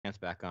pants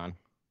back on.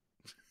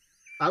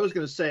 I was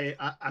going to say,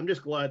 I'm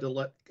just glad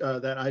to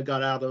that I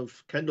got out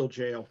of Kendall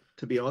jail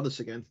to be on this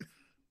again.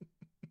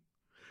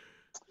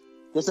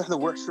 This is the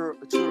worst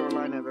churro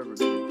line I've ever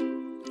been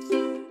in.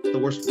 The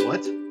worst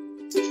what?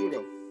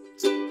 Churro.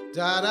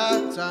 Da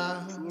da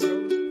da.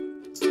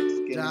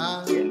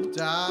 Churro.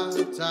 Da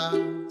da da.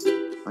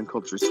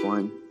 Uncultured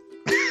swine.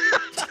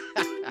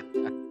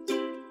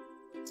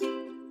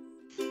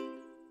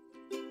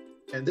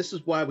 And this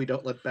is why we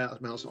don't let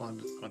Batmouse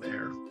on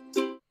air.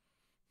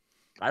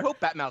 I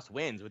hope Batmouse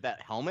wins with that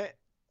helmet.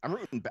 I'm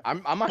rooting.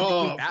 I'm on.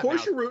 Oh, of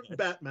course you're rooting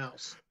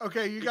Batmouse.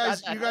 Okay, you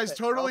guys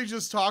totally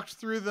just talked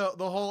through the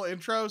whole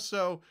intro,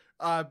 so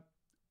I'll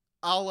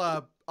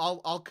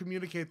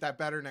communicate that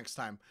better next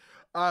time.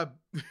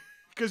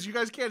 Because you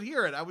guys can't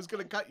hear it. I was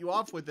gonna cut you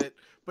off with it,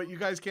 but you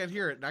guys can't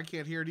hear it, and I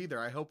can't hear it either.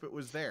 I hope it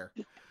was there.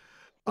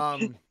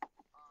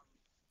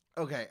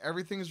 Okay,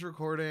 everything's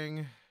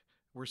recording.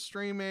 We're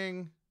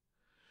streaming.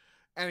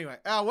 Anyway,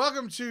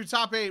 welcome to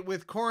Top 8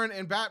 with Corran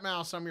and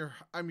Batmouse.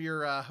 I'm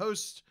your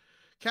host,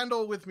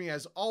 Kendall. With me,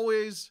 as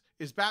always,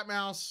 is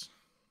Batmouse.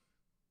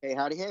 Hey,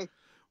 howdy, hey.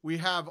 We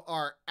have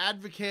our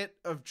advocate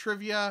of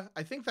trivia.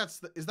 I think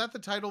is that the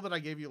title that I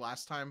gave you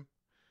last time?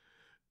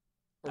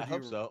 I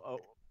hope so. Oh,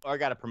 I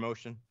got a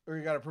promotion. Or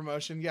you got a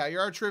promotion? Yeah,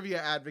 you're our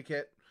trivia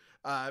advocate,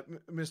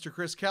 Mr.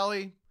 Chris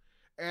Kelly.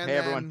 And hey, then,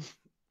 everyone.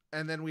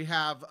 And then we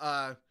have,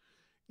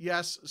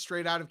 yes,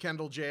 straight out of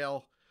Kendall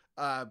jail,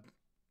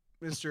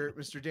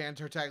 Mr. Dan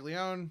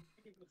Tartaglione.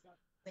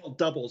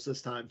 Doubles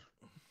this time.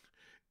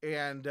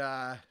 And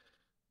the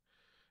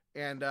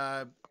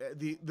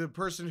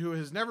person who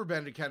has never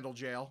been to Kendall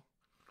jail,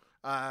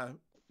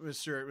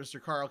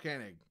 Mr. Carl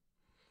Koenig.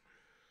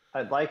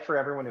 I'd like for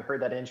everyone who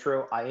heard that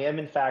intro, I am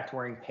in fact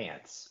wearing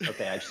pants.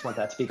 Okay, I just want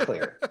that to be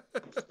clear.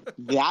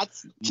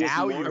 That's just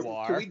now more, you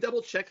are. Can we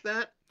double check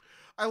that?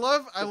 I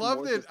love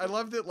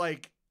that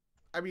like,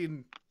 I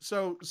mean,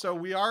 so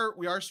we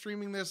are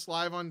streaming this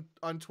live on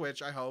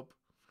Twitch, I hope.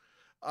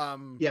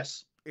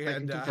 Yes, and I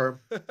can confirm.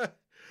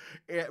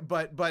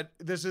 But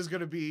this is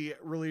going to be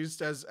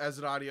released as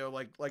an audio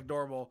like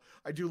normal.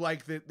 I do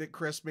like that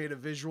Chris made a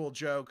visual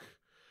joke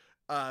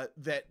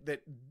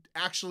that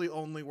actually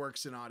only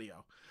works in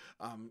audio.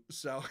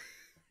 So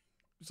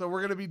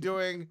we're going to be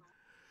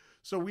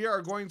we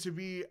are going to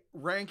be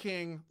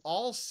ranking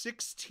all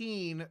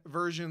 16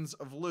 versions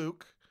of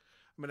Luke.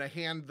 I'm going to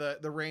hand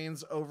the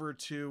reins over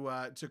to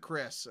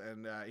Chris,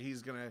 and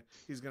he's going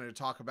to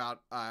talk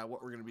about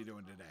what we're going to be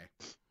doing today.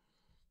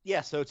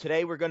 Yeah, so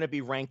today we're going to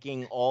be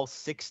ranking all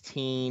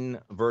 16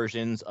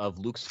 versions of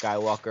Luke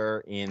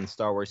Skywalker in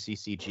Star Wars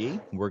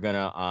CCG. We're going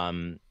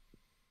to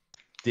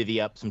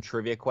divvy up some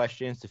trivia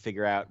questions to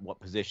figure out what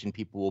position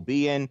people will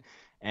be in.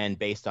 And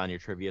based on your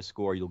trivia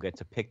score, you'll get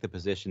to pick the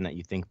position that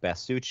you think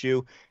best suits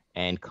you.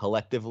 And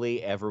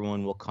collectively,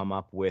 everyone will come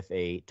up with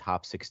a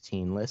top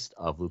 16 list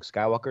of Luke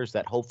Skywalkers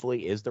that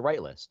hopefully is the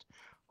right list.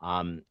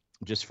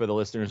 Just for the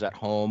listeners at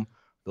home,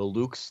 the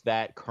Lukes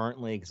that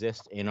currently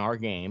exist in our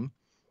game,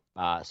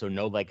 so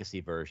no legacy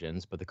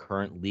versions, but the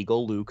current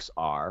legal Lukes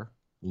are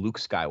Luke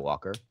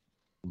Skywalker,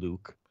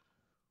 Luke,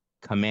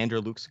 Commander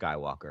Luke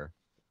Skywalker,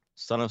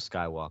 Son of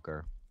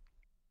Skywalker,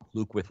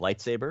 Luke with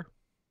lightsaber,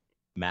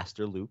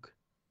 Master Luke,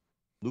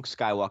 Luke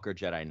Skywalker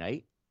Jedi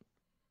Knight,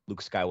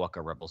 Luke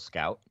Skywalker Rebel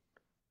Scout,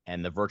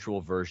 and the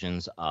virtual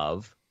versions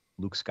of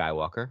Luke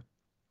Skywalker,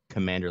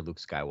 Commander Luke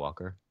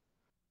Skywalker,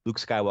 Luke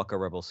Skywalker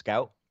Rebel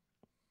Scout,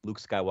 Luke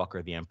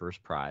Skywalker the Emperor's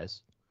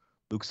Prize,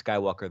 Luke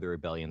Skywalker the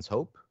Rebellion's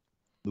Hope,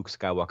 Luke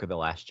Skywalker the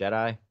Last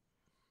Jedi,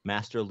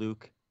 Master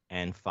Luke,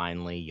 and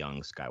finally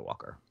Young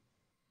Skywalker.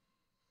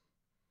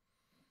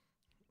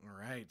 All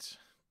right,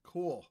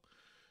 cool.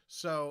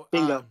 So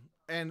bingo.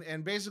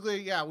 And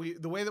basically, yeah,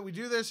 the way that we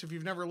do this, if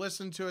you've never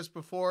listened to us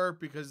before,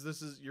 because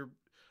this is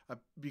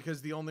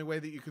because the only way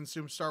that you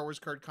consume Star Wars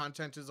card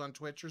content is on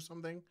Twitch or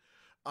something,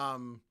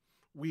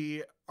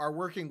 we are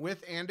working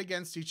with and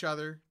against each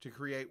other to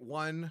create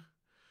one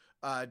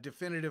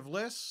definitive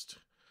list.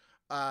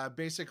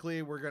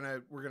 Basically, we're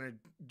gonna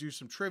do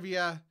some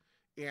trivia,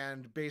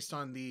 and based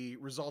on the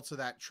results of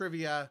that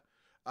trivia,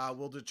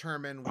 we'll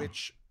determine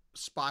which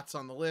spots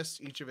on the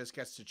list each of us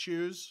gets to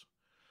choose.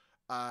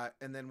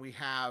 And then we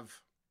have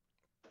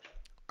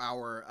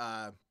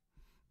our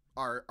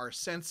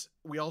sense.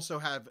 We also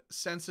have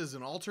senses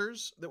and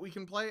alters that we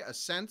can play. A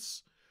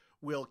sense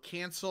will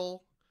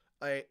cancel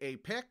a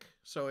pick.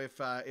 So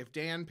if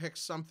Dan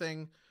picks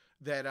something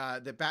that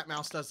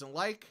Batmouse doesn't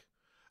like,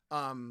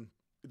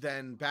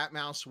 then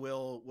Batmouse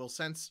will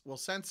sense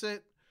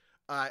it,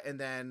 and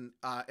then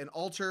an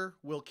alter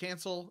will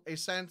cancel a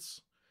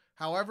sense.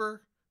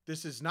 However,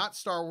 this is not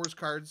Star Wars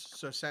cards,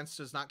 so sense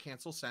does not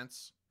cancel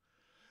sense.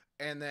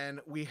 And then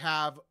we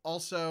have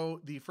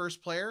also the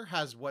first player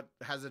has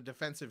a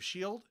defensive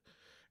shield.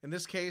 In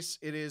this case,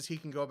 it is he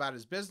can go about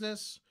his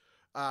business,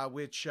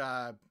 which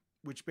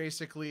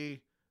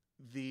basically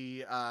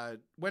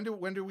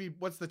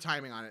what's the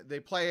timing on it? They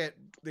play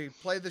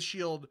the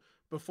shield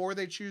before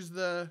they choose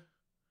you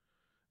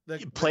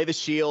play the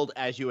shield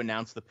as you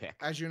announce the pick.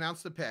 As you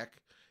announce the pick.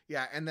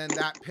 Yeah, and then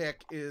that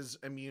pick is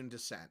immune to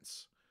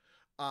sense.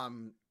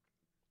 And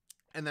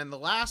then the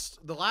last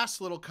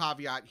little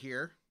caveat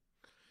here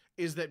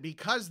is that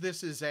because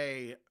this is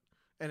an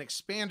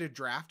expanded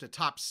draft, a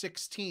top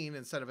 16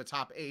 instead of a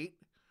top 8,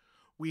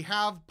 we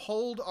have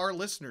polled our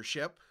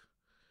listenership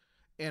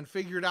and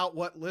figured out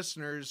what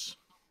listeners.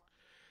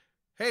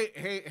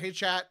 Hey,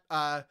 chat.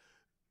 I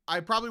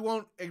probably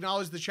won't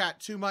acknowledge the chat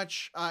too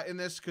much in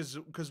this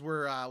because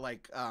we're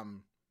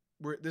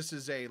this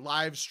is a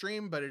live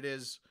stream, but it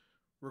is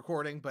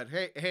recording. But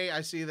hey, I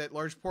see that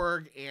Large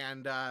Porg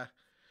and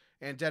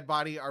Dead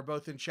Body are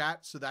both in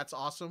chat, so that's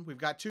awesome. We've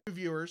got 2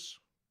 viewers,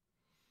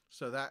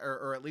 so that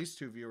or at least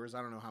 2 viewers.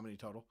 I don't know how many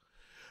total.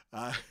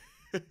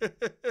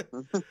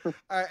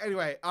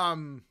 Anyway,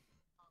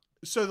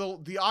 so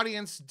the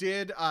audience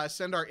did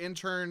send our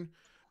intern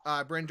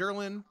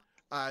Brenderlin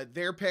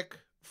their pick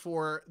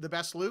for the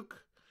best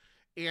Luke,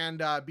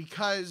 and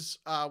because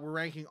we're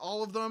ranking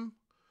all of them,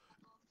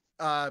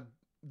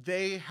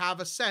 they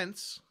have a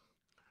sense,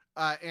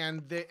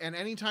 and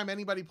anytime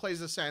anybody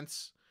plays a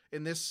sense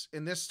in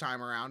this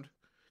time around,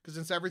 because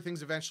since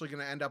everything's eventually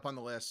going to end up on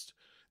the list,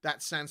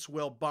 that sense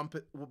will bump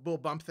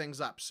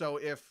things up. So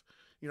if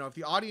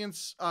the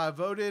audience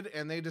voted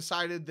and they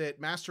decided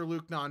that Master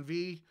Luke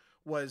Non-V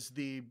was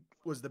the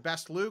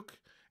best Luke,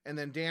 and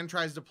then Dan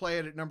tries to play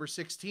it at number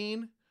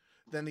 16,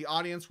 then the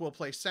audience will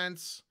play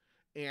sense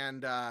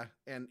and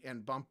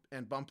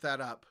bump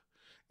that up,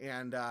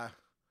 and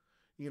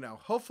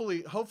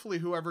hopefully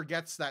whoever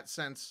gets that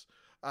sense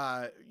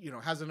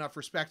has enough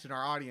respect in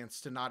our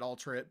audience to not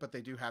alter it, but they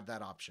do have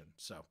that option.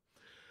 So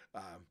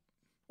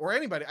or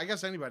anybody, I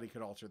guess anybody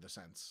could alter the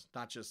sense,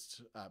 not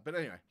just but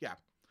anyway, yeah.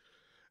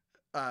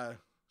 And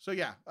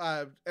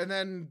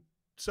then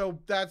so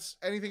that's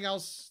anything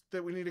else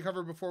that we need to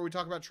cover before we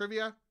talk about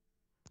trivia?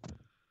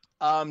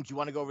 Do you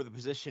want to go over the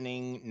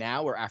positioning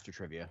now or after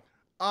trivia?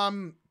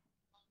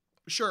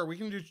 Sure, we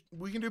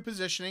can do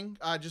positioning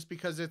just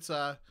because it's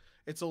a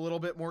little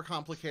bit more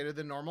complicated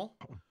than normal.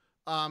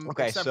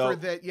 Okay,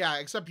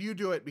 except you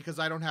do it because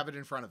I don't have it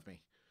in front of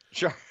me.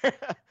 Sure.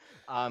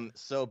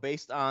 So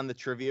based on the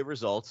trivia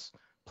results,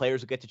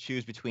 players will get to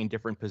choose between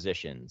different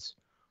positions.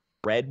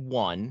 Red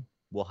 1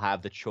 will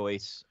have the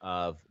choice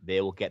of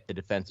they will get the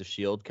defensive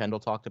shield Kendall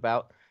talked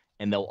about,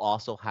 and they'll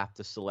also have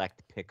to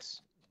select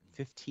picks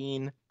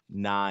 15,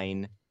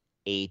 9,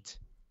 8,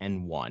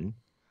 and 1.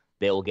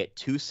 They will get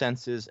 2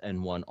 senses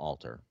and 1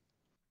 alter.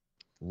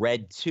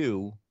 Red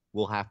 2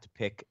 will have to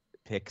pick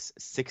picks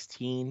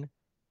 16,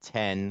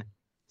 10,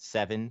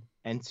 7,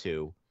 and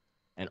 2,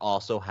 and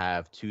also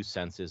have 2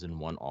 senses and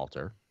 1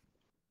 alter.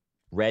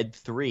 Red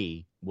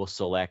 3 will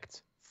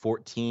select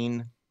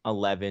 14,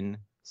 11,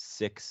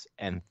 6,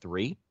 and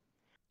 3.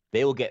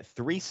 They will get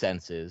 3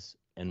 senses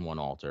and 1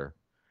 alter.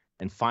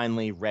 And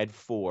finally, Red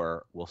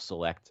 4 will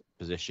select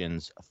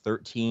positions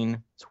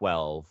 13,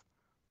 12,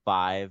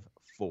 5,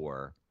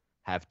 4,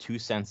 have 2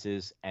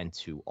 senses and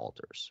 2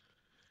 alters.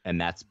 And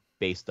that's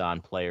based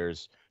on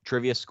players'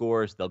 trivia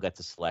scores. They'll get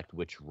to select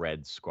which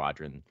Red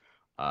Squadron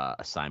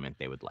assignment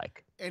they would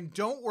like. And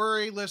don't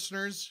worry,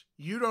 listeners,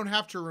 you don't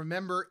have to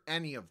remember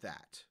any of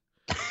that.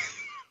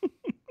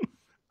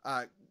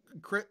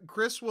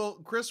 Chris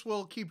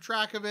will keep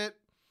track of it.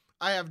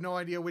 I have no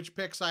idea which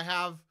picks I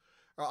have.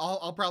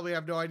 I'll probably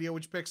have no idea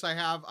which picks I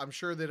have. I'm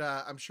sure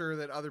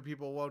that other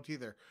people won't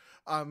either.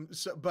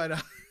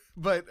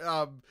 But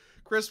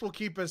Chris will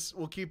keep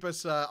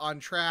us on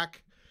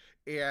track,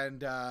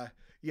 and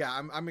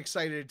I'm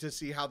excited to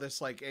see how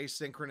this like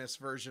asynchronous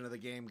version of the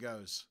game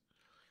goes.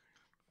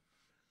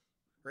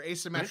 Or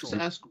asymmetrical.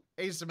 Can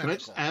I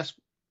just ask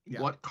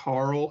what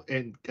Carl,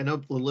 and I know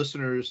the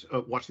listeners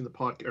watching the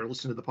podcast or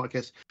listening to the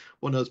podcast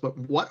will knows, but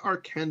what are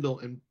Kendall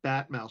and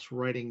Batmouse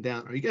writing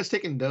down? Are you guys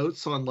taking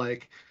notes on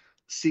like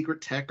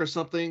secret tech or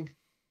something?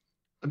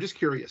 I'm just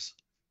curious.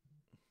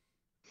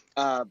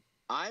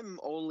 I'm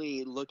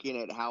only looking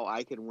at how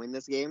I can win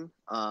this game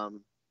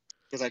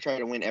because I try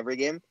to win every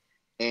game,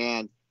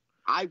 and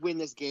I win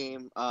this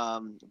game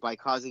by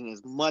causing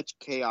as much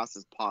chaos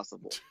as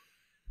possible.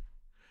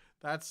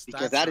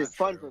 That is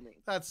fun for me.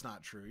 That's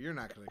not true. You're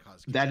not going to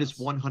cause chaos. That is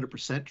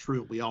 100%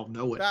 true. We all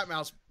know it.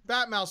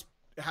 Batmouse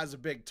has a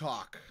big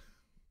talk,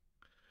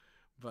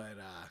 but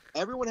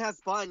everyone has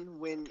fun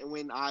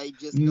when I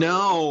just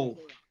no.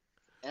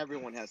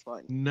 Everyone has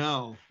fun.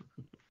 No.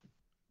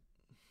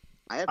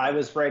 I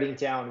was writing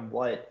down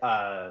what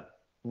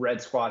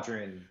Red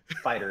Squadron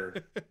fighter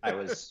I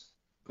was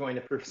going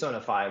to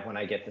personify when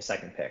I get the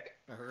second pick.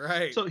 All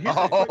right. So here's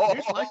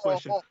my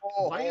question: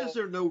 why is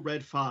there no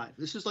Red 5?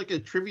 This is like a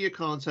trivia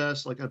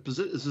contest, like a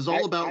position. This is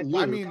all about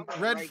Luke. I mean,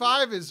 Red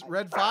 5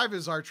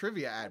 is our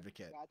trivia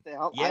advocate.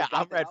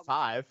 I'm Red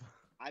 5.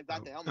 I've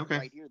got the helmet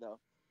right here, though.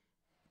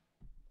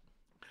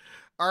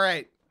 All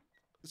right.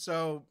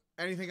 So,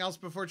 anything else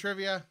before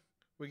trivia?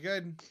 We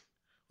good?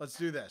 Let's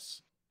do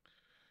this.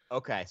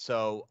 Okay,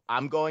 so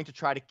I'm going to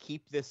try to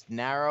keep this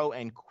narrow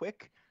and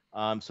quick.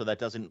 So that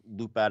doesn't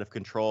loop out of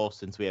control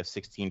since we have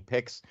 16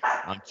 picks.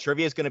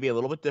 Trivia is going to be a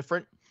little bit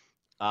different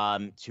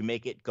to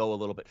make it go a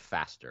little bit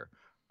faster.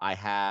 I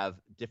have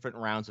different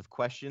rounds of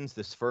questions.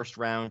 This first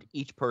round,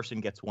 each person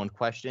gets one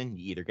question.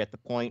 You either get the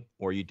point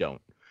or you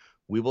don't.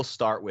 We will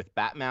start with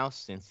Batmouse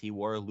since he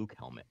wore a Luke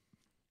helmet.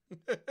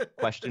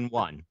 Question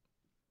 1.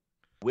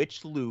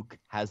 Which Luke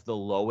has the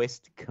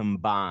lowest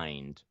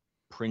combined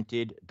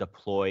printed,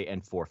 deploy,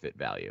 and forfeit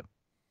value?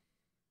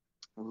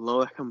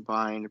 Lower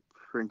combined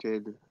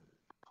printed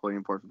deploy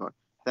and forfeit value.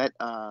 That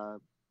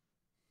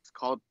it's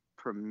called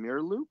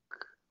Premier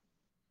Luke.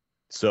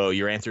 So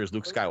your answer is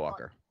Luke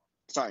Skywalker.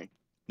 Sorry.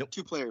 Nope.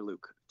 2-player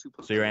Luke.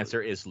 So your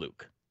answer is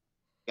Luke.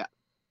 Yeah,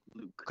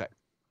 Luke. Okay.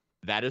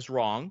 That is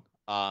wrong.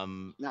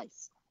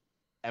 Nice.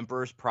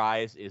 Emperor's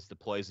Prize is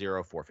deploy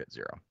 0, forfeit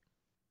 0.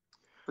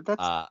 But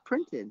that's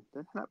printed.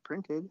 That's not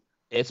printed.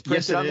 It's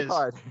printed on the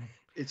card.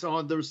 It's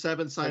on the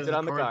 7 side of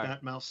the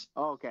card, Batmouse.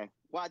 Oh, okay.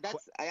 Wow,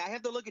 I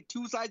have to look at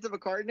 2 sides of a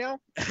card now?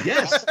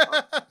 Yes.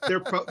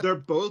 They're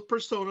both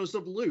personas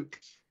of Luke.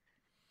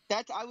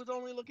 I was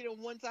only looking at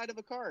one side of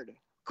a card.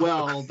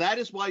 Well, that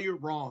is why you're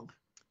wrong.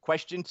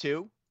 Question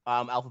 2.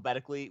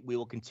 Alphabetically, we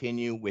will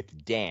continue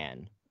with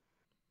Dan.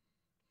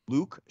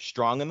 Luke,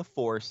 strong in the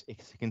Force,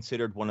 is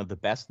considered one of the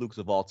best Lukes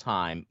of all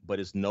time, but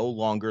is no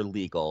longer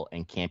legal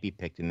and can't be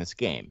picked in this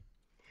game.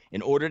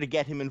 In order to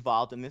get him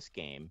involved in this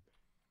game,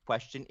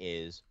 question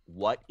is,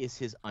 what is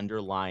his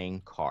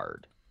underlying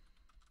card?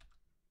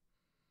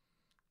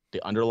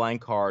 The underlying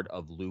card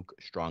of Luke,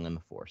 strong in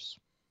the Force.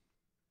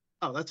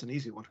 Oh, that's an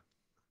easy one.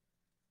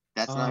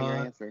 That's not your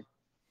answer.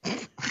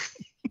 It's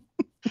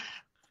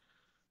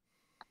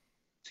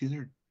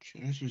either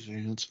Jedi's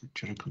Resilience or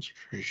Jedi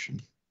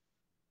Concentration.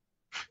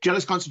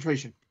 Jedi's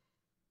Concentration.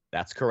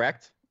 That's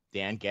correct.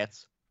 Dan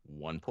gets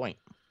 1 point.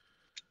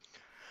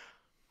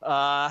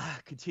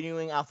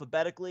 Continuing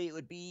alphabetically, it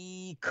would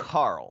be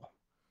Carl.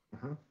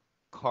 Mhm.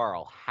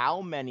 Carl,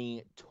 how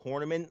many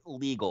tournament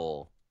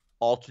legal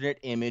alternate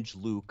image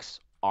Lukes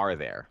are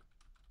there?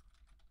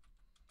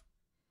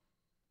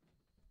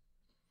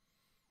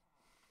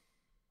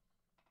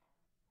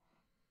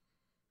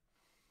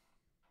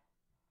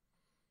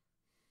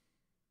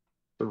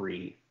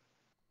 Three.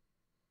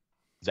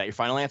 Is that your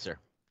final answer?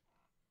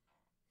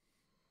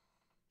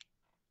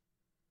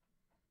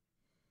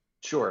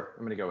 Sure,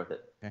 I'm going to go with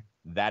it. Okay.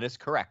 That is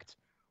correct.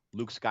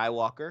 Luke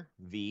Skywalker,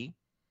 V,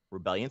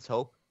 Rebellion's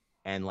Hope,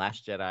 and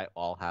Last Jedi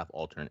all have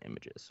alternate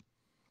images.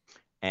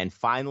 And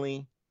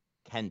finally,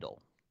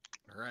 Kendall.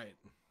 All right.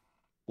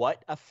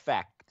 What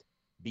effect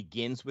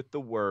begins with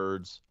the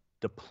words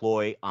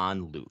deploy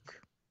on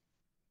Luke?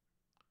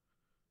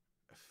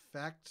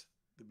 Effect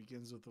that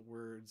begins with the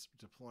words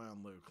deploy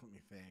on Luke. Let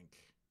me think.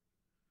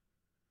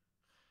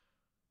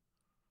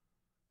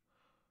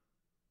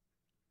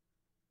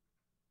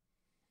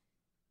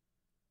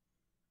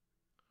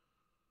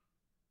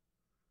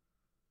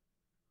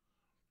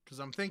 Because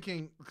I'm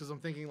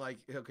thinking like,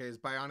 okay, his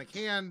bionic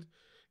hand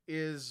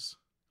is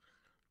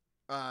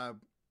a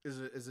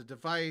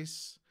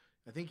device.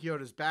 I think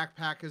Yoda's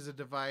backpack is a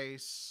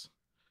device.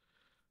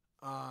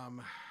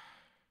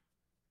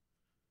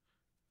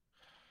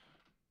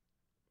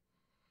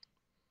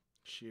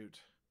 Shoot.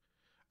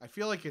 I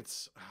feel like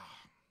it's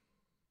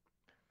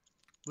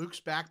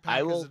Luke's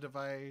backpack is a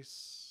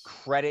device.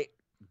 Credit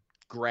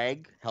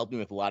Greg helped me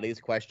with a lot of these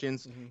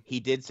questions. Mm-hmm. He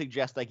did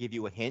suggest I give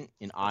you a hint.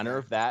 In honor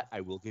of that, I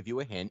will give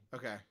you a hint.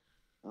 Okay.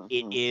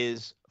 It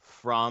is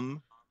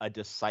from a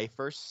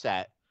Decipher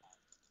set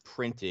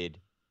printed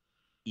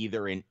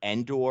either in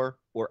Endor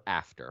or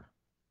after.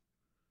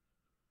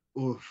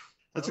 Oof.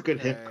 That's a good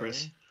hint,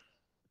 Chris.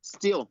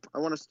 Steal. I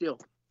want to steal.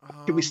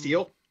 Can we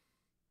steal?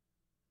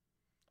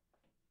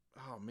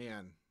 Oh,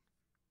 man.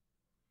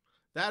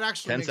 That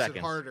actually 10 makes seconds.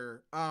 it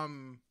harder.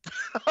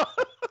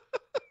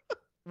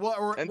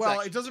 Well,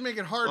 it doesn't make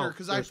it harder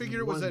because I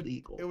figured it was a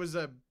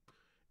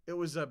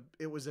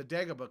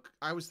Dagobah.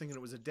 I was thinking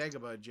it was a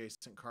Dagobah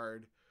adjacent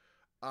card.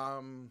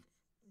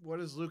 What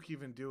does Luke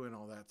even do and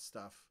all that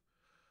stuff?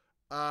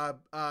 Oh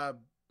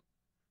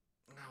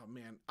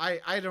man,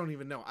 I don't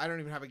even know. I don't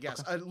even have a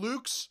guess.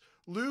 Luke's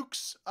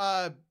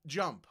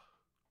jump.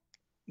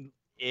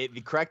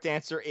 The correct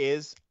answer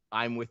is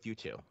I'm with you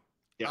too.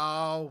 Yeah.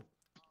 Oh.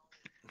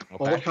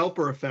 Okay. Old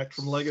helper effect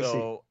from Legacy.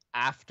 So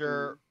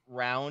after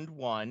round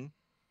 1,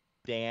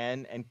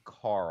 Dan and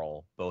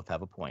Carl both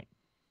have a point.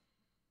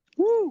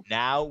 Woo!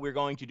 Now we're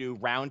going to do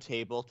round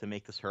table to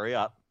make this hurry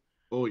up.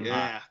 Oh,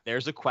 yeah.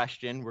 There's a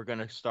question. We're going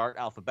to start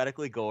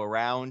alphabetically, go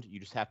around. You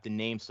just have to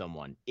name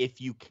someone.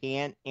 If you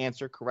can't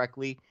answer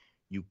correctly,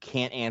 you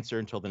can't answer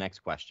until the next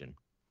question.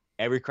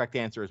 Every correct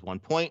answer is 1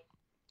 point.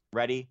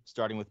 Ready?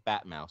 Starting with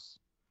Batmouse.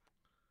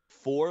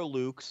 4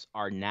 Lukes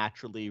are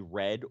naturally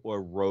Red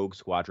or Rogue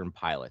Squadron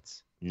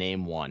pilots.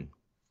 Name one.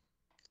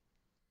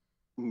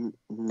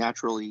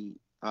 Naturally.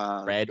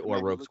 Red or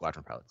Commander Rogue Luke-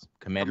 Squadron pilots.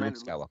 Commander Luke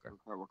Skywalker.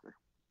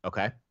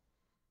 Okay.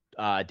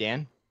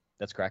 Dan?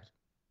 That's correct.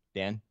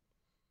 Dan?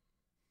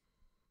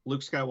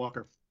 Luke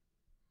Skywalker.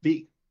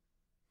 V.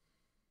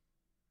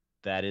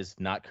 That is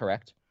not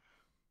correct.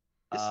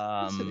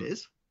 Yes, it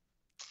is.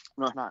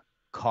 No, it's not.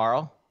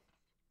 Carl?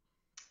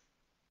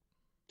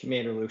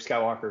 Commander Luke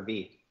Skywalker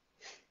V.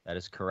 That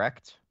is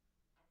correct.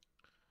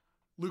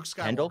 Luke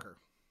Skywalker. Kendall?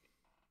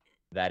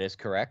 That is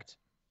correct.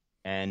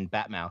 And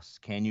Batmouse,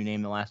 can you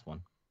name the last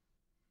one?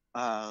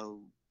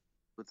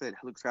 What's it?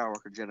 Luke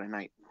Skywalker, Jedi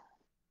Knight.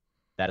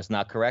 That is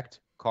not correct.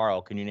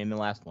 Carl, can you name the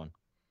last one?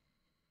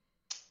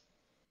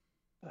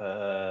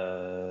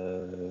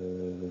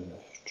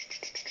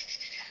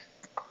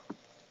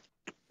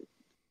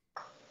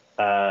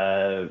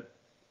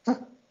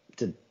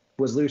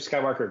 Was Luke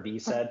Skywalker V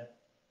said?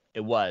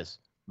 It was.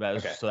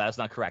 Okay. So that's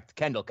not correct.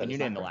 Kendall, can That you is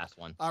not name the correct.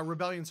 last one?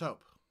 Rebellion's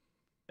Hope.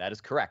 That is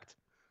correct.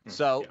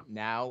 So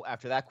now,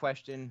 after that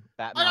question,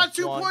 Batmouse I got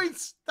 2 1,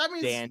 points. That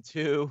means Dan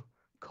 2,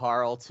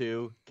 Carl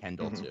 2,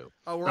 Kendall 2.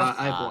 Oh, we're I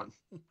have one.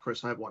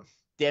 Chris, I have one.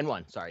 Dan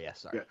 1. Sorry,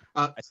 yes, sorry.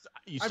 Yeah.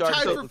 You I'm started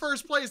tied for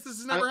first place. This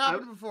has never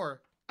happened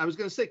before. I was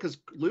going to say, because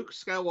Luke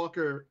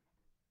Skywalker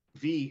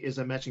V is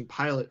a matching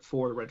pilot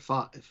for Red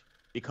 5.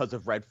 because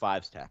of Red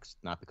 5's text,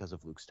 not because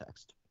of Luke's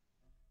text.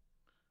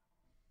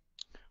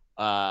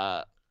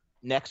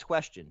 Next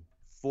question.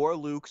 4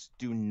 Lukes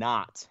do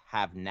not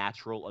have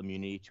natural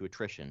immunity to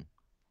attrition.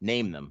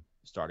 Name them,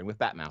 starting with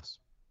Batmouse.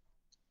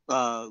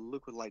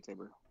 Luke with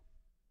lightsaber.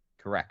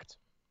 Correct.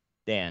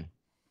 Dan.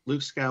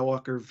 Luke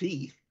Skywalker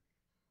V.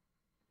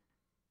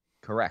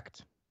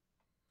 Correct.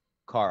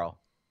 Carl.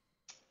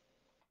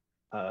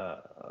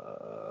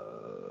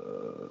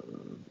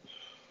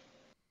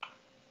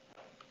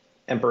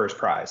 Emperor's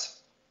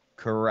Prize.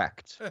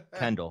 Correct.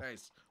 Kendall.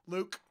 Nice.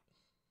 Luke.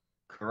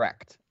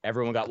 Correct.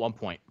 Everyone got 1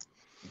 point.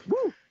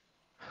 Woo!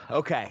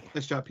 Okay.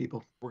 Nice job,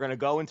 people. We're going to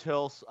go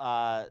until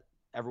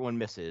everyone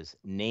misses.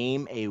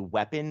 Name a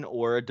weapon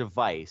or a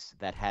device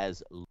that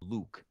has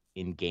Luke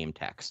in game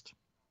text.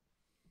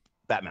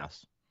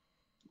 Batmouse.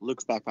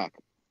 Luke's backpack.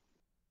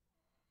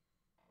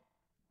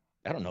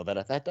 I don't know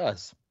that that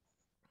does.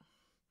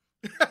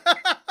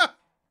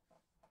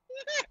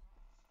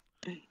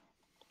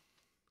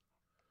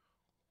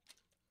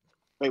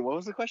 Wait, what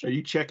was the Are question?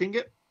 you checking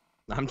it?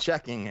 I'm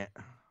checking it.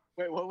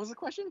 Wait, what was the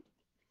question?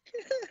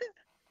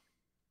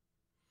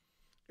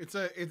 It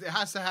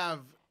has to have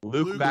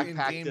Luke Luke in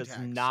backpack game does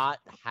text. not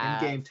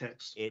have In game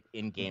text. it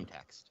in game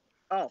text.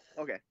 Oh,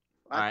 okay.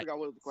 I All right. forgot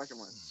what the question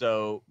was.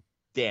 So,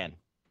 Dan,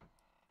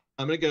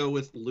 I'm going to go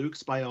with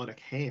Luke's bionic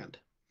hand.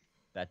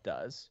 that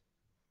does.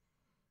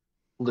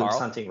 Luke's Carl?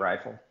 hunting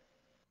rifle.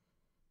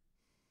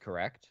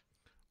 Correct.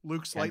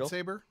 Luke's Kendall?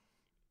 lightsaber.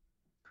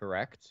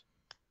 Correct.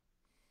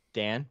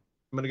 Dan,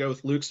 I'm going to go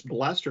with Luke's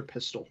blaster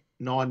pistol,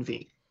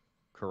 non-V.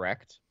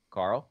 correct.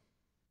 Carl,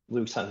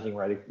 Luke's hunting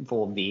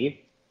rifle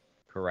V.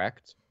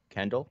 correct.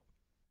 Kendall,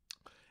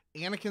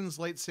 Anakin's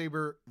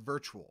lightsaber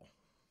virtual.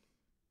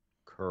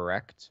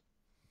 correct.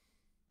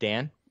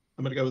 Dan,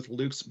 I'm going to go with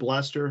Luke's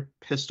blaster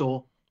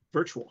pistol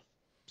virtual.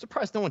 I'm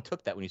surprised no one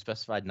took that when you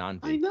specified I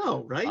non-V.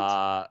 know,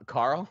 right?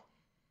 Carl,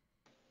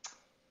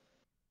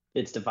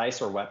 It's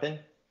device or weapon.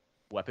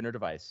 weapon or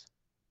device?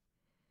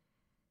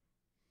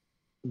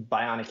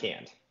 Bionic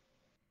hand.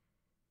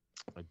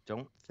 I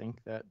don't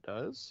think that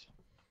does.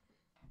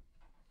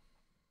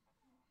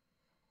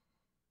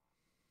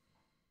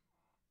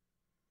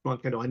 Come on,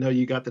 Kendall. I know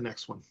you got the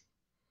next one.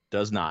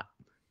 Does not.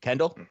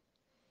 Kendall,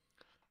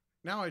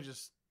 Now I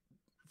just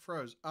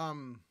froze.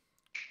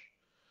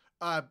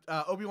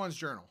 Obi-Wan's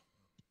journal.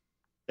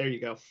 There you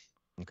go.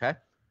 okay.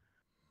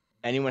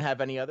 Anyone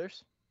have any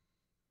others?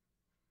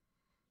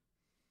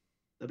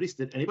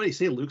 Did anybody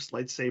say Luke's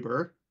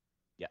lightsaber?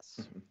 Yes.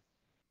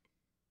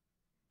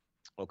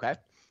 Okay.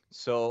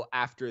 So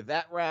after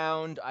that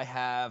round, I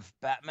have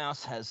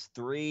Batmouse has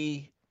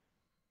 3,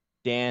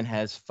 Dan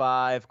has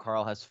 5,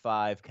 Carl has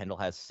 5, Kendall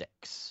has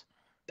 6.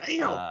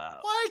 Damn.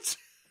 What?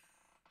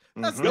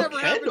 That's Mhm. never No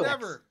happened Kendall.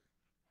 ever.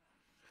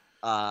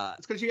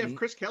 It's because you have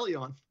Chris Kelly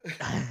on.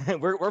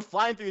 we're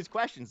flying through these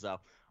questions though.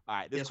 All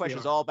right, this Yes, we question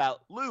is are. all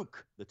about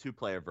Luke, the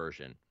 2-player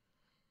version.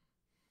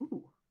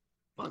 Ooh,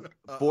 fun.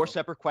 4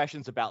 separate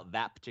questions about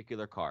that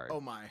particular card.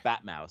 Oh my.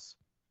 Batmouse.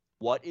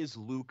 What is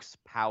Luke's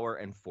power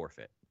and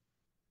forfeit?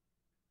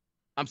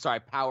 I'm sorry,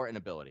 power and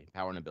ability.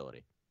 Power and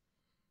ability.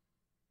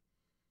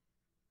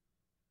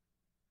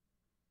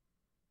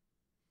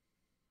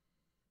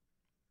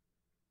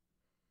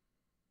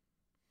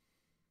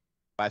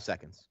 Five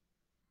seconds.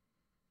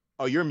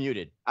 Oh, you're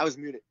muted. I was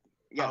muted.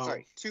 Yeah, Oh.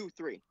 sorry. 2,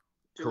 3.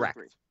 2 Correct.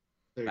 3.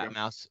 There you go.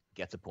 Batmouse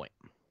gets a point.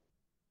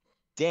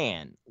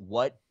 Dan,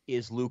 what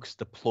is Luke's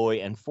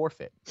deploy and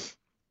forfeit?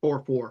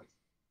 4-4.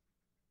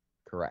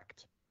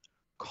 Correct.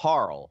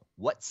 Carl,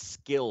 what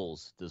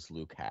skills does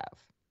Luke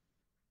have?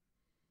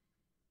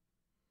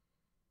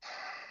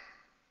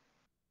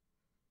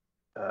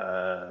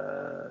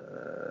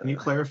 Can you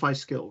clarify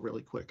skill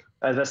really quick?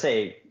 I was gonna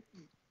say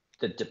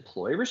the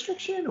deploy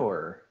restriction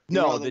or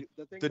No, thing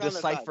the on the side.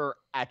 decipher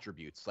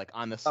attributes, like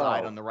on the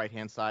side, Oh. on the right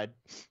hand side.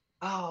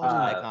 oh,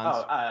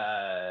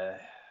 icons.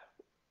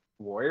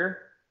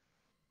 warrior.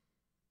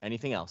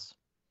 Anything else?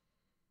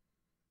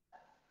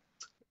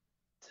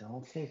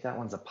 Don't think that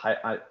one's a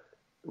pilot.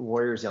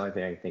 Warrior's the only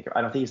thing I can think of.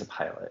 I don't think he's a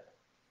pilot.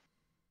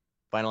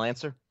 Final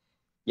answer?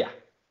 Yeah.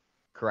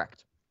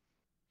 Correct.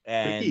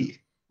 And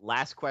Tricky.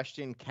 last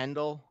question,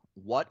 Kendall.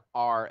 what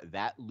are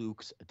that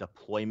Luke's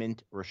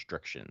deployment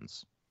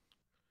restrictions?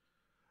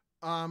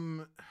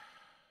 So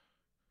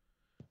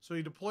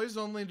he deploys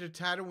only to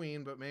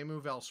Tatooine, but may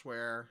move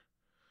elsewhere.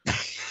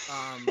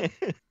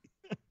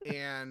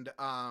 And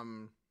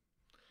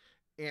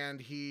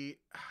he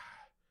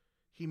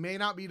may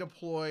not be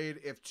deployed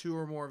if 2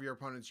 or more of your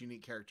opponent's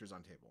unique characters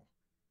on table.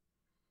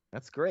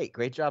 That's great.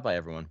 Great job by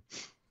everyone.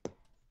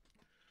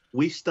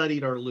 We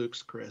studied our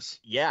Lukes, Chris.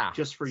 Yeah.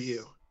 Just for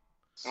you.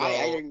 So,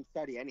 I didn't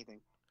study anything.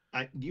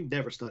 You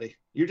never study.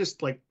 You're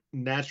just like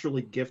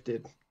naturally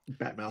gifted,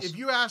 Batmouse. If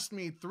you asked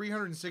me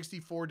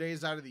 364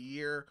 days out of the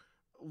year,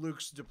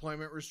 Luke's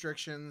deployment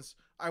restrictions,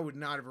 I would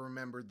not have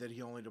remembered that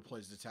he only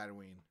deploys to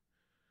Tatooine.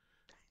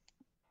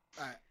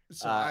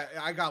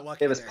 I got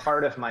lucky. It was there.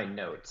 part of my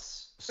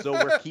notes. So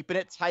we're keeping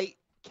it tight.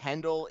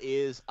 Kendall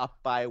is up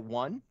by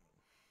 1.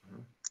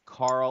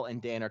 Carl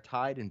and Dan are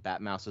tied, and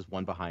Batmouse is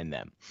 1 behind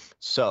them.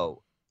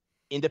 So,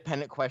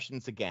 independent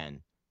questions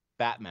again.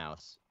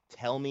 Batmouse,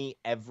 tell me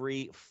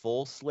every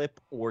full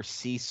slip or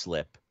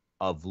C-slip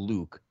of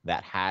Luke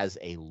that has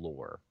a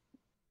lore.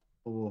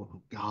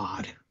 Oh,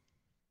 God.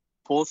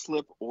 Full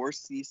slip or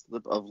C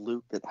slip of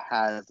Luke that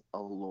has a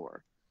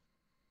lore.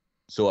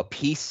 So a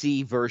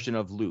PC version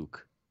of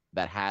Luke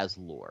that has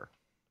lore.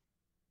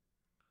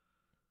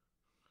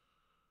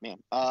 Man.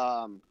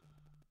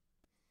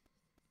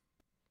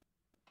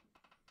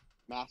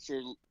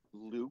 Master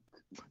Luke.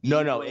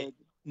 No, Would-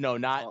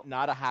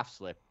 not a half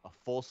slip, a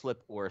full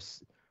slip or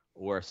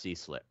a C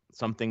slip.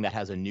 Something that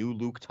has a new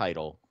Luke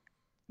title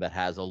that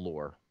has a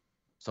lore.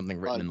 Something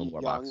written in the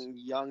lore box.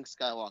 Young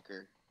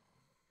Skywalker.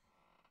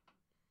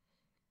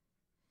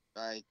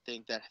 I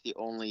think that's the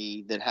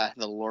only that has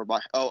the lore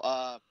box.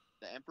 Oh,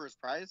 the Emperor's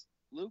Prize,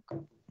 Luke,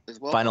 as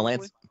well. Final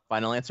probably? answer.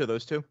 Final answer.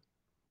 Those 2.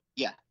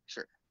 Yeah,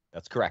 sure.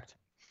 That's correct.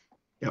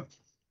 Yep.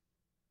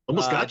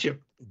 Almost got you.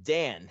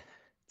 Dan,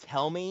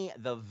 tell me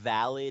the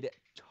valid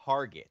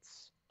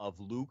targets of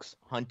Luke's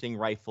hunting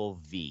rifle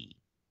V.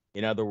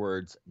 In other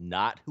words,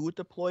 not who it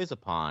deploys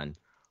upon,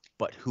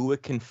 but who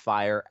it can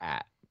fire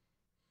at.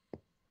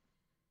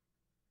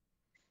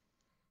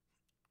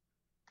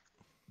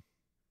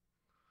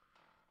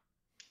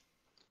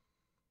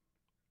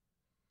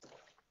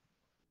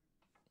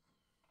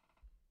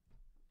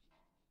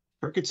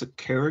 Target's a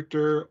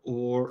character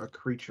or a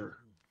creature.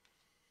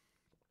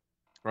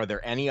 Are there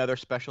any other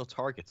special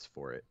targets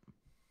for it?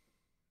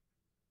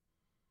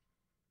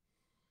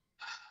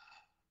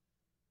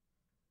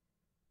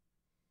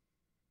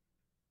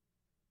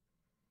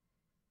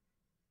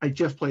 I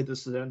just played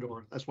this at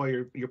Endor. That's why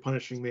you're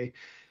punishing me.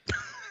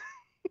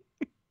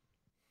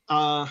 He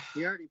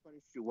already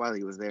punished you while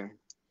he was there.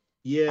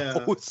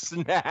 Yeah. Oh,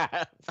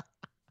 snap.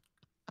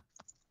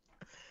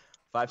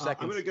 5 seconds.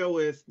 I'm going to go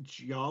with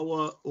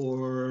Jawa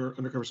or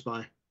Undercover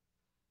Spy.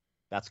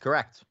 That's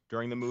correct.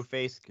 During the move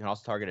phase, you can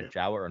also target a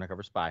Jawa or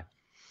Undercover Spy.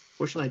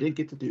 Fortunately, I didn't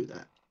get to do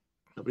that.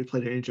 Nobody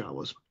played any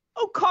Jawas.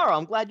 Oh, Carl,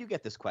 I'm glad you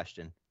get this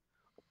question.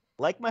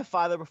 Like My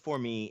Father Before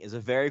Me is a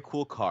very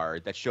cool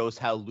card that shows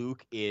how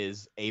Luke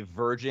is a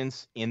virgin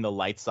in the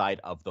light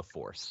side of the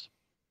Force.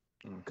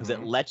 Because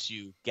it lets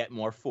you get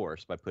more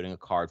Force by putting a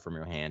card from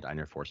your hand on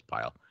your Force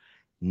pile.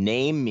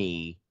 Name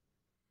me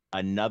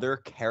another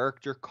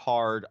character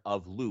card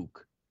of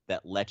Luke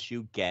that lets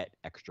you get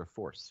extra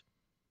Force.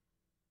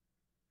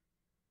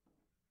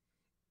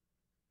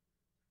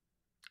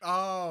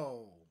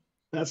 Oh.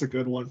 That's a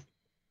good one.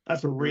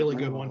 That's a really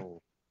good one.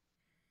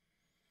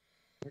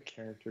 Your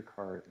character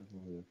card of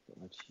Luke that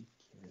lets you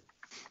get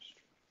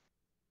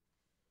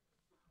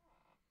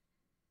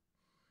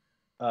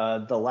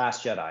The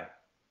Last Jedi.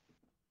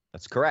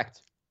 That's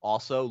correct.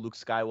 Also, Luke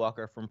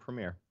Skywalker from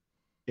Premiere.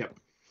 Yep.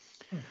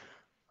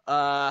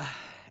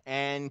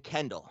 And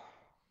Kendall.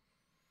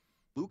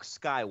 Luke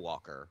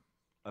Skywalker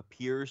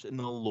appears in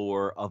the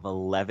lore of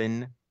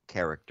 11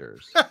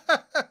 characters.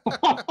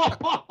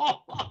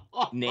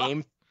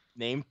 Name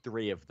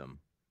 3 of them.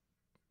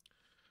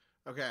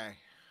 Okay.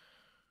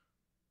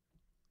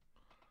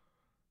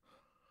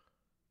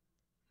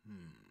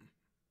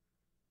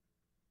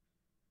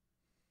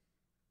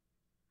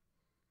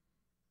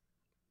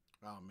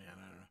 Oh man,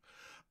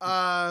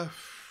 I don't know.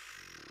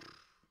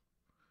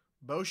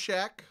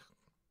 Boshek.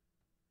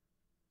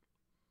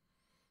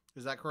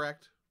 Is that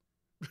correct?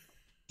 Do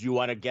you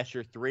want to guess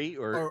your 3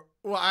 or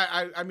well,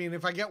 I mean,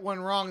 if I get one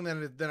wrong,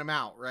 then I'm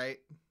out, right?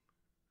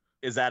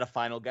 Is that a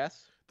final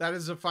guess? That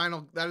is a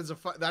final. That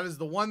is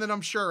the one that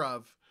I'm sure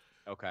of.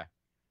 Okay.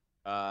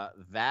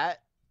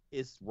 That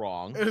is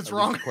wrong. It's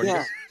wrong.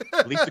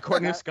 At least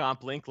according to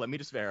Scomp Link. Let me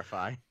just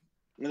verify.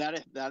 That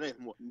is the It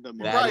most.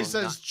 probably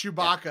says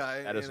Chewbacca.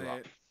 Yeah, that is in wrong.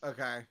 it.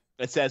 Okay.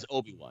 It says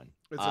Obi-Wan.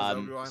 It says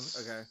Obi-Wan.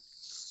 Okay.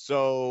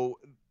 So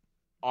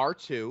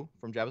R2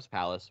 from Jabba's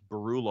Palace,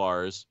 Beru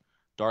Lars,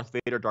 Darth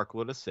Vader, Dark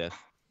Lord of Sith,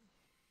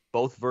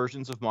 both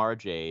versions of Mara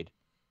Jade,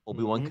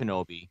 Obi-Wan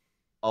Kenobi,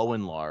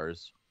 Owen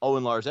Lars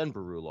and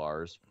Beru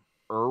Lars,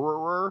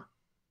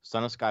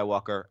 Son of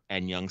Skywalker,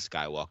 and Young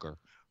Skywalker,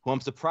 who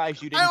I'm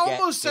surprised you didn't get. I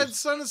almost said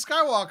Son of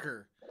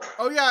Skywalker.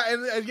 Oh yeah,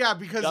 and yeah,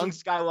 because Young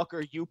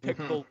Skywalker, you picked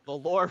the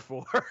lore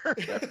for.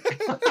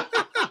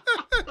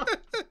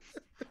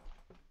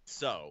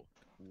 So,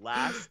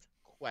 last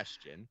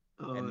question,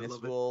 and this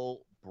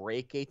will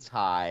break a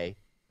tie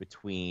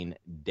between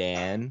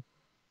Dan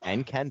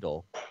and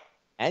Kendall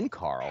and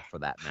Carl, for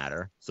that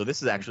matter. So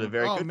this is actually a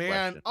very good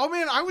question. Oh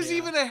man, I was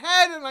even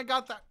ahead, and I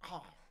got that.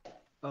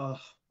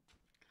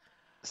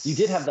 You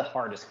did have the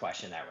hardest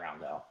question that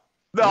round, though.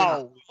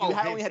 No, you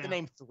only had to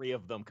name 3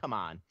 of them. Come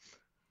on.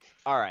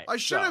 All right. I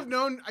should have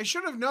known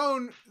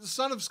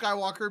son of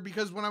Skywalker,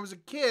 because when I was a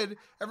kid,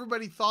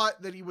 everybody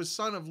thought that he was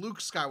son of Luke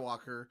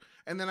Skywalker,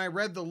 and then I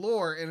read the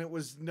lore, and it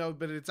was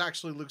but it's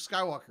actually Luke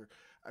Skywalker.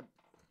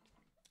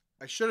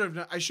 I should have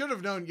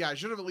known. Yeah, I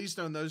should have at least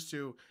known those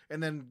 2,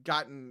 and then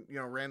gotten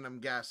random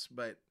guess.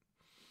 But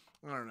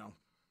I don't know.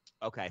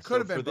 Okay,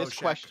 so for this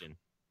question,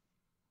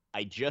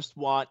 I just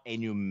want a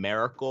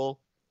numerical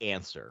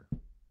answer.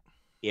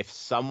 If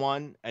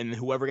someone, and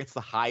whoever gets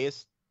the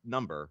highest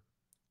number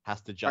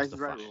has to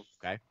justify it,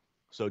 okay?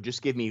 So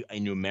just give me a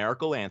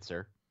numerical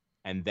answer,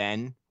 and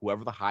then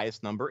whoever the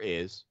highest number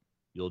is,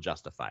 you'll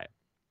justify it.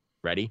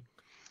 Ready?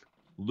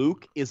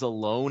 Luke is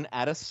alone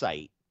at a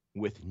site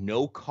with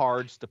no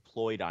cards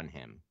deployed on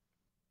him.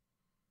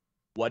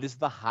 What is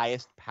the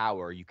highest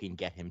power you can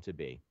get him to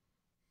be?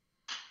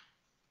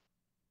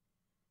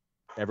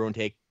 Everyone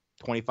take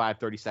 25,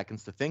 30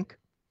 seconds to think.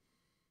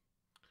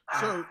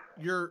 So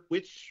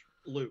which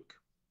Luke?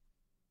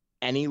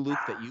 Any Luke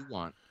that you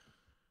want.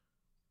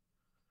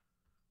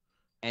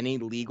 Any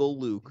legal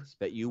Luke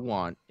that you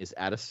want is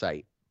at a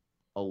site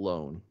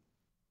alone.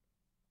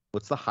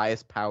 What's the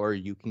highest power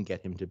you can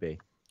get him to be?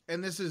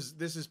 And this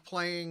is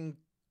playing.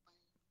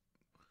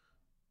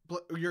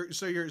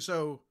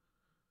 So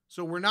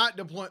we're not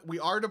deploying. We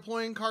are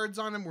deploying cards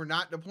on him. We're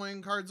not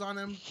deploying cards on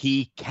him.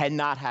 He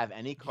cannot have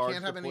any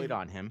cards deployed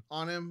on him.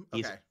 Okay.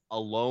 He's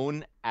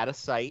alone at a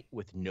site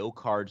with no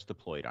cards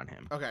deployed on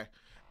him. Okay.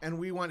 And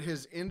we want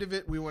his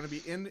We want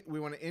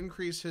to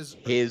increase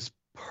his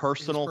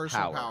personal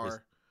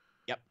power.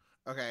 Yep.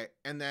 Okay.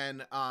 And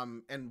then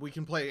and we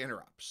can play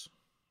interrupts.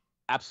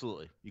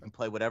 Absolutely. You can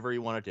play whatever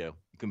you want to do.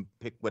 You can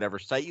pick whatever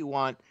site you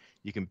want.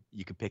 You can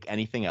pick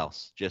anything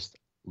else. Just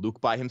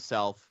Luke by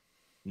himself,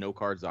 no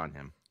cards on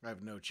him. I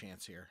have no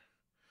chance here.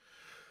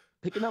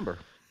 Pick a number.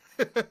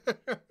 Because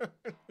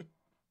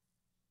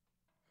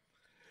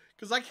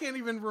I can't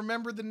even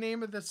remember the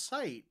name of the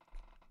site.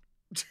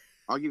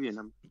 I'll give you a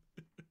number.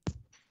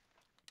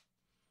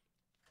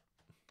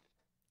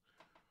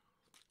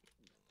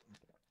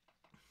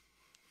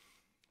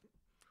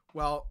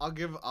 Well,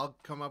 I'll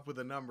come up with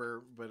a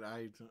number, but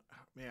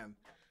man,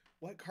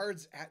 what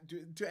cards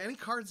do any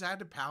cards add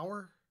to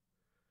power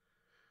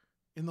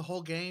in the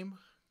whole game?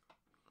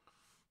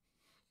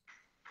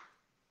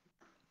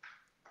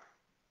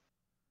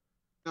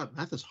 God,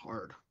 math is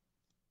hard.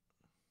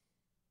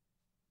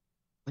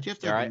 But you have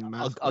to all right,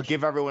 I'll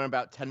give everyone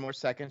about 10 more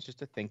seconds just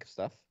to think of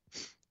stuff.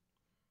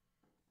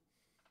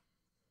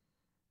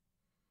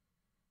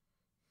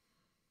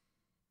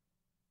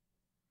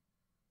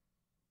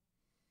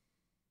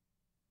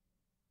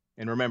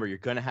 And remember, you're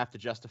going to have to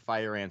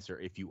justify your answer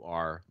if you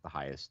are the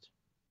highest.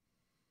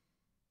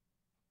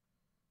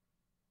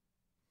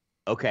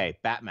 Okay,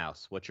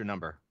 Batmouse, what's your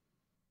number?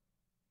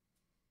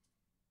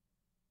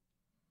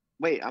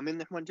 Wait, I'm in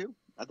this one too?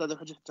 I thought there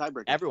was just a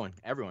tiebreaker.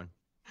 Everyone.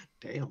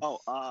 Damn.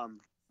 Oh,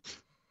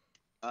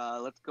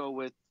 let's go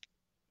with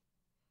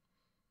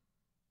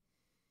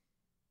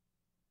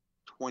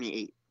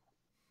 28.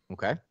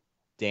 Okay.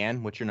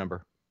 Dan, what's your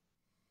number?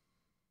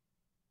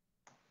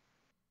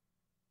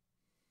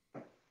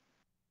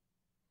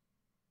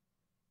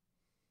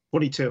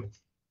 22.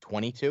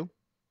 22?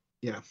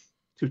 Yeah,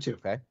 2-2.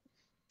 Okay.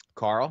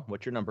 Carl,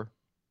 what's your number?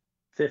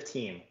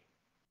 15.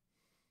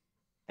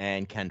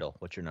 And Kendall,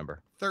 what's your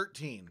number?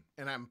 13,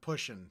 and I'm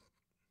pushing.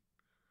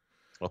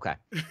 Okay.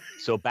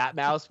 So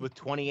Batmouse with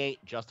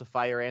 28,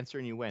 justify your answer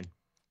and you win.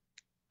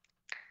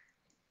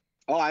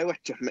 Oh, I was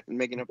just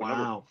making up a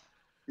number. Wow.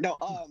 No,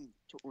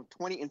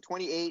 20 and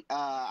 28,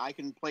 I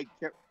can play.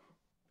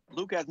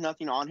 Luke has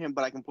nothing on him,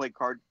 but I can play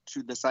card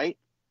to the site.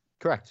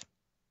 Correct.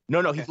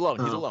 No, he's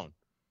alone. He's alone.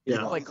 He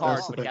can play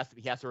cards, but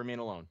he has to remain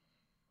alone.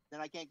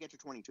 Then I can't get to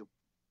 22.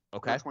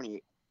 Okay.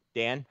 28.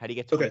 Dan, how do you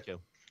get to 22?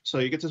 So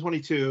you get to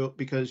 22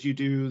 because you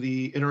do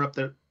the interrupt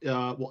that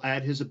will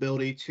add his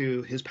ability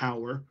to his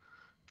power.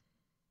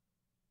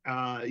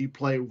 You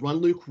play Run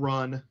Luke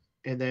Run,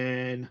 and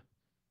then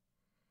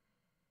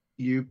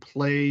you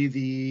play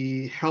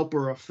the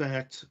helper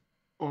effect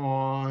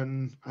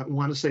on, I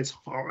want to say it's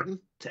hard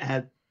to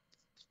add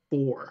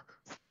 4.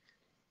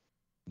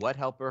 What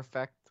helper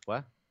effect?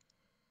 What?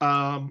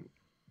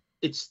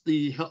 It's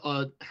the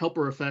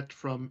helper effect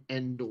from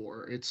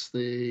Endor.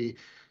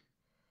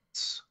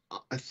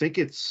 I think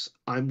it's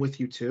I'm With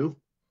You Too.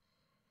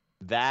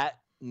 That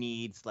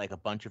needs like a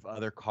bunch of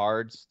other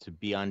cards to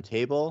be on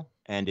table,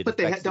 and it. But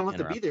they don't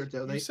have to be there,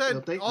 though. You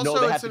said they? Also,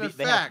 no, it's an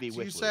effect.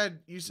 You said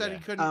yeah. he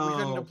couldn't. We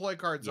couldn't deploy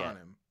cards on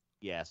him.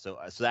 Yeah. So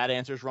that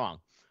answer's wrong.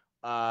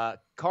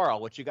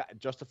 Carl, what you got?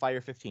 Justify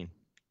your 15.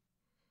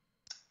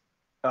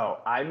 Oh,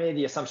 I made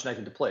the assumption I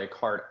could deploy a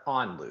card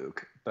on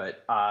Luke,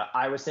 but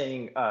I was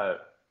saying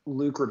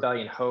Luke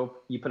Rebellion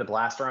Hope. You put a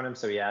blaster on him,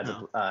 so he adds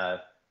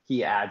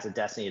a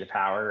Destiny to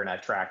power, and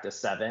I've tracked a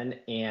 7.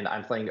 And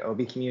I'm playing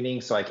Obi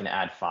Communing, so I can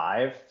add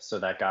 5. So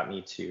that got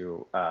me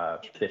to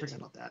 15. Forget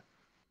about that.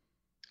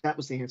 That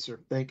was the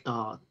answer.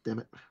 Damn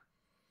it.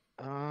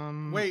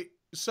 Wait.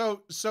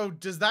 So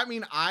does that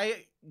mean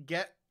I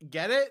get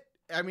it?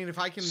 I mean, if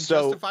I can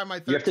justify my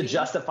 13? You have to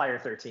justify your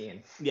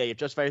 13. Yeah, you have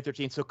to justify your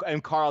 13. So,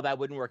 and Carl, that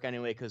wouldn't work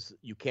anyway because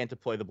you can't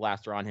deploy the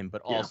blaster on him,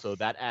 but also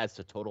that adds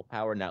to total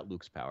power, not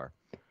Luke's power.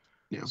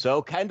 Yeah.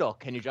 So, Kendall,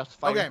 can you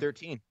justify your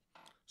 13?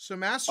 So,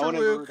 Master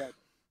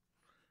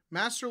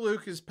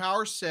Luke is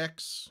power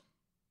 6.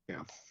 Yeah.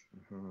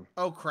 Mm-hmm.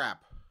 Oh,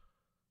 crap.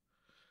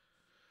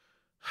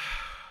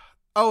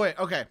 Oh, wait.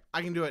 Okay.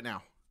 I can do it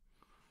now.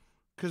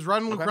 Because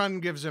Run Luke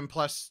Run gives him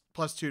plus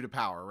 2 to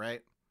power,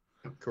 right?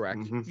 Correct.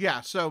 Mm-hmm.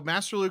 Yeah, so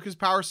Master Luke is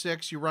power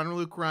 6. You run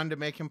Luke Run to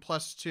make him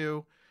plus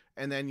 2,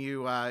 and then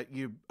you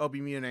Obi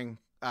Muning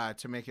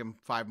to make him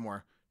 5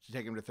 more to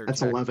take him to 13.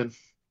 That's 11.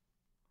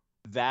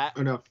 That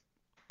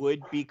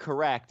would be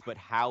correct, but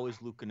how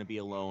is Luke going to be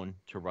alone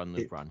to run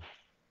Luke Run?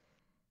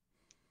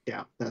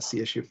 Yeah, that's the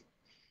issue.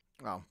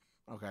 Oh,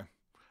 okay.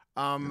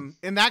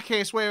 In that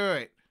case,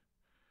 wait.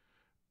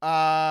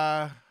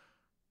 No,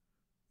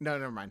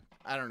 never mind.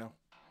 I don't know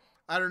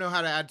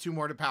how to add 2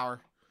 more to power.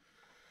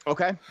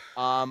 Okay.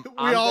 We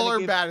all are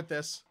bad at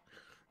this.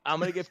 I'm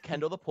going to give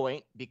Kendall the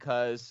point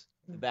because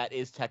that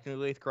is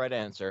technically the correct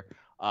answer.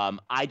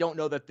 I don't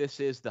know that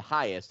this is the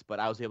highest, but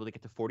I was able to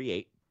get to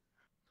 48.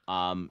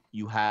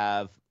 You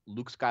have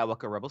Luke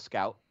Skywalker, Rebel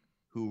Scout,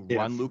 who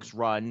run Luke's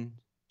run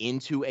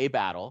into a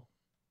battle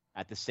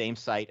at the same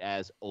site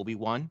as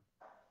Obi-Wan,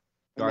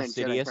 Darth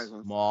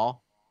Sidious,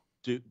 Maul,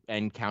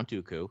 and Count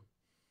Dooku.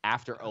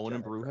 After Owen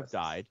and Beru have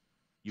died,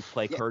 you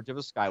play Courage of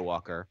a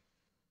Skywalker.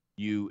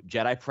 You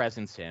Jedi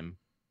Presence him.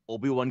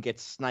 Obi-Wan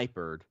gets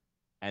snipered,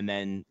 and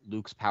then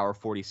Luke's power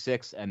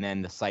 46, and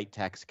then the site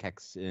text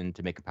kicks in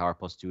to make a power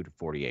plus 2 to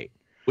 48.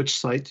 Which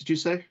site did you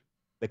say?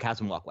 The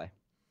Chasm Walkway.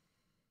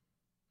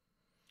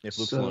 If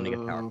Luke's alone to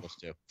get power plus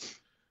 2.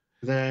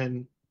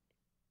 Then,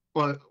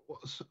 well,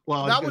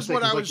 that was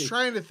what I was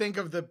trying to think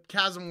of, the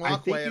Chasm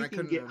Walkway, and I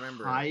couldn't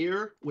remember.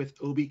 Higher with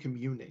Obi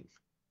Communing.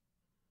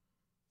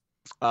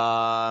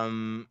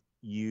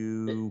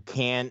 You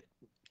can't.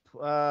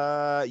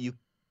 You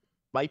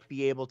might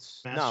be able to.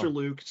 Master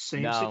Luke,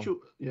 same situation.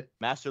 Yeah.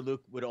 Master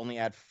Luke would only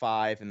add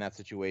 5 in that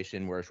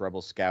situation, whereas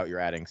Rebel Scout, you're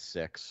adding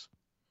 6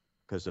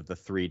 because of the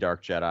 3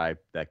 Dark Jedi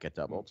that get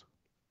doubled.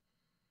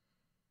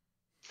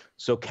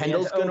 So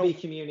Kendall's gonna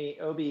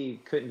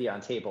Obi couldn't be on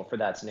table for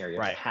that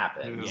scenario to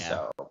happen. Yeah.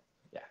 So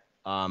yeah.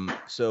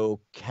 So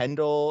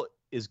Kendall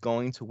is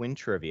going to win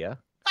trivia.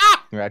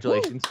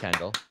 Congratulations,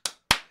 Kendall.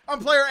 I'm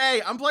player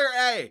A.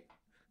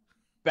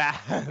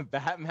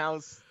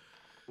 Batmouse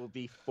will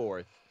be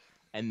 4th.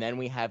 And then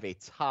we have a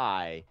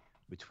tie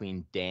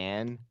between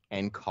Dan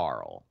and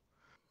Carl.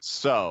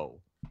 So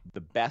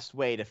the best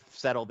way to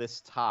settle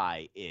this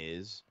tie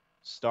is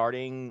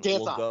starting.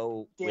 We'll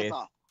go with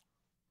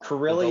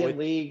Carillion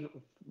League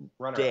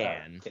runner.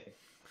 Dan.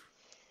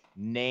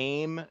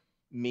 Name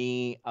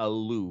me a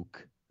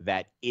Luke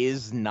that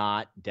is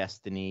not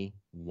Destiny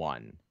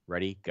 1.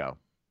 Ready? Go.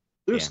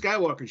 Luke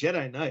Skywalker,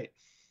 Jedi Knight.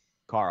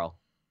 Carl.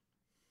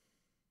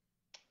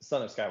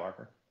 Son of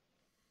Skywalker.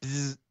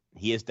 Bzz.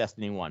 He is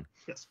Destiny 1.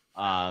 Yes.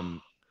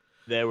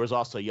 There was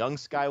also Young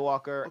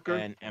Skywalker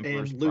and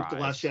Emperor's Luke Prize. the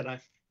Last Jedi.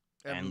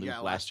 And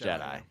Luke Last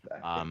Jedi.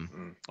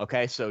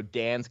 Okay, so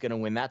Dan's going to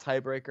win that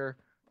tiebreaker.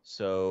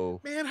 So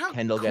man, how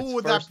Kendall cool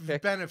would that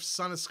have been if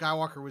Son of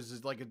Skywalker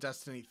was like a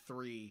Destiny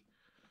 3?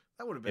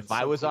 That would have been If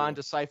I was on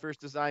Decipher's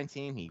design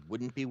team, he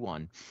wouldn't be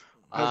 1.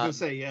 I was going to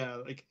say, yeah,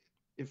 like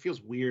it feels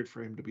weird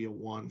for him to be a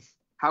 1.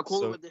 How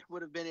cool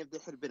would have been if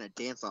this had been a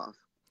dance-off?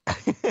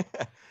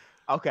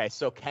 Okay,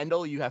 so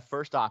Kendall, you have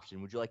first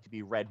option. Would you like to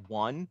be Red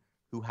 1,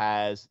 who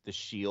has the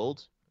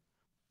shield?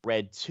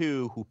 Red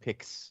 2, who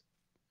picks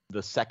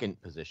the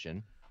second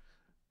position?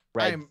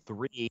 Red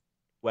 3,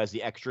 who has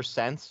the extra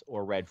sense,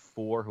 or Red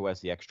 4, who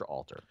has the extra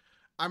altar?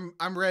 I'm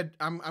red.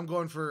 I'm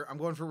going for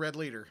Red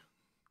Leader.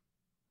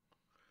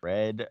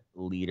 Red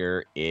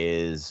Leader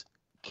is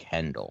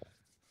Kendall.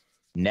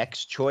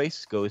 Next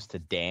choice goes to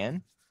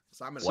Dan.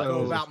 So I'm going to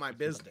go about my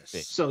business.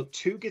 So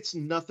 2 gets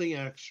nothing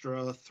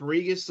extra,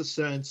 3 gets the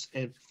sense,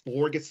 and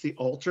 4 gets the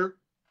altar.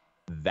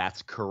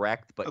 That's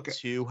correct, but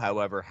 2,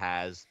 however,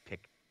 has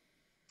pick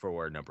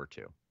for number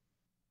 2.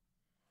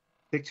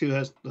 Pick 2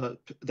 has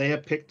they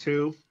have pick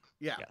 2.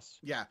 Yeah. Yes.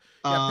 Yeah.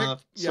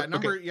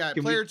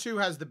 Player 2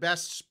 has the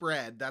best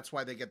spread. That's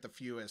why they get the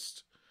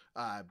fewest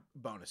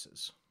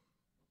bonuses.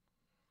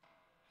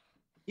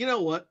 You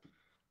know what?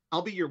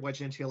 I'll be your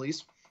Wedge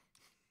Antilles.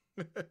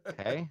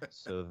 Okay,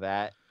 so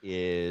that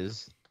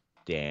is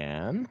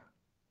Dan.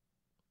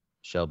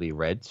 Shelby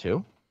Red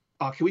 2.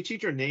 Oh, can we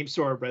change our names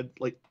to our red?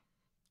 Like,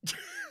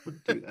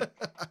 do that.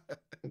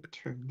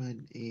 Turn my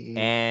name.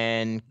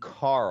 And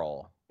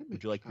Carl,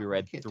 would you like to be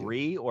Red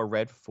 3 or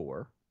Red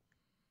 4?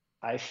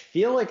 I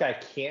feel like I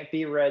can't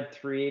be Red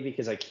 3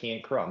 because I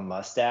can't grow a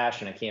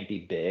mustache and I can't be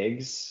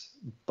Biggs,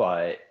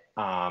 but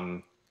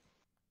I'll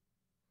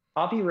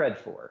be Red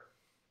 4.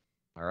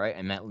 All right,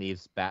 and that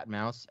leaves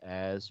Batmouse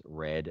as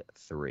Red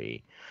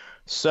 3.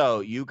 So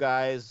you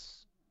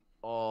guys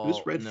all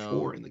Who's Red know...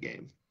 4 in the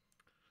game?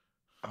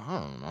 I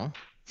don't know.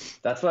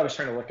 That's what I was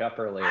trying to look up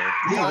earlier.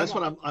 Yeah, that's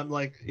what I'm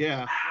like.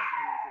 Yeah.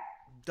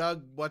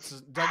 Doug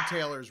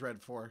Taylor's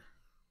Red 4.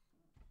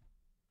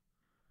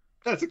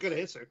 That's a good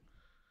answer.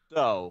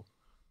 So,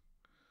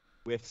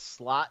 with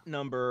slot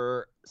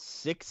number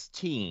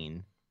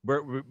 16,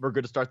 we're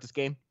good to start this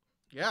game?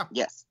 Yeah.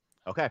 Yes.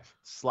 Okay.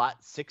 Slot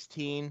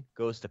 16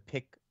 goes to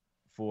pick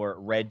for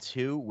Red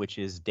 2, which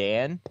is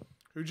Dan.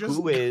 Who just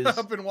who is got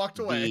up and walked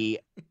away.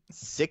 The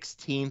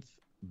 16th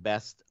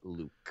best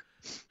Luke.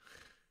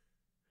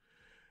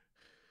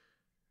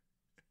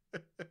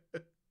 Okay,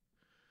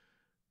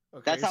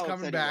 That's he's how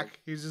coming upset he back. was.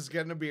 He's just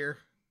getting a beer.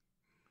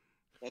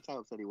 That's how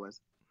upset he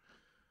was.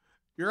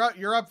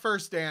 You're up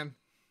first, Dan.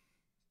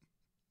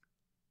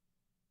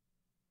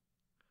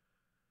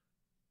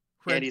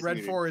 Red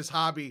muted. 4 is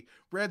hobby.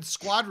 Red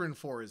Squadron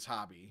 4 is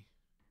hobby.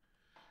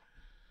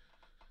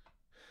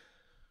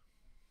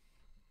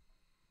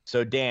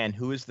 So, Dan,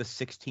 who is the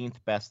 16th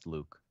best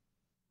Luke?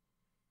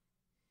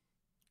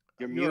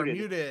 You're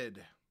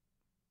muted.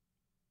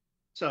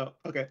 So,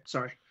 okay,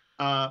 sorry.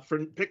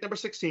 For pick number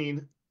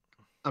 16,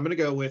 I'm going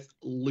to go with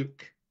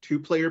Luke.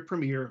 2-player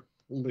premier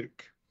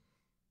Luke.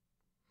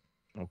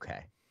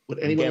 Okay. Would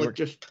anyone Again, like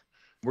just...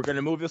 We're going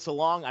to move this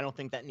along. I don't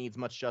think that needs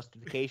much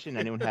justification.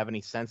 Anyone have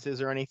any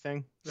senses or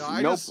anything? No,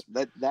 Nope.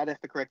 That is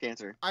the correct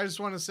answer. I just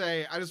want to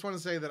say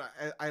that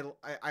I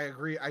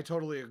agree. I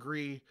totally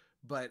agree.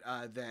 But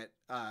that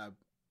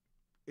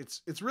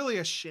it's really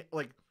a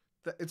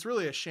it's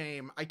really a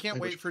shame. I can't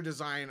wait for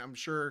design. I'm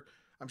sure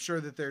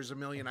that there's a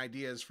million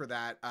ideas for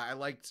that. I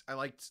liked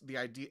the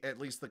idea, at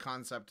least the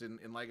concept in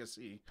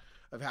Legacy,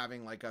 of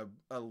having like a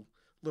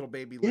little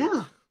baby Luke.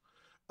 Yeah.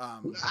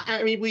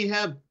 I mean, we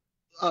have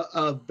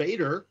a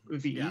Vader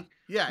V.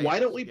 Yeah. Why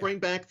don't we bring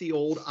back the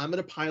old, I'm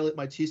going to pilot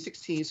my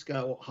T-16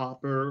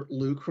 Skyhopper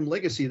Luke from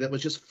Legacy that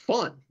was just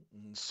fun.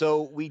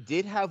 So we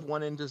did have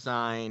one in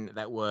design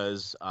that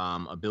was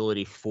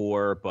ability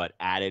 4, but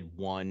added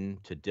 1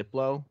 to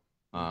Diplo,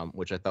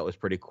 which I thought was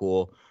pretty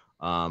cool.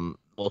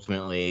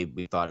 Ultimately,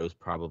 we thought it was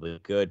probably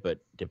good, but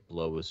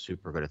Diplo was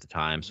super good at the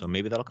time, so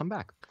maybe that'll come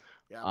back.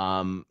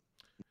 Yeah.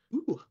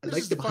 Ooh, I This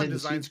like is the fun behind the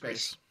design scenes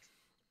space.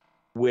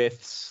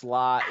 With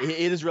slot, it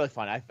is really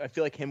fun. I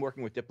feel like him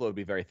working with Diplo would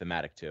be very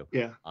thematic too.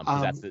 Yeah.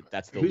 'Cause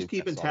that's the who's Luke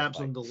keeping that's all tabs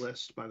like. on the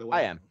list, by the way?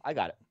 I am. I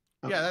got it.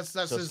 Okay. Yeah, that's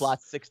So his,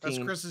 slot 16.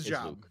 that's Chris's is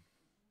job. Luke.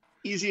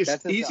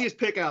 Easiest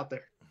pick out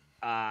there.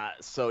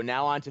 So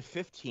now on to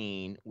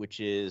 15,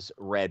 which is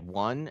Red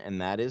 1, and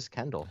that is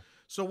Kendall.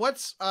 So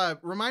what's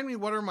remind me,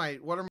 what are my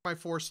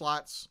 4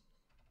 slots?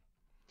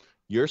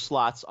 Your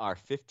slots are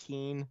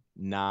 15,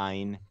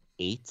 9,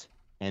 8,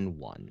 and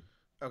 1.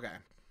 Okay.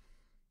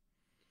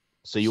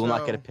 So you will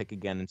not get a pick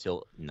again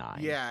until 9.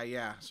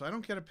 Yeah. So I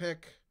don't get a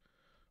pick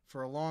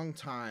for a long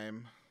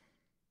time.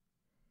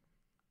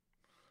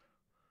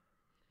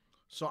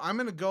 So I'm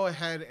going to go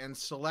ahead and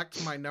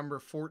select my number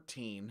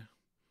 14.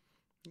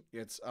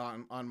 It's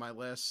on my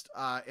list.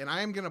 And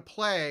I'm going to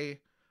play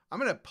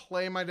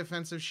my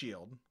defensive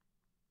shield.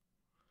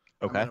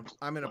 Okay.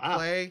 I'm going to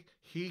play.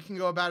 He can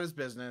go about his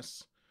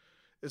business.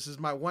 This is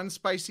my one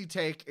spicy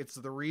take. It's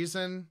the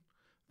reason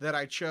that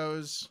I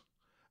chose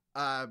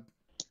the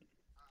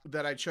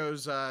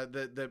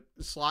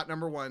slot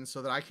number 1,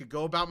 so that I could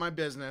go about my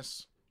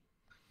business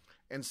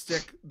and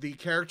stick the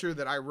character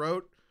that I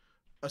wrote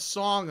a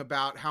song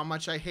about how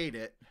much I hate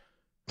it.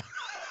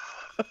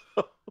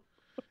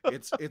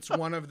 It's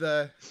one of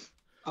the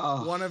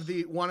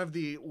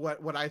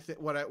what I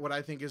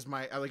think is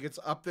my, like, it's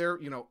up there,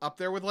 up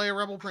there with Leia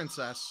Rebel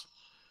Princess.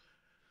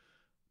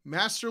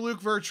 Master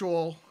Luke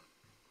Virtual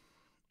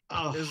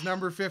is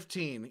number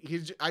 15.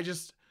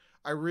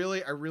 I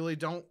really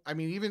don't. I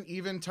mean,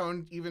 even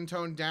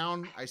toned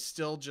down, I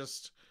still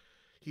just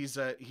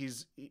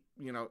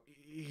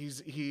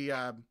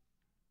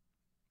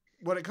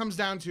what it comes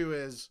down to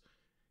is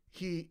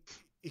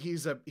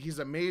he's a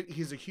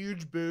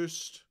huge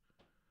boost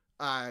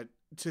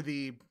to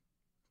the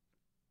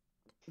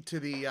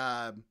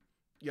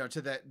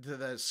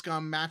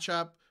scum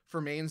matchup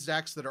for mains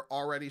decks that are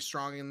already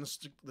strong in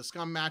the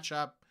scum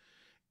matchup,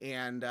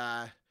 and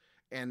the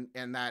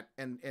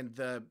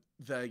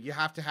you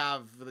have to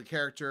have the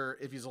character,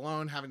 if he's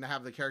alone, having to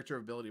have the character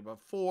ability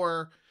above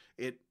 4.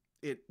 It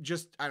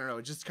just, I don't know,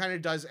 it just kind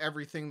of does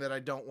everything that I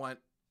don't want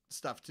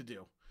stuff to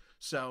do.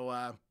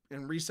 So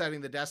and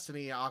resetting the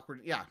destiny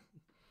awkward, yeah.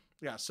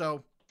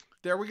 So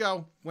there we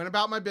go. Went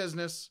about my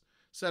business,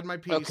 said my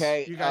piece.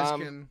 Okay, you guys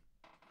can.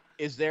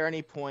 Is there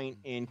any point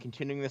in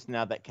continuing this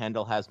now that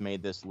Kendall has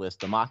made this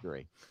list a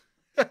mockery?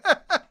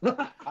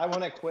 I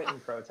want to quit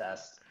and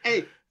protest.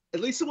 Hey, at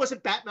least it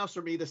wasn't Batmouse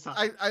for me this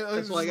time.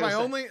 Is my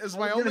only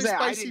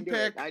spicy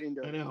pick. I didn't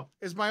do it. I know.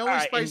 Is my only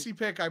spicy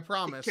pick. I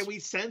promise. Can we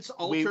sense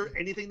alter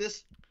anything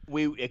this?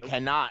 It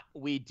cannot.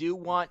 We do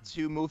want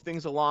to move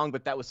things along,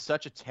 but that was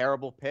such a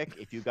terrible pick.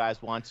 If you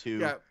guys want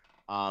to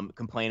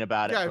complain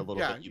about it for a little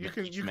bit, you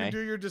can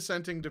do your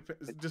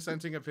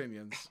dissenting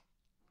opinions.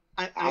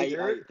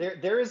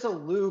 There is a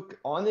Luke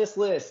on this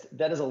list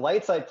that is a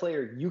light side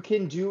player you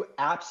can do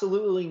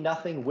absolutely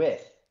nothing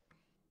with.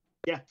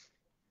 Yeah.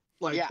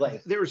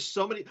 Like there are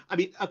so many. I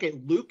mean, okay,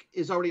 Luke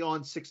is already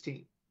on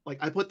 16. Like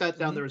I put that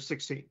down there as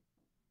 16.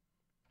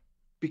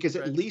 Because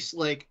at least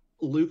like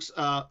Luke's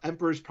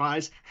Emperor's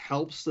Prize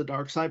helps the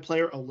dark side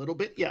player a little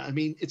bit. Yeah, I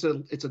mean it's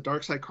a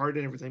dark side card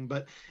and everything,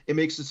 but it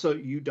makes it so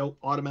you don't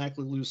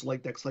automatically lose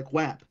light decks like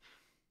WAP.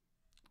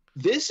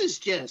 This is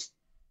just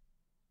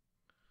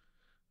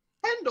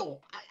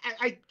Kendall.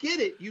 I get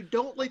it. You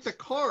don't like the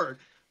card,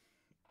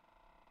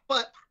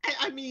 but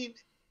I mean,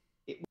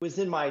 it was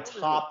in my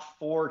top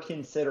 4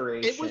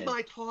 consideration. It was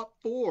my top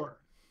 4.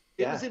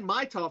 It was in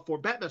my top 4.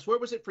 Batmouse, where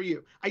was it for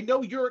you? I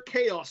know you're a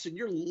Chaos and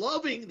you're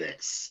loving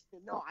this.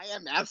 No, I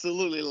am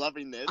absolutely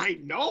loving this. I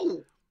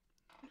know.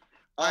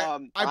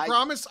 I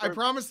promise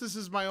this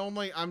is my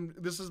only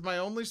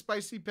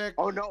spicy pick.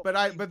 Oh no.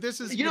 But this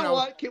is you know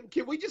what?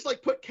 Can we just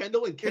like put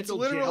Kendall in Kendall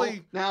literally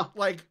jail now?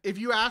 Like if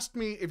you asked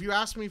me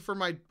for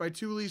my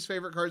 2 least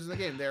favorite cards in the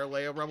game, they're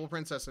Leia Rebel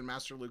Princess and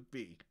Master Luke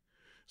B.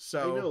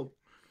 So I know.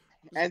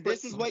 And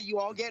this is what you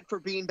all get for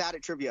being bad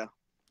at trivia.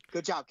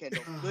 Good job,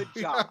 Kendall. Good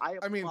job. I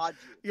applaud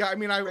you. Yeah, I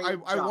mean, I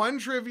won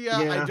trivia.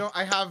 Yeah.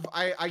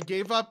 I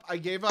gave up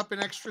an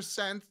extra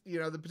cent. You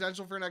know, the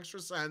potential for an extra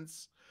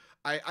cents.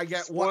 I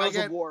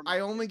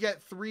only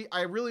get 3.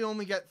 I really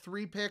only get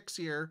 3 picks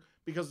here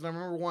because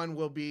number 1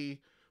 will be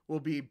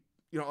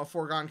a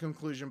foregone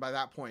conclusion by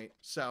that point.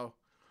 So,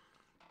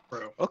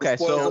 okay,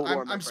 so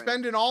I'm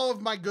spending all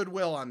of my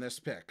goodwill on this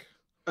pick.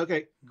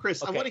 Okay,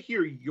 Chris, I want to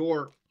hear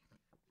your.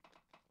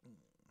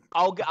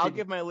 I'll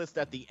give my list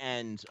at the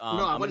end. No,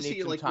 I want to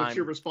see like what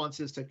your response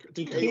is to.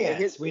 We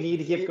need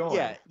to keep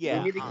going. Yeah.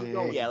 We need to keep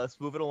going. Yeah, let's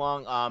move it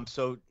along.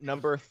 So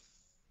number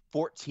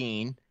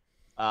 14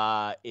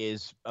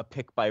 is a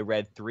pick by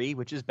Red 3,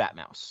 which is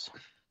Batmouse.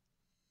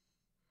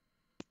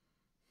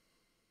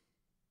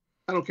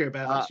 I don't care,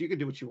 Batmouse. You can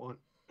do what you want.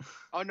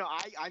 Oh no,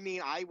 I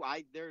mean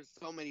there's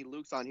so many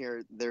Lukes on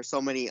here. There's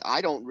so many.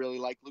 I don't really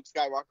like Luke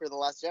Skywalker the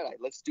Last Jedi.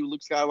 Let's do Luke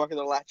Skywalker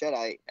the Last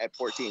Jedi at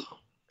 14.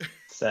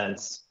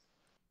 Sense.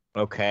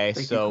 Okay,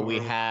 Thank so you, we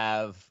Carl.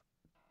 have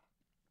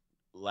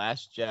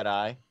Last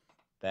Jedi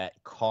that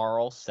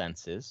Carl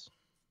senses.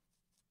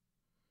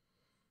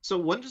 So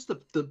when does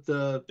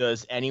the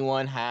Does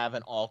anyone have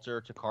an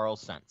alter to Carl's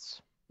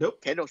sense?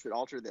 Nope. Kendall should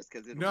alter this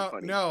because it'll be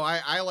funny. No,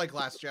 I like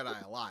Last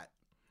Jedi a lot.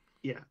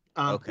 Yeah.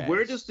 Okay,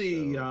 Where does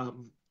the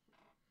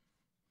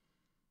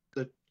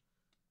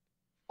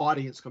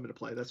audience come into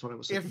play? That's what I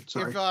was saying.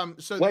 Sorry.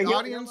 So Wait, the let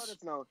audience.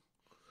 us know.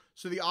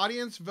 So the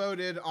audience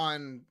voted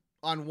on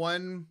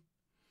one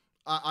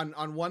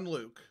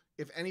Luke.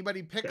 If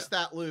anybody picks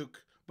that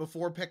Luke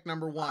before pick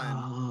number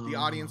 1, the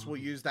audience will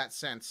use that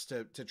sense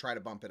to try to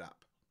bump it up.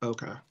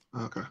 Okay.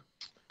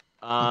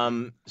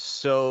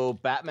 So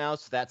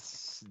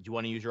Batmouse, do you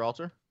want to use your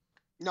alter?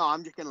 No,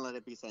 I'm just gonna let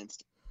it be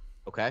sensed.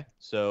 Okay,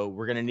 so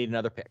we're gonna need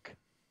another pick.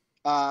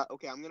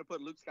 Okay, I'm gonna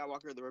put Luke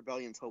Skywalker, the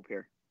Rebellion's Hope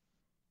here,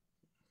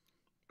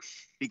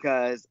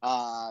 because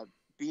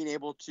being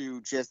able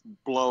to just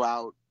blow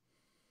out,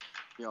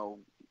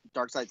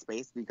 dark side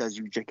space because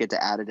you just get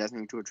to add a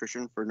destiny to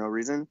attrition for no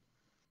reason.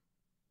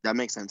 That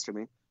makes sense to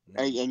me.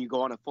 And you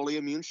go on a fully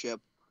immune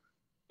ship,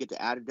 get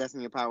to add a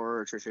destiny of power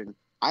or attrition.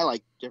 I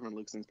like different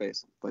Lukes in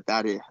space, but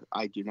I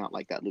do not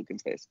like that Luke in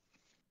space.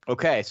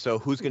 Okay, so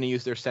who's gonna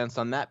use their sense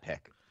on that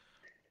pick?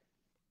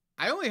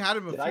 I only had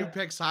him a few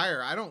picks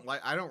higher. I don't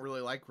really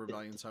like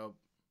Rebellion's Hope.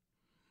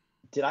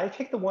 Did I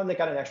pick the one that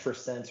got an extra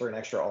sense or an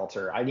extra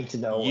alter? I need to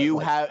know. You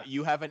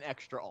have an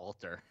extra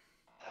alter.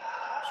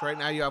 So right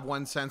now you have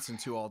 1 sense and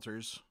 2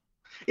 alters.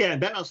 Yeah,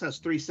 and Batmouse has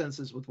 3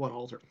 senses with 1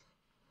 alter.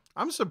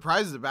 I'm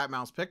surprised that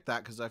Batmouse picked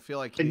that because I feel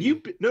like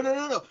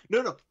no.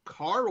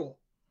 Carl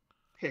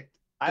picked.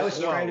 I was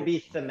trying to be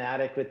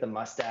thematic with the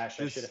mustache.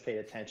 I should have paid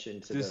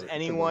attention to. Does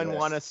anyone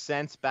want to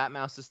sense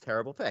Batmouse's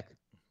terrible pick?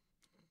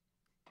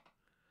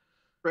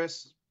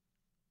 Chris,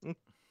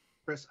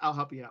 I'll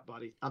help you out,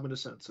 buddy. I'm gonna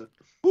sense it.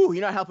 Ooh,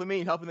 you're not helping me.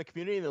 You're helping the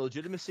community and the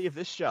legitimacy of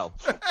this show.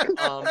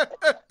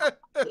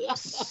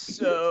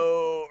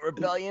 So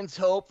Rebellion's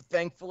Hope,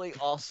 thankfully,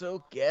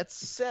 also gets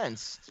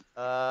sensed.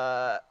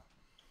 Batmouse,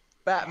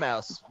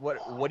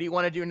 what do you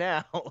want to do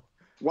now?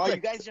 Well, you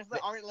guys just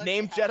aren't letting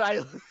name me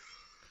Jedi.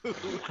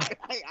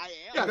 I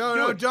am.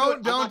 No,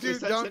 don't.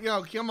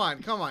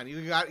 Come on.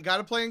 You got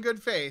to play in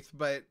good faith,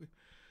 but.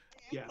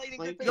 Yeah.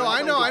 No,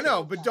 I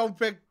know, but don't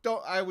pick.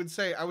 I would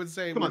say. Come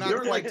we're on,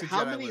 not quite to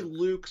how Jedi many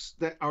Luke. Lukes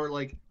that are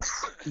like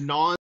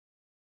non?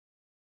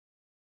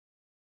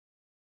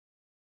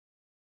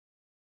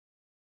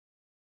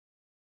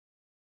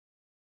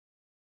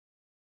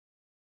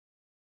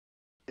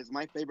 Is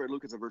my favorite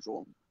Luke is a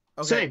virtual.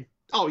 Okay. Same.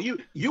 Oh, you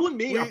and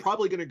me are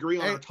probably going to agree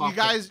on our top. You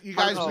guys, we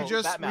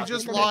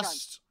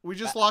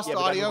just lost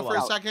audio for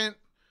a second.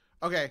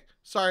 Okay,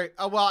 sorry.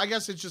 Well, I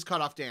guess it's just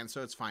cut off Dan,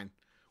 so it's fine.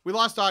 We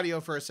lost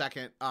audio for a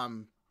second,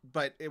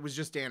 but it was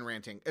just Dan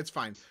ranting. It's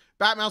fine.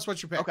 Batmouse,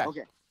 what's your pick?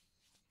 Okay.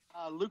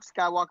 Luke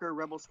Skywalker,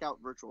 Rebel Scout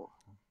Virtual.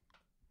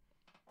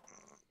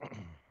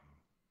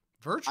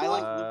 Virtual? I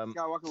like Luke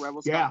Skywalker,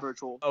 Rebel Scout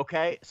Virtual.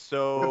 Okay, Come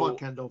so on,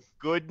 Kendall.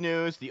 good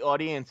news. The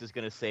audience is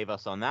going to save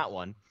us on that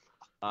one.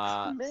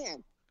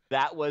 Man.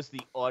 That was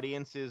the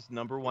audience's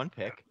number 1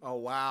 pick, Oh,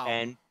 wow.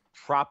 and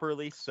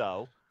properly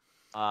so.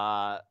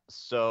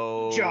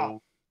 So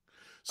Job.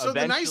 So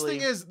the nice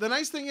thing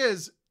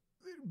is,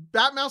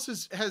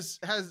 Batmouse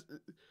has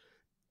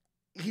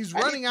he's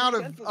running out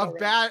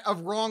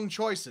of wrong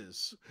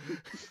choices.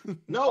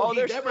 No, he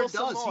there's never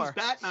still some does. more.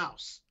 He's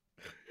Batmouse.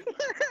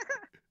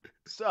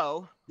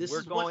 So This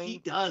is what he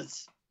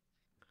does.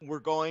 We're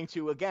going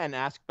to again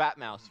ask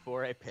Batmouse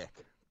for a pick.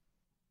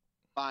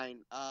 Fine.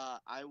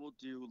 I will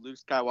do Luke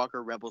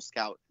Skywalker, Rebel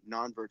Scout,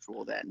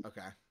 non-virtual then.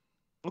 Okay.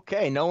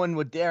 Okay, no one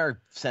would dare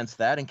sense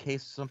that in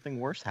case something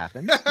worse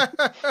happens.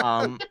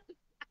 I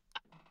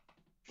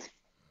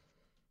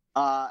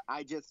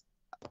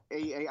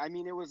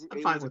mean, it was a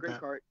with great that.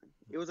 card.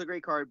 It was a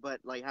great card, but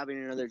like having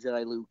another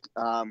Jedi Luke,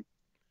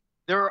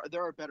 there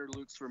are better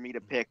Lukes for me to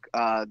pick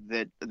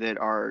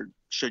that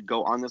should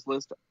go on this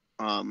list,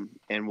 and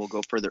we'll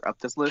go further up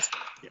this list.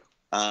 Yeah.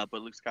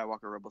 But Luke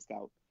Skywalker, Rebel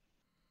Scout,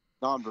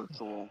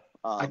 non-virtual,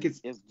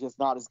 is just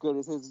not as good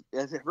as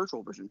his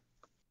virtual version.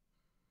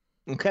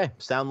 Okay,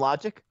 sound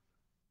logic.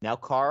 Now,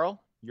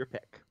 Carl, your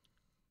pick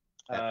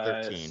at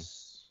 13.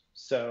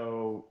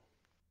 So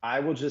I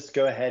will just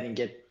go ahead and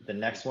get the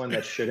next one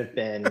that should have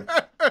been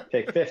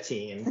pick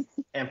 15,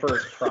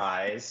 Emperor's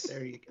Prize.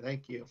 There you go.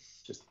 Thank you.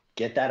 Just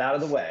get that out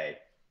of the way.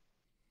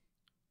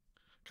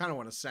 Kind of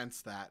want to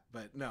sense that,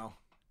 but no.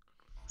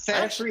 I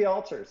have 3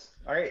 altars.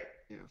 All right.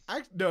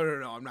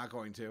 No, I'm not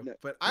going to. No.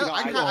 But No,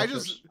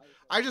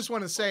 I just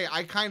want to say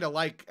I kind of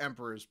like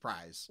Emperor's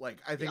Prize. Like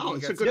I think Oh, he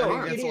it's a gets, good I think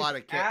card. he gets a lot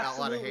of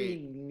Absolutely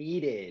hate.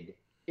 needed.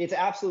 It's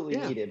absolutely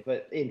Yeah. needed.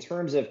 But in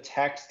terms of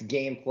text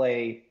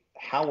gameplay,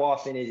 how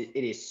often it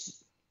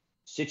is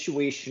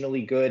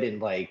situationally good in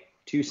like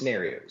 2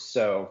 scenarios.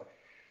 So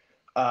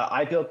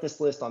I built this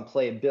list on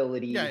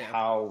playability. Yeah.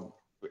 How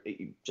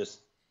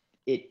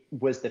it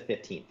was the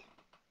 15th.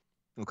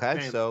 Okay,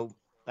 Man. so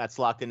that's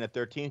locked in at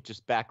 13.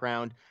 Just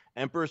background.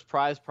 Emperor's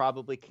Prize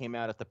probably came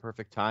out at the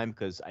perfect time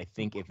because I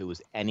think if it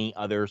was any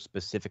other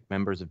specific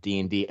members of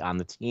D&D on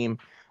the team,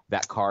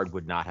 that card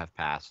would not have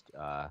passed.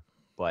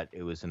 But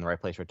it was in the right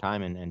place for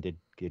time and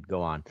did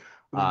go on.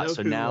 We know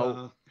So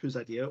now, whose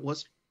idea it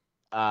was.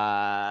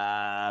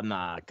 I'm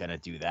not gonna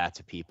do that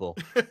to people.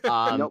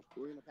 Nope,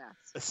 we're gonna pass.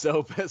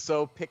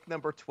 So pick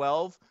number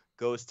 12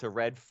 goes to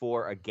Red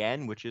 4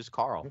 again, which is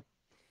Carl.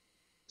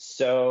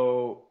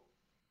 So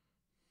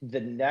the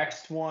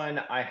next one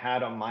I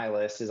had on my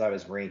list as I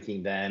was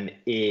ranking them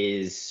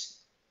is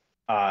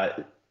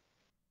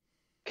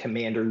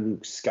Commander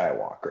Luke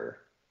Skywalker.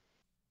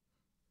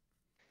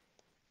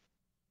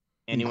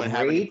 Anyone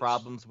have any Great.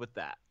 problems with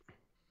that?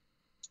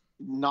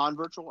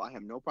 Non-virtual, I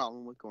have no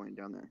problem with going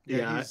down there.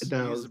 Yeah, he's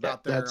no,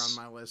 about there that's-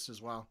 on my list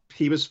as well.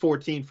 He was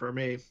 14 for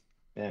me.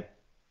 Yeah.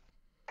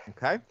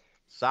 Okay,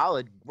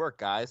 solid work,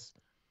 guys.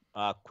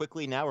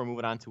 Quickly now, we're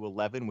moving on to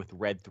 11 with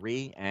Red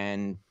 3,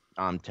 and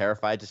I'm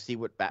terrified to see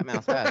what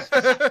Batmouse has.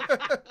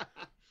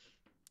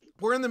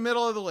 We're in the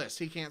middle of the list.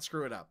 He can't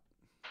screw it up.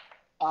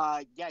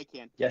 Yeah, I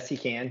can. Yes, he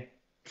can.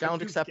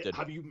 Challenge accepted.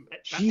 Have you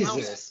met Batmouse?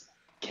 Jesus.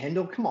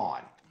 Kendall, come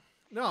on.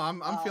 No,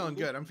 I'm feeling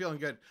good. I'm feeling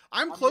good.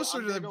 I'm I'm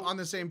closer gonna to go on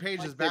the same page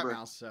as lightsaber.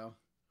 Batmouse, so.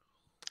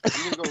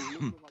 I'm gonna go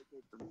Luke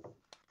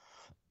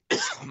with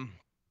lightsaber.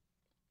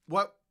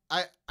 What?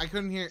 I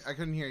couldn't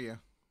hear you.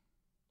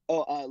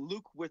 Oh,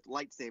 Luke with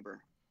lightsaber.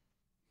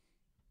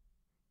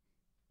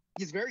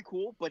 He's very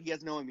cool, but he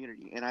has no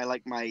immunity, and I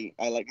like my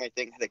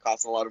thing that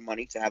costs a lot of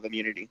money to have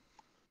immunity.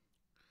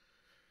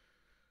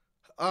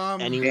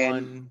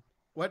 Anyone?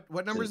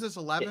 What number is this?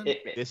 11?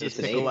 This It's is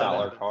an pick $8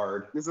 11.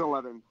 card. This is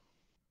 11.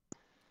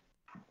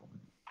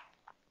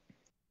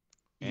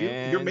 You're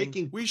And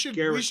making we should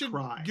Garrett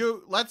cry.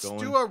 go. Let's Going.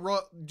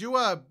 do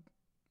a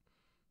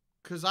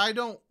because I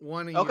don't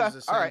want to Okay,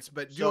 use the all right. sense,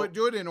 but So-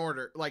 do it in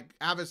order. Like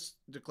have us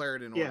declare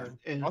it in Yeah, order.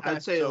 and Okay,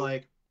 I'd say so-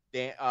 like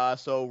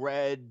So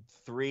Red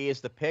 3 is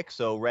the pick.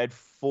 So Red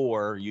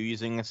 4, you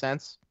using a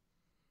sense?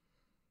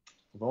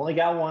 We've only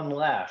got one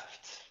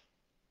left.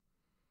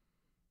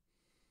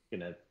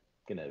 Gonna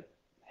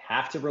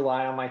have to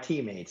rely on my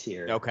teammates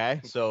here. Okay,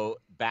 so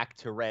back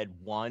to Red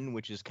 1,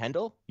 which is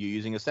Kendall. You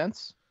using a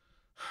sense?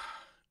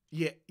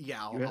 Yeah,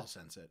 Yeah. I'll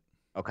sense it.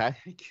 Okay.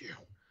 thank you.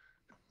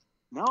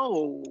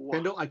 No.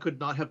 Kendall, I could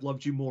not have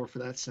loved you more for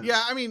that sense.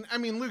 Yeah, I mean,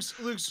 Luke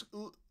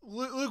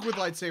with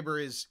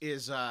lightsaber is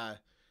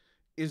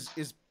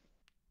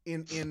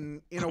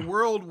in a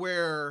world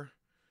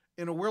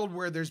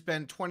where there's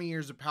been 20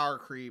 years of power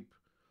creep.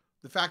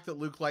 The fact that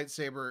Luke with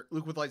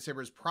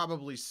lightsaber is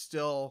probably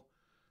still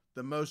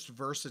the most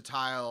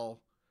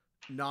versatile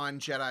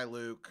non-Jedi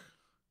Luke,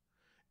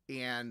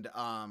 and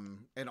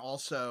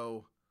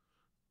also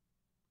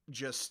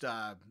just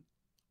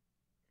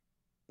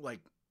like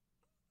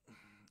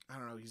I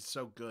don't know, he's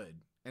so good.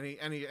 And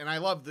I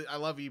love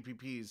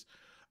EPPs.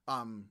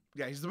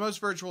 Yeah, he's the most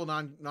virtual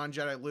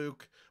non-Jedi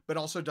Luke, but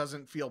also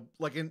doesn't feel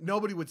like, and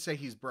nobody would say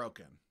he's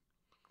broken.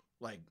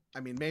 Like, I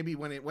mean, maybe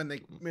when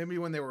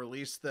they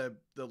released the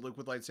Luke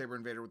with lightsaber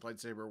and Vader with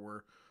lightsaber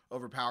were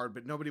overpowered,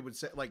 but nobody would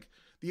say, like,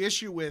 the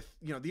issue with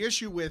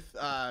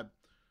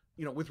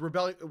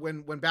Rebellion,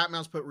 when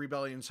Batmouse put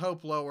Rebellion's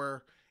Hope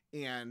lower,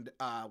 and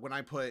when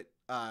I put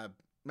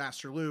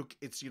Master Luke,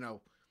 it's,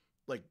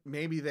 like,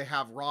 maybe they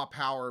have raw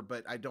power,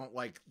 but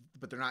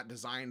they're not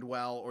designed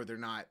well, or they're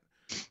not,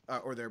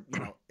 or they're,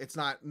 it's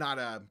not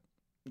a,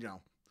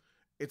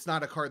 it's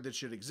not a card that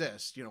should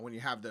exist, when you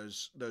have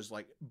those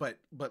like, but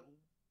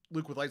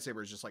Luke with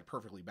lightsaber is just like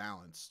perfectly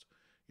balanced.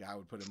 Yeah, I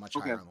would put it much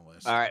higher on the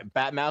list. All right,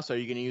 Batmouse, are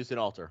you going to use an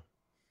alter?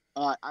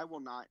 I will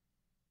not.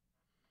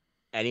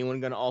 Anyone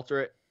going to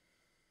alter it?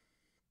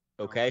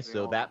 Okay,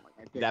 so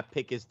that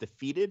pick is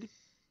defeated,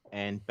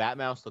 and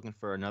Batmouse looking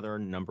for another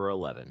number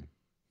 11.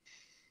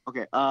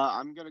 Okay,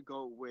 I'm gonna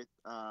go with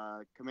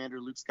Commander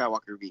Luke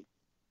Skywalker V.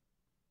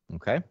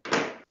 Okay,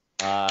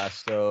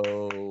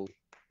 so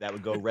that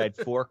would go red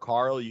 4.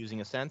 Carl,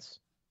 using a sense?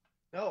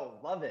 No,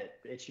 love it.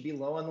 It should be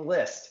low on the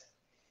list.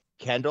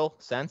 Kendall,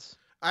 sense?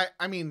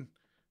 I mean,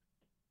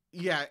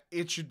 yeah,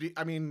 it should be.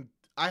 I mean,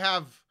 I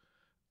have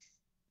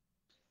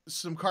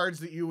some cards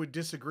that you would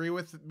disagree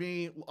with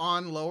me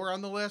on lower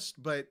on the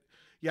list, but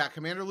yeah,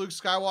 Commander Luke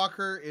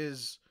Skywalker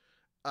is,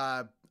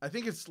 I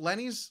think it's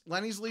Lenny's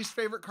least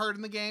favorite card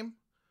in the game.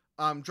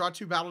 Draw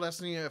 2 Battle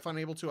Destiny if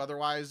unable to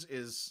otherwise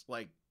is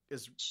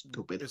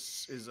stupid.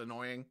 Is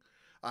annoying.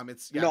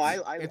 It's I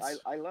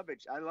love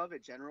it. I love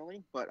it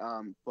generally, but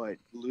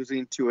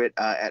losing to it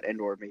at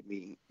Endor made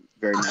me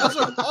very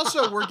mad.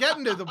 Also, we're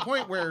getting to the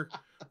point where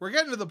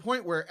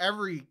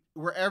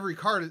every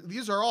card,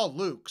 these are all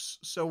Luke's,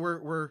 so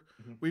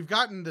we've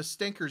gotten the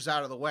stinkers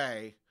out of the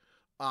way.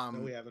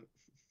 No, we haven't.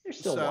 There's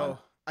still one.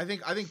 I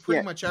think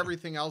pretty much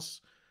everything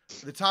else,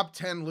 the top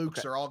 10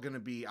 Lukes are all going to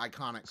be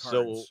iconic cards.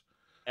 So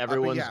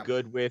everyone's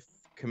good with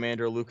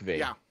Commander Luke V.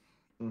 Yeah.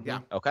 Mm-hmm. Yeah.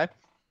 Okay.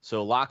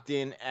 So locked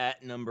in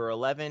at number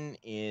 11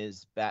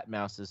 is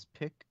Batmouse's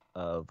pick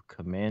of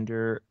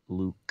Commander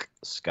Luke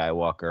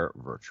Skywalker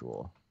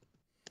Virtual.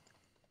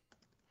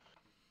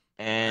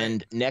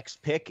 And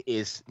next pick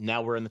is,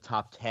 now we're in the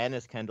top 10,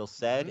 as Kendall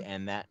said,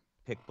 and that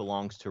pick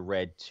belongs to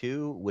Red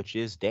 2, which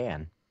is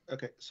Dan.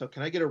 Okay, so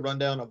can I get a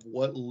rundown of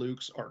what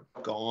Lukes are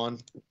gone?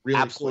 Really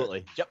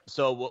Absolutely. Quick? Yep.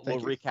 So we'll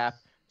recap.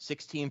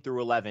 16 through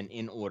 11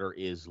 in order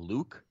is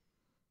Luke,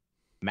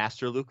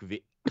 Master Luke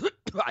V.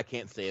 I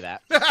can't say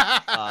that.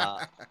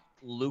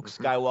 Luke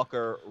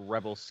Skywalker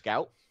Rebel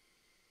Scout,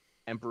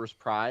 Emperor's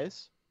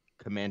Prize,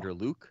 Commander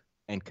Luke,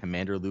 and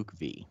Commander Luke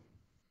V.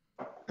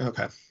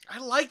 Okay. I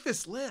like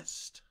this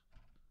list.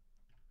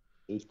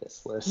 Hate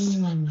this list.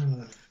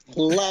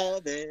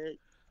 Love it.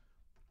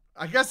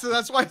 I guess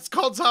that's why it's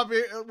called Top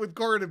 8 with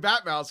Corran and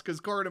Batmouse,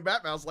 because Corran and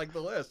Batmouse like the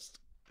list.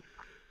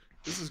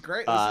 This is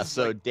great.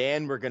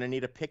 Dan, we're going to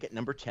need a pick at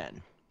number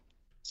 10.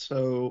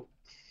 So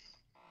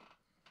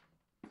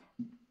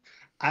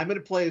I'm going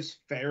to play as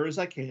fair as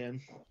I can,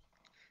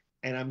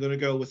 and I'm going to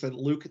go with a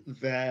Luke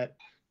that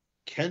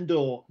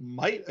Kendall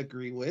might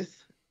agree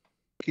with,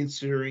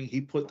 considering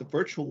he put the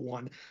virtual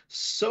one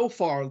so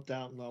far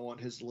down low on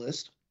his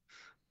list.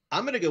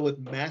 I'm going to go with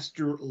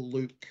Master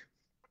Luke.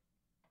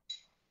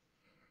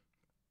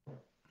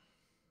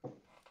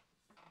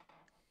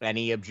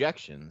 Any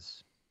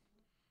objections?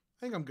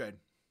 I think I'm good.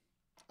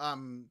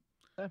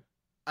 Okay.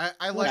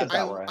 I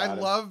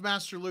love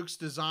Master Luke's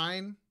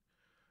design.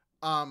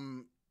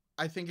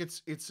 I think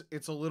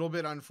it's a little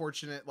bit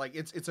unfortunate. Like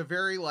it's a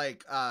very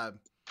like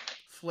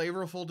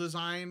flavorful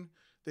design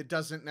that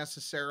doesn't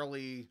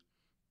necessarily,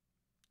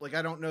 like,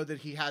 I don't know that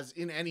he has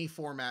in any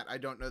format. I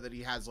don't know that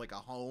he has like a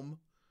home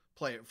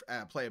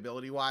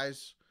playability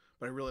wise,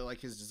 but I really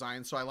like his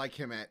design. So I like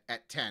him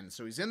at 10.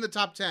 So he's in the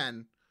top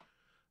 10,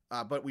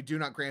 but we do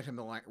not grant him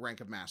the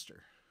rank of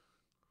Master.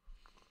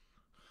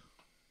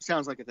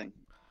 Sounds like a thing.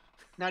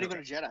 Not even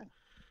a Jedi.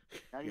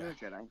 Not even a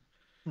Jedi.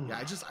 Yeah,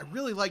 I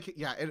really like it.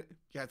 Yeah,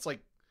 it's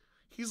like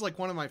he's like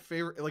one of my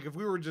favorite. Like if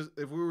we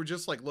were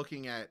just like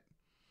looking at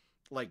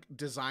like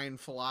design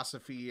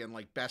philosophy and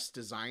like best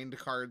designed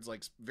cards,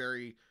 like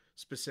very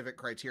specific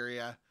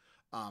criteria,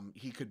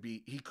 he could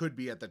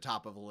be at the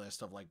top of the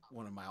list of like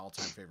one of my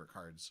all-time favorite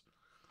cards.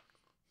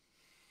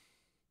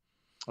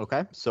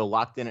 Okay, so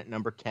locked in at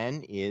number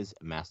 10 is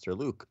Master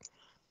Luke.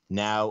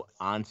 Now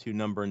on to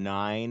number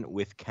 9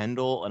 with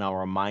Kendall, and I'll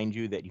remind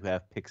you that you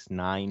have picks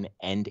 9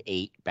 and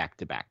 8 back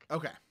to back.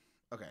 Okay,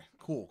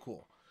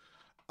 cool.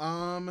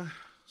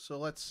 So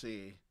let's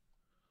see.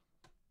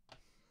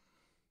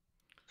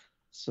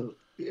 So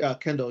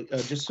Kendall,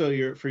 just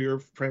so for your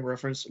frame of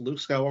reference, Luke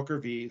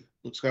Skywalker V,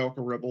 Luke Skywalker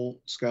Rebel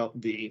Scout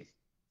V,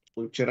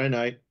 Luke Jedi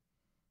Knight,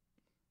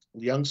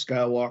 Young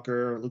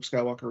Skywalker, Luke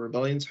Skywalker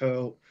Rebellion's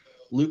Hope,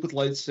 Luke with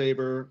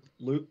lightsaber,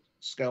 Luke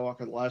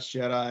Skywalker The Last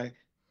Jedi,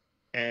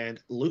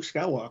 and Luke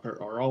Skywalker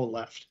are all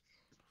left.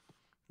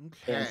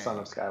 Okay. And Son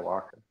of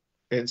Skywalker.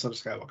 And Son of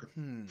Skywalker.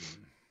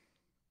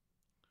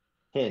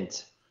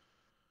 Hint.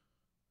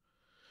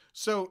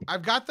 So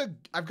I've got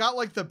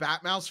like the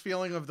Batmouse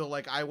feeling of the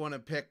like I want to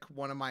pick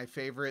one of my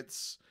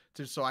favorites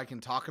so I can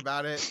talk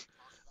about it.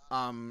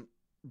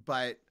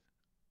 But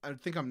I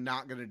think I'm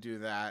not gonna do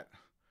that.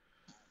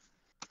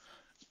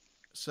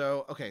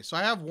 So okay, so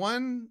I have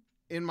one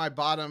in my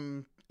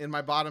bottom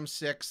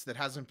 6 that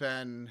hasn't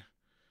been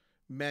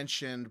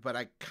mentioned, but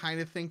I kind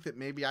of think that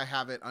maybe I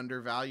have it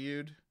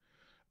undervalued.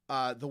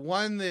 The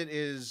one that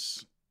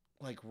is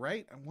like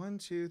right 1,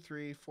 2,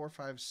 3, 4,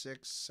 5,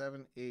 6,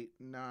 7, 8,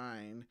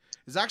 9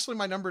 is actually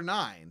my number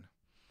 9.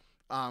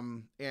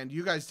 And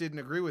you guys didn't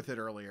agree with it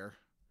earlier.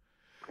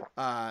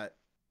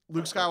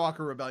 Luke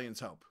Skywalker Rebellion's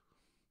Hope.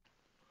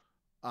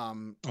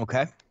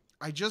 Okay.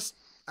 I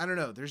don't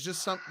know. There's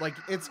just some like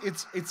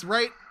it's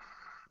right.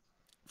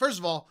 First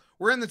of all,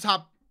 we're in the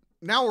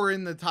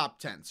top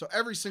 10. So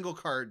every single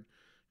card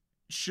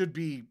should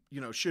be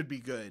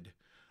good.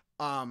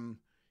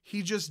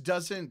 He just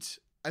doesn't.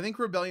 I think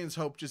Rebellion's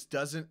Hope just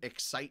doesn't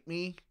excite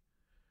me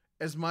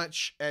as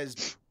much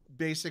as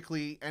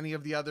basically any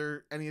of the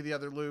other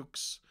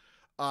Lukes.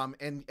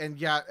 And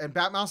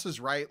Batmouse is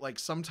right. Like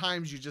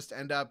sometimes you just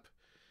end up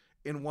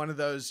in one of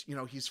those,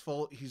 he's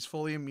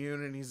fully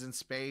immune and he's in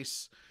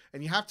space,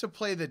 and you have to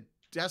play the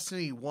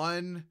Destiny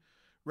 1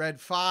 Red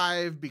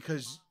 5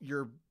 because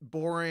you're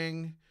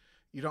boring.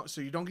 You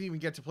don't even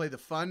get to play the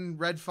fun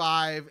Red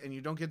 5, and you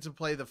don't get to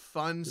play the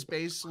fun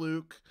Space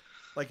Luke.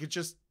 Like it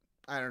just,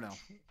 I don't know.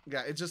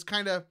 Yeah, it's just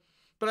kind of,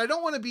 but I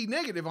don't want to be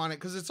negative on it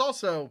because it's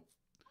also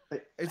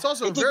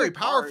very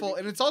powerful,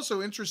 and it's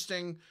also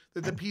interesting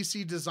that the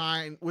PC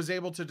design was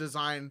able to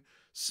design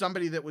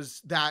somebody that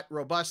was that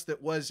robust,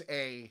 that was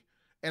a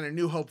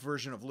New Hope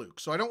version of Luke.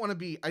 So I don't want to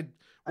be.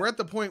 We're at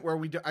the point where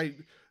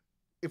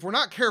if we're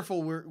not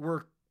careful,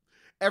 we're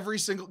every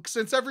single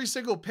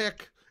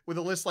pick with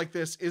a list like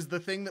this is the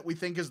thing that we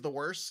think is the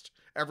worst.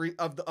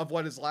 Of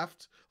what is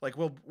left, like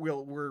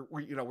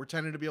we're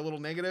tending to be a little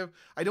negative.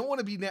 I don't want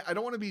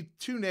to be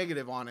too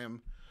negative on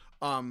him.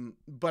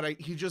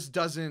 But he just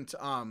doesn't,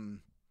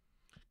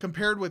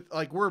 compared with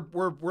like,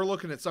 we're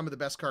looking at some of the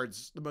best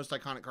cards, the most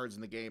iconic cards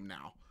in the game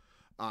now.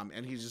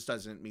 And he just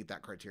doesn't meet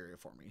that criteria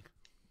for me.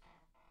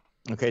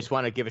 Okay. Just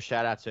want to give a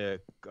shout out to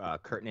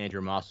Kurt and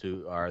Andrew Moss,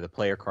 who are the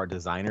player card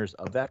designers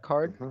of that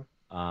card.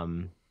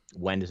 Mm-hmm.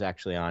 Wend is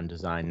actually on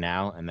design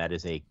now, and that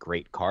is a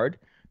great card.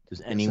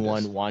 Does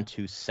anyone want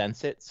to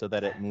sense it so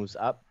that it moves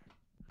up?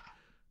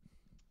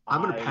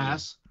 I'm going to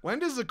pass.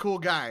 Wend is a cool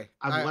guy.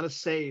 I want to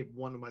save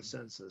one of my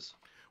senses.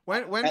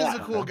 Wend is a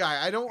cool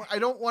guy. I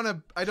don't want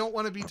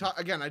to be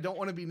again. I don't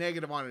want to be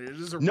negative on it. It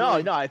is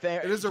I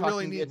think it is a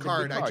really neat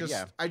card.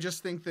 Yeah. I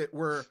just think that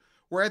we're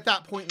at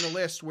that point in the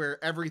list where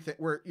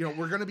we're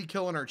going to be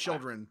killing our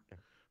children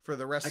for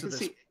the rest of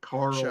this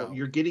Carl, show.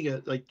 You're getting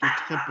your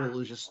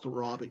temple is just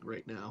throbbing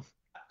right now.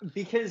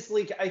 Because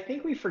I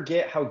think we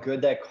forget how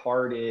good that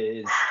card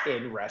is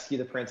in Rescue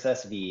the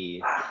Princess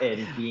V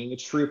and being a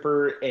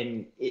trooper,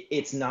 and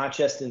it's not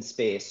just in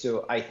space.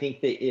 So I think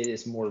that it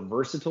is more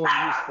versatile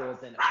and useful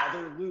than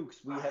other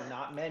Lukes we have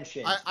not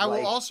mentioned. I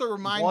will also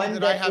remind you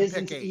that I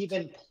have pick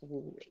 8.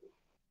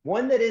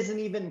 One that isn't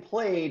even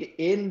played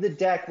in the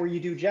deck where you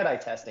do Jedi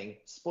testing.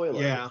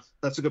 Spoiler. Yeah,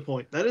 that's a good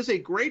point. That is a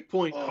great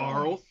point,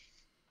 Carl.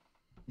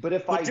 But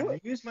if I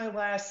use my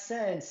last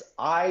sense,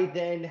 I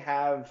then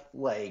have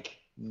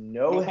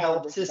no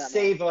help to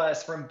save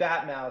us from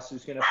Batmouse,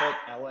 who's going to put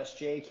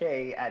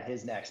LSJK at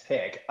his next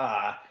pick,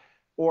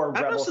 or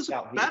Rebel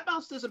Scout V.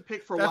 Batmouse doesn't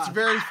pick for a while. That's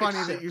very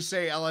funny that you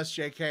say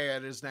LSJK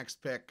at his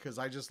next pick, because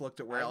I just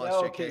looked at where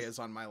LSJK is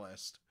on my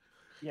list.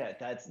 Yeah,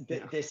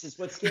 this is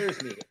what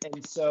scares me,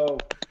 and so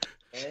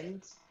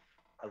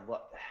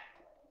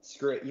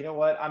screw it. You know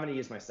what? I'm going to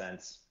use my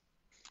sense.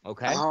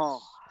 Okay.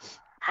 Oh,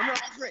 I'm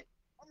going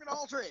to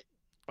alter it.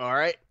 All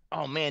right.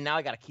 Oh man, now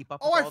I got to keep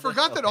up. Oh, I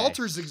forgot that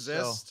alters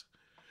exist.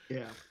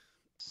 Yeah.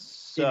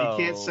 So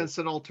you can't sense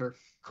an altar.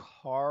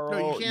 Carl,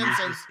 no, you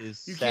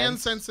can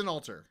sense an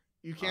altar.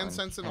 You can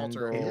sense an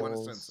altar if you want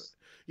to sense it.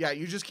 Yeah,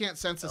 you just can't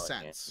sense a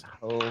sense.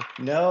 Oh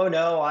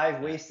no,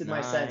 I've wasted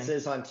my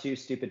senses on 2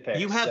 stupid picks.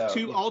 You have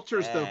 2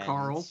 altars though,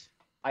 Carl.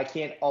 I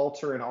can't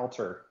alter an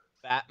altar.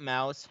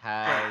 Batmouse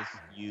has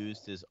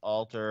used his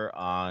altar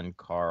on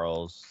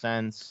Carl's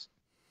sense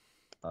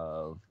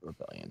of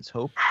Rebellion's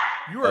Hope.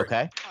 You are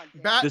okay.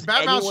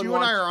 Batmouse, you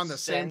and I are on the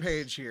same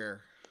page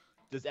here.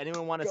 Does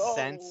anyone want to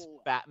sense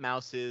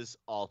Batmouse's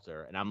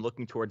altar? And I'm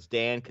looking towards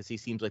Dan because he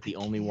seems like the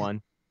only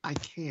one. I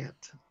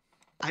can't.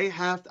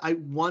 I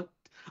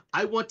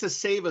want to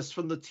save us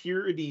from the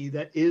tyranny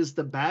that is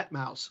the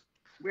Batmouse.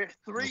 We're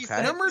 3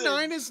 Okay. Number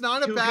 9 is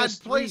not a bad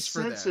place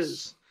for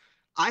this.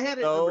 I had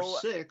it number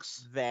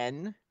 6.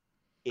 Then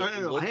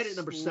No, I had it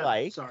number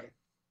 7. Sorry.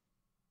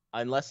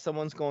 Unless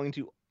someone's going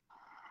to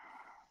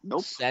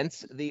Nope.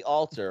 sense the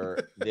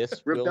altar,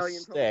 this will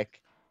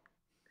stick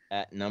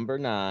at number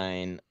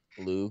 9,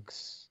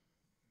 Luke's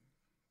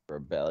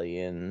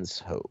Rebellion's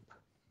Hope.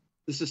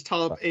 This is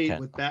top 8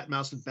 with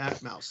Batmouse and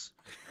Batmouse.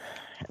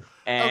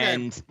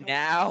 And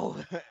now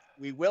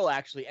we will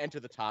actually enter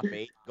the top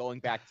 8, going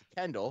back to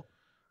Kendall.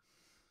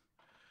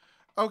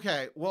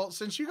 Okay, well,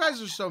 since you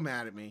guys are so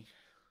mad at me,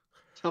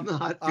 I'm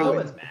not Do doing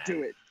it, it. man.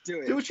 Do it.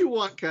 Do what you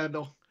want,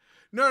 Kendall.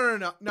 No.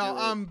 Do it.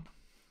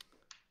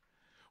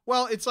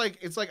 Well, it's like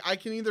I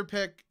can either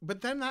pick,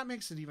 but then that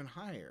makes it even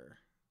higher.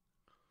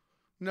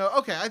 No,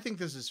 okay, I think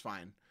this is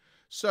fine.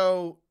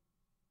 So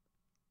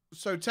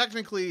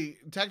technically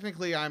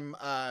I'm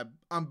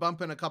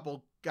bumping a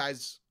couple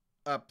guys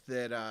up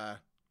that I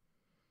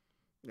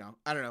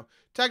don't know.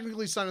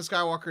 Technically Son of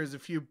Skywalker is a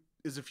few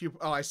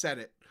oh, I said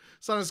it.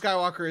 Son of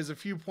Skywalker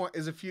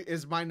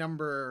is my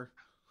number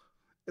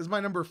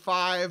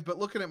 5, but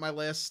looking at my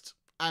list,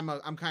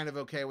 I'm kind of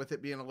okay with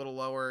it being a little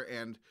lower,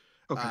 and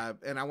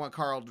and I want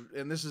Carl,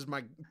 and this is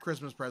my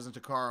Christmas present to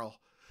Carl.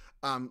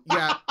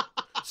 Yeah.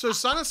 So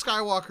Son of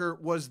Skywalker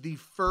was the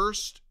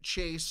first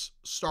chase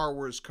Star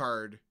Wars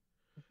card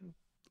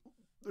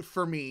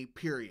for me,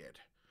 period.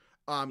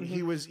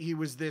 He was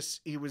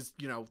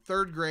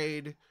third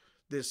grade,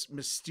 this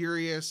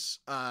mysterious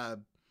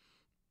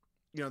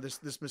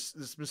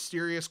this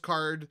mysterious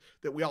card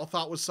that we all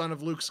thought was son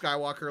of Luke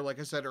Skywalker, like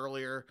I said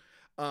earlier.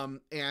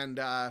 And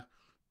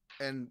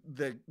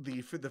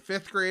the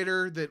fifth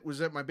grader that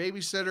was at my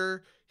babysitter,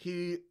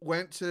 he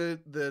went to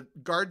the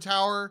guard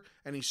tower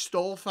and he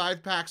stole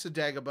 5 packs of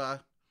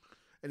Dagobah,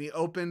 and he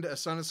opened a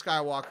Son of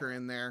Skywalker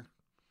in there,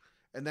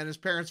 and then his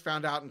parents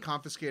found out and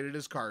confiscated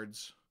his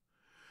cards.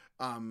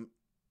 Yeah,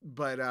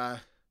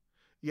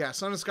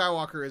 Son of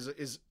Skywalker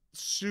is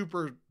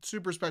super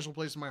special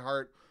place in my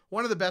heart.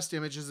 One of the best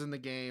images in the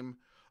game.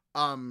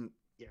 Pulls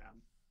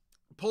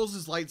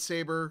his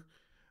lightsaber.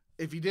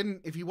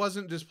 If he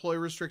wasn't deploy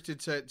restricted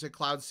to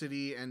Cloud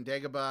City and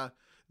Dagobah,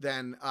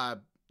 then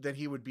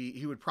he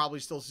would probably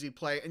still see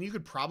play, and you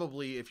could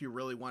probably, if you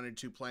really wanted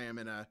to, play him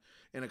in a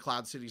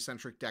Cloud City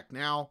centric deck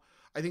now.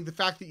 I think the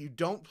fact that you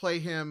don't play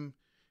him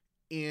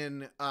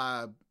in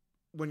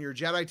when you're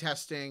Jedi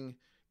testing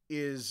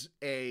is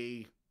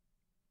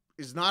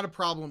not a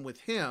problem with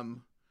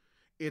him.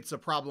 It's a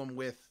problem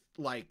with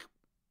like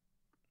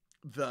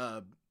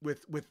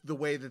with the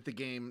way that the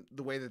game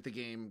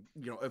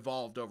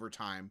evolved over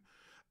time.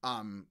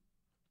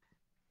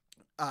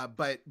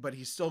 But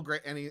he's still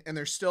great, and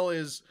there still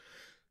is,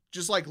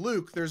 just like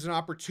Luke, there's an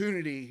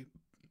opportunity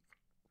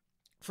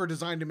for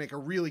design to make a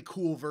really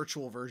cool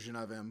virtual version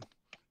of him.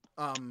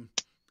 And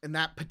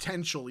that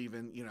potential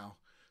even,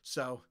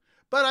 so,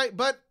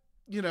 but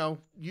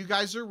you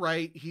guys are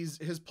right.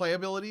 His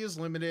playability is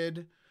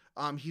limited.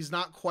 He's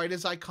not quite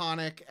as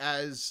iconic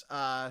as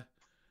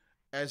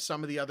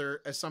some of the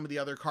other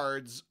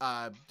cards,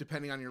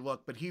 depending on your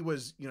look, but he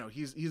was,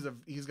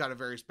 he's got a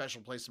very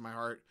special place in my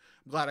heart.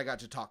 I'm glad I got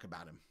to talk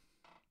about him.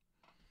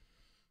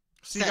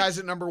 See you guys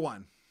at number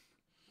 1.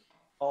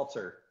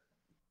 Alter.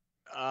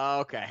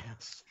 Okay.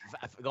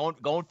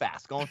 Going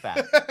fast.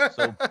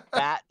 So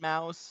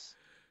Batmouse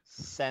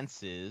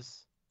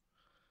senses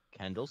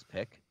Kendall's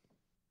pick,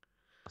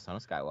 Son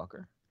of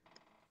Skywalker,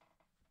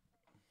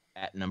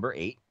 at number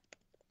 8,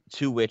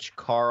 to which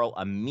Carl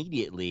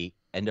immediately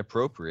and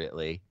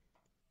appropriately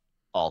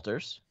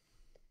alters.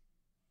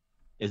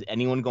 Is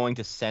anyone going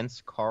to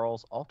sense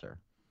Carl's alter?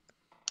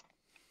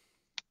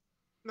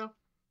 No.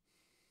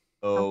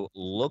 So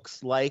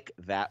looks like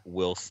that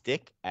will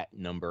stick at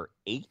number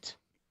 8.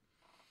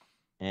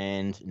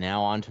 And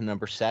now on to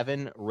number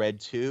 7,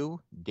 red 2.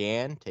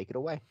 Dan, take it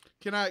away.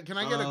 Can I get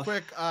a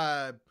quick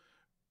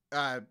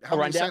how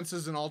many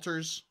senses and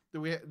alters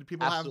do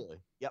people have? Absolutely.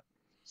 Yep.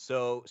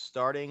 So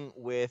starting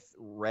with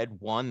red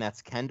 1,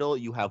 that's Kendall.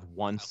 You have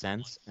 1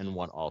 sense and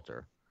 1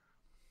 alter.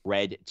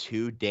 Red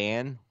 2,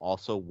 Dan,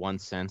 also 1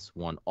 sense,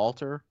 1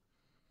 alter.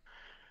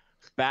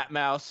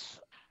 Batmouse,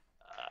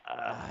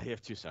 you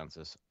have 2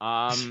 senses.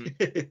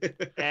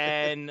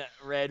 And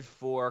red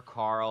 4,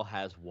 Carl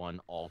has 1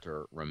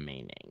 alter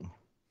remaining.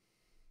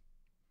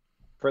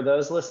 For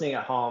those listening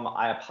at home,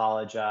 I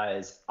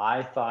apologize.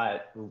 I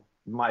thought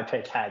my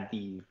pick had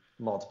the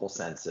multiple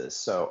senses,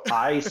 so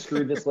I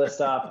screwed this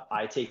list up.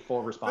 I take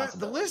full responsibility.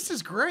 The list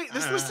is great.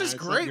 This list is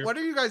great. What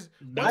are you guys?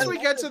 Once we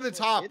get to the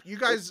top, you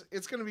guys,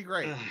 it's gonna be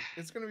great.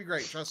 It's gonna be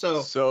great. Trust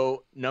me.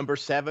 So number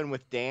 7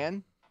 with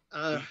Dan.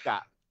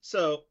 Got.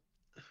 So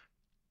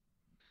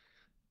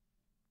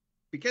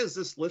because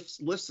this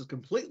list is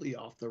completely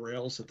off the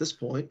rails at this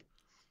point,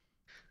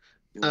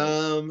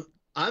 I'm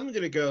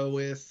gonna go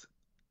with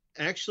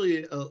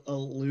actually a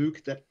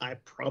Luke that I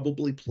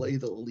probably play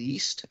the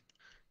least.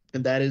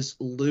 And that is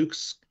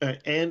Luke's,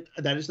 and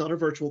that is not a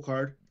virtual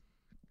card.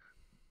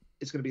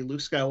 It's going to be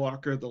Luke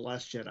Skywalker, The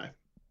Last Jedi.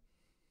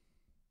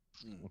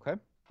 Okay.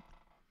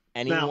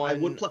 Anyone? Now,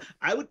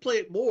 I would play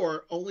it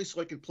more only so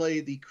I could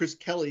play the Chris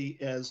Kelly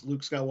as Luke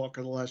Skywalker,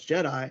 The Last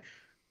Jedi.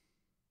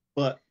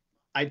 But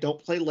I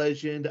don't play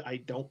Legend. I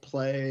don't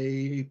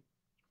play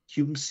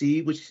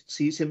QMC, which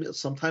sees him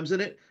sometimes in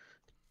it.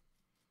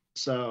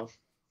 So,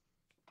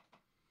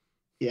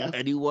 yeah.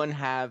 Anyone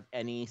have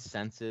any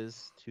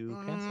senses to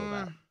cancel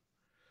that?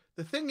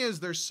 The thing is,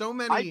 there's so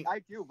many.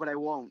 I do, but I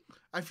won't.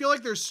 I feel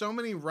like there's so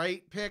many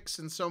right picks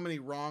and so many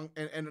wrong,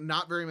 and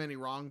not very many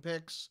wrong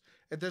picks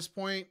at this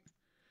point.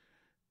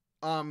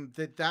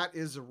 That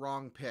is a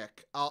wrong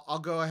pick. I'll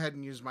go ahead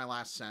and use my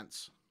last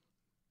sense.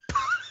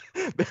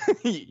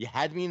 You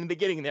had me in the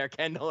beginning there,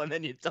 Kendall, and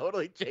then you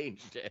totally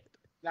changed it.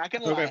 Not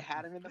gonna lie, I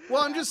had him in the.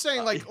 Well, I'm just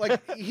saying, like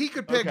he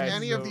could pick Okay,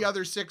 any of so- the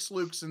other 6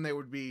 Lukes, and they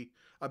would be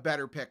a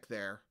better pick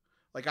there.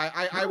 Like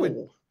I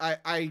No.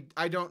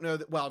 don't know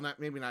that. Well,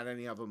 maybe not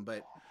any of them,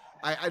 but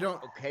I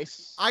don't. Okay.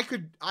 I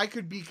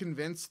could be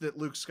convinced that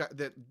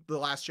that The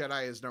Last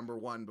Jedi is number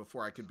 1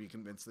 before I could be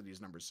convinced that he's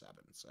number 7.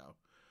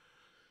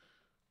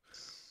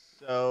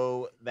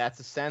 So that's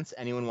a sense.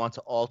 Anyone want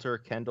to alter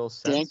Kendall's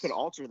sense? Dan could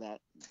alter that.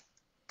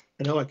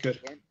 I know I could.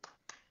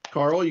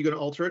 Carl, you gonna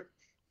alter it?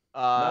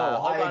 Hold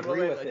I on,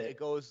 agree wait, with wait. it. It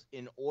goes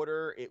in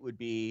order. It would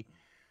be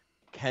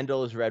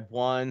Kendall is red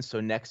 1,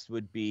 so next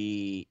would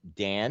be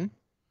Dan.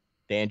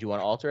 Dan, do you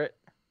want to alter it?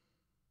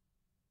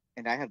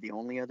 And I have the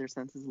only other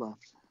senses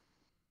left.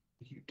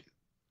 You do.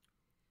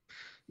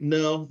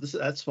 No,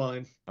 that's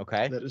fine.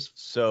 Okay. That is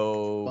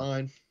So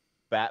fine.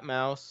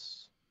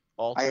 Batmouse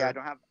alter. I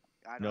don't have.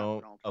 I don't No.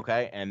 have an alter.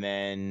 Okay, and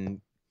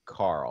then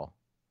Carl.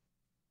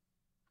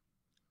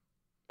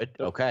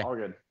 Okay. All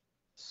good.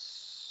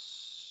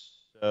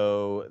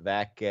 So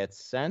that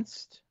gets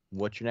sensed.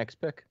 What's your next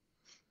pick?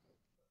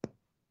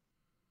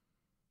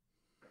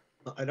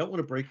 I don't want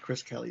to break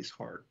Chris Kelly's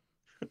heart.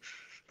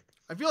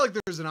 I feel like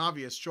there's an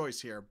obvious choice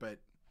here, but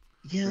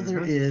Yeah,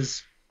 there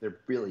is. There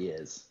really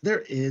is.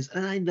 There is,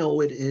 and I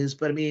know it is,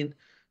 but I mean,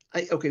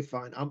 okay,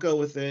 fine. I'll go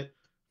with it.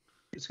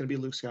 It's gonna be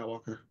Luke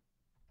Skywalker.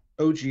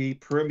 OG,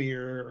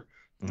 premier,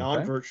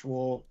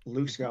 non-virtual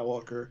Luke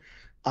Skywalker.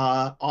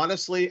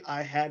 Honestly,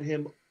 I had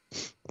him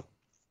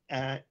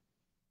at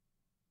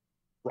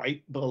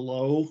right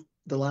below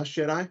The Last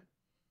Jedi,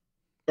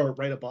 or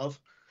right above.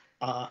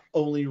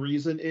 Only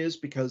reason is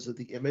because of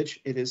the image.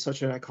 It is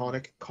such an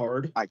iconic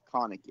card.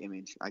 Iconic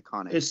image.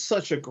 Iconic. It's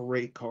such a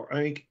great card.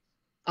 I mean,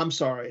 I'm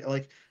sorry,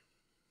 like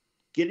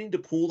getting to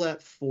pull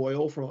that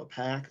foil from a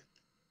pack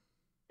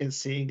and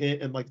seeing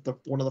it, and like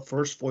one of the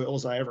first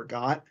foils I ever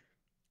got.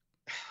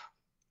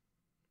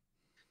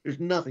 There's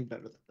nothing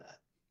better than that.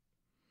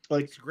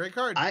 Like, it's a great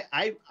card.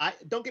 I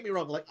don't get me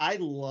wrong. Like, I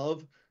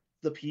love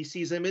the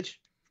PC's image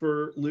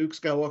for Luke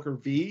Skywalker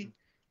V,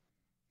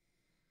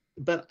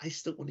 but I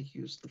still want to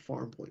use the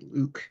Farm Boy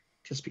Luke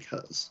just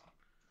because.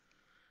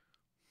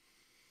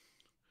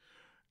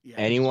 Yeah,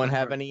 Anyone it's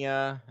have hard.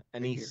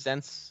 any here.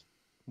 sense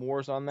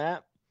mores on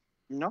that?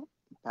 No.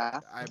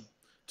 Pass. I'm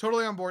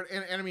totally on board,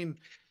 and I mean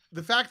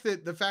the fact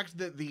that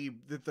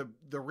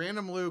the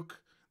random Luke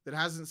that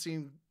hasn't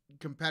seen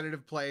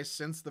competitive play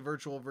since the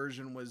virtual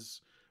version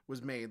was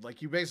made,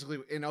 like you basically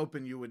in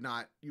open you would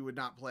not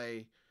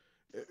play.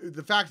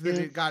 The fact that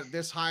it got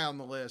this high on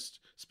the list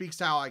speaks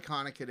to how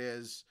iconic it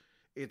is.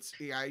 It's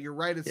you're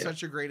right. It's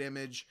such a great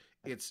image.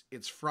 It's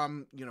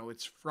from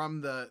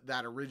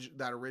that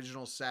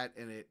original set,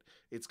 and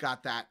it's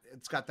got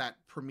that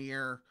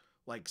premiere,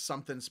 like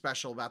something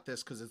special about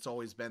this because it's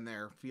always been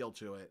there feel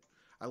to it.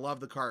 I love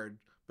the card,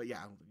 but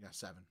yeah,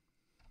 7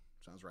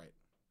 sounds right.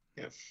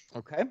 Yeah.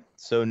 Okay.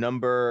 So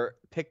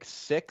pick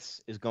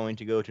 6 is going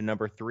to go to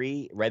number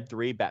 3, red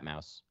 3,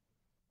 Batmouse.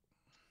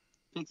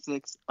 Pick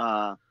 6.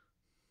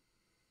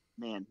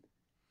 Man.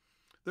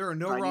 There are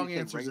no I need wrong to take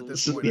answers at regular-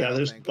 this point. I Yeah, don't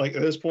there's think. like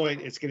at this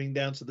point, it's getting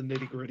down to the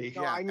nitty gritty.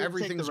 No, Yeah, I need to take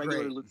everything's the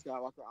regular great. Luke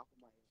Skywalker off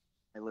of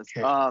my list.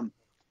 Okay.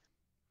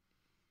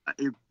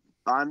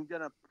 I'm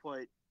gonna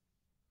put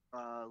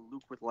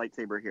Luke with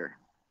lightsaber here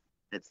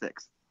at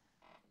 6.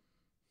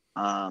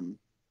 I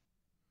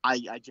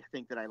just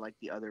think that I like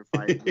the other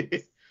 5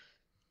 Lukes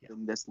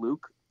than this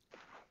Luke.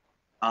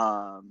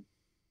 And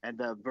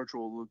the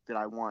virtual Luke that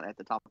I want at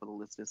the top of the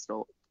list is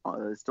still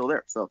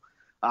there. So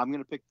I'm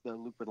gonna pick the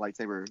Luke with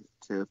lightsaber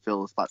to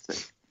fill spot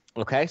 6.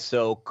 Okay.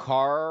 So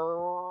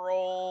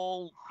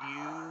Carl,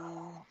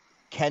 you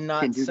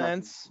cannot Can do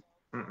sense.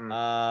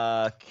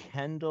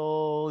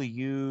 Kendall,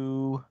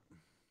 you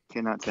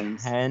Cannot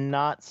sense.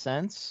 cannot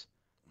sense.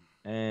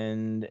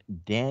 And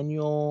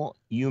Daniel,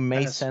 you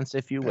may Pass. sense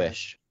if you Pass.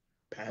 wish.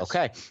 Pass.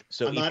 Okay.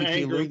 So I'm not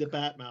EPP angry. Luke, The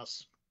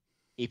Batmouse.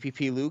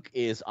 EPP Luke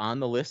is on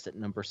the list at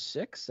number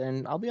 6,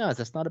 and I'll be honest,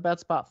 that's not a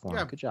bad spot for him.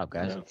 Yeah. Good job,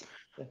 guys.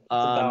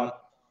 Yeah.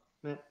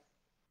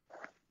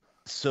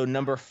 So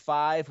number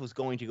 5 was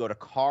going to go to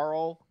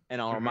Carl, and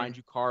I'll Mhm. remind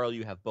you, Carl,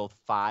 you have both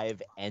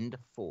 5 and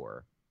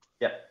 4.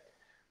 Yep.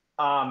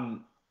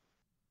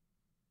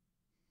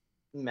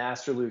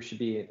 Master Luke should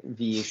be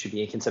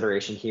in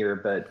consideration here,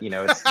 but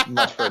it's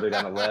much further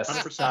down the list.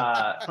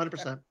 100%.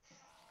 100%.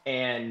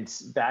 And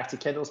back to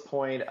Kendall's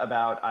point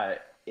about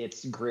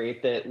it's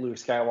great that Luke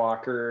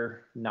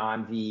Skywalker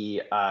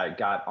non-V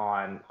got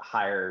on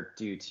higher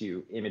due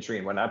to imagery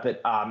and whatnot.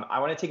 But I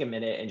want to take a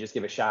minute and just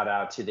give a shout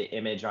out to the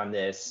image on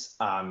this.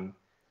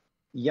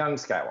 Young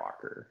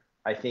Skywalker,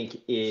 I think,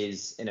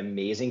 is an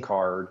amazing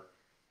card,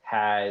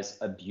 has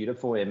a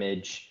beautiful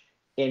image.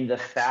 And the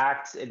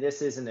fact, and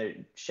this isn't a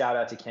shout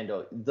out to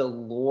Kendall, the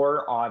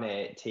lore on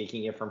it,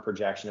 taking it from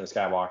projection of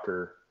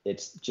Skywalker,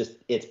 it's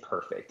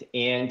perfect.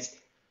 And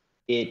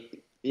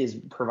it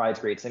provides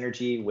great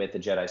synergy with the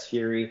Jedi's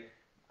Fury.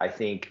 I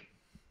think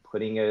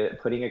putting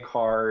a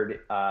card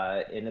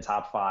in the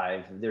top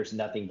 5. There's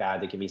nothing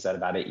bad that can be said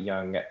about it.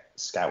 Young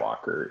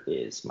Skywalker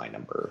is my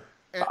number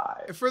 5.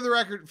 And for the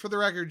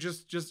record,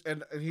 just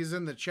and he's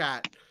in the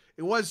chat.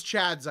 It was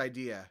Chad's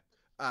idea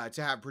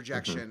to have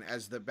projection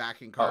as the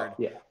backing card. Oh,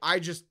 yeah. I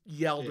just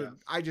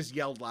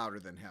yelled louder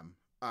than him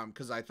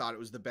because I thought it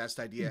was the best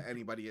idea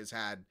anybody has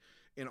had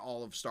in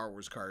all of Star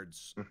Wars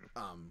cards.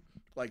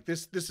 Like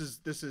this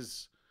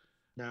is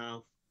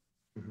no.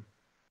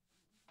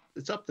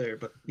 It's up there,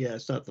 but yeah,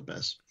 it's not the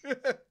best.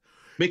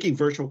 Making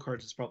virtual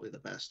cards is probably the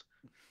best.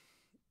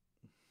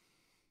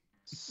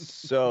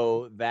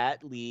 So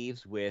that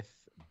leaves with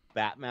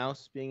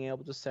Batmouse being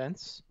able to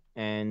sense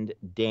and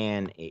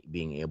Dan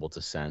being able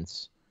to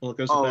sense. Well, it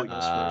goes to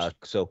Batmouse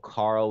first. So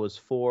Carl was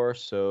 4.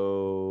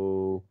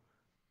 So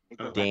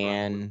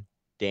Dan,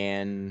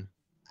 you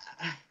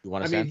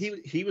want to sense? I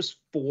mean, he was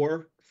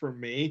 4 for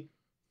me.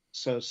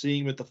 So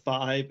seeing him at the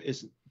 5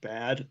 isn't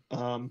bad.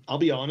 I'll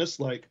be honest,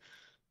 like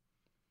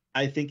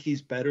I think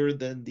he's better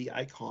than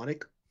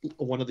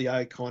one of the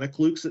iconic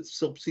Lukes that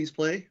still sees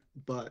play,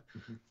 but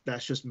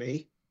that's just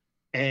me.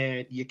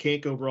 And you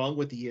can't go wrong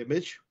with the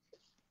image.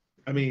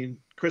 I mean,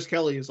 Chris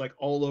Kelly is like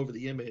all over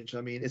the image.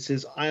 I mean, it's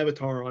his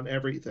avatar on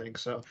everything.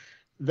 So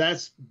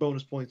that's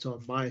bonus points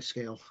on my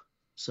scale.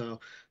 So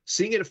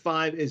seeing it at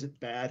 5 isn't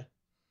bad.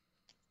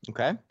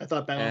 Okay. I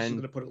thought Batmouse was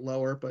going to put it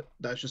lower, but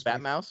that's just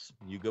Batmouse.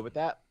 You good with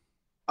that?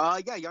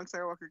 Yeah, Young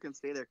Skywalker can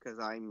stay there because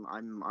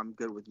I'm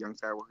good with Young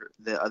Skywalker.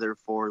 The other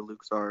 4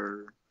 Lukes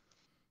are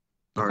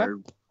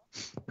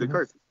good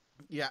cards.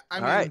 Yeah, I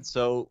mean, all right.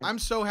 So I'm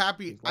so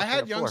happy. I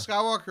had Young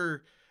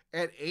Skywalker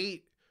at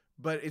 8,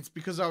 but it's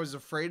because I was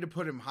afraid to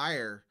put him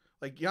higher.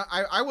 Like, yeah,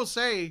 I will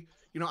say,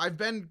 you know, I've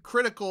been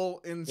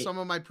critical in some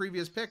of my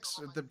previous picks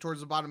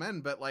towards the bottom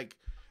end, but like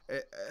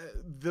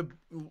the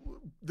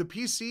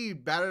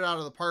PC batted out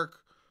of the park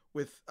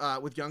with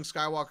Young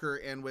Skywalker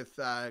and with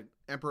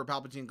Emperor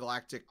Palpatine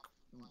Galactic,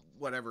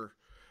 whatever.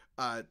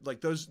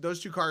 Like those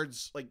 2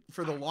 cards, like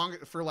for the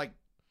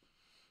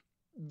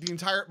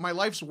entire my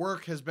life's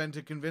work has been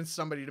to convince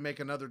somebody to make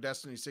another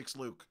Destiny 6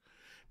 Luke,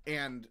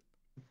 and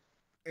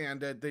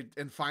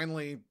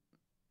finally,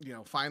 you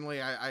know,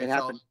 finally I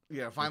felt,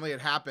 yeah, finally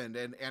it happened,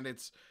 and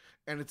it's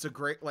a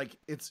great, like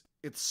it's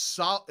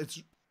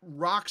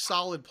rock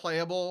solid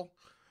playable,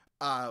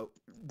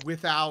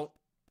 without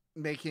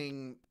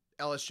making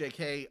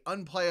LSJK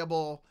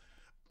unplayable,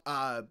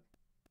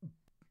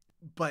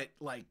 but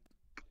like,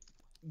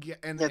 yeah,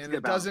 and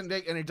it doesn't,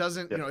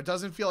 you know, it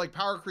doesn't feel like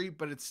power creep,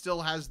 but it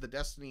still has the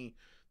Destiny,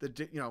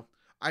 you know,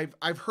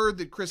 I've heard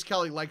that Chris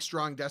Kelly likes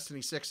drawing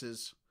Destiny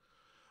 6s,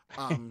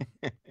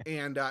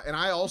 and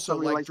I also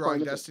like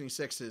drawing Destiny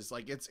 6s.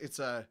 Like it's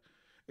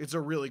a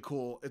really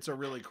cool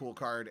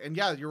card, and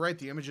yeah, you're right,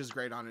 the image is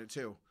great on it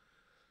too.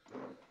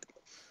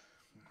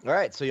 All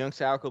right, so Young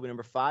Skywalker will be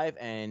number 5,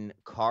 and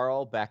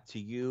Carl, back to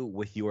you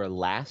with your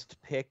last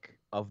pick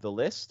of the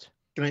list.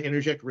 Can I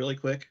interject really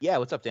quick? Yeah,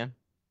 what's up, Dan?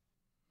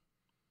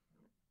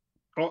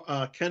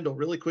 Kendall,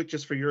 really quick,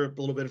 just for your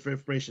little bit of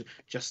information.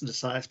 Justin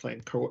Desai's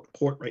playing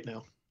court right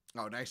now.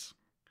 Oh, nice.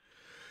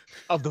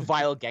 Of the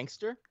Vile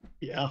Gangster?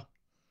 Yeah.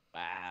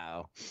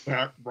 Wow.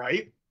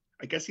 Right?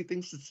 I guess he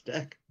thinks it's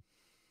deck.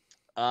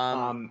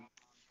 Back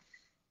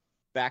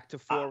to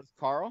 4 with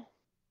Carl.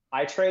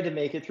 I tried to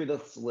make it through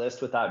this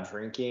list without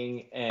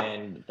drinking,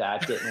 and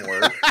that didn't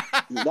work.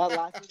 That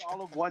lasted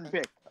all of 1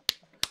 pick.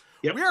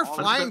 Yep. We are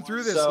flying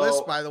through this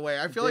list, by the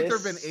way. I feel like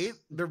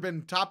there've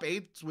been top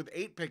 8s with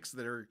 8 picks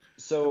that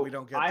we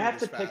don't get. I have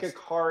to pick a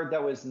card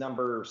that was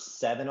number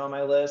 7 on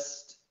my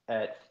list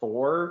at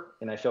 4,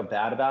 and I feel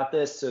bad about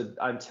this. So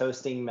I'm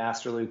toasting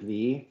Master Luke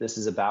V. This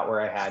is about where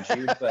I had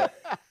you, but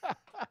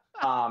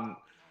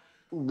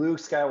Luke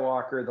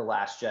Skywalker, The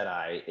Last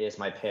Jedi, is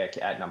my pick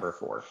at number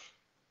 4.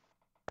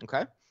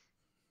 Okay.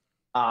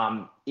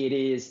 It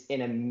is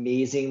an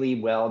amazingly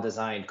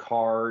well-designed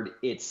card.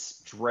 It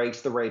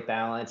strikes the right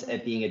balance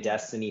at being a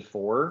Destiny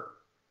 4.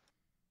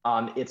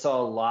 It's a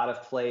lot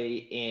of play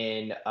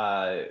in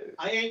I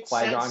ain't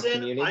Qui-Gon sensing,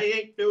 community. I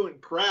ain't doing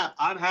crap.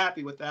 I'm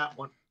happy with that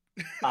one.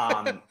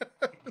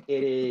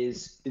 It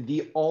is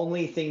the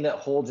only thing that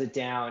holds it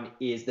down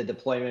is the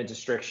deployment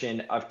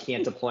restriction of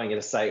can't deploying at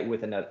a site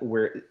with another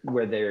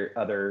where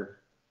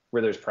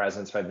there's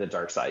presence by the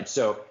dark side.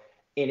 So,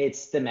 and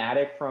it's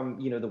thematic from,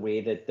 you know, the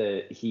way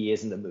that he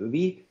is in the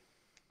movie.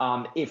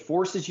 It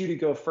forces you to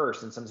go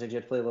first, and sometimes you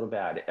have to play a little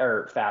bad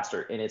or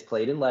faster. And it's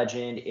played in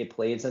Legend. It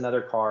plays in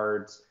other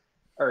cards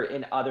or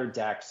in other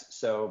decks.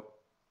 So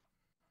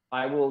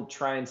I will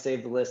try and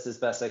save the list as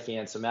best I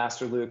can. So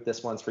Master Luke,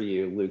 this one's for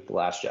you. Luke, The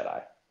Last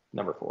Jedi,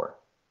 number 4.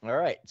 All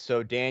right.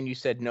 So Dan, you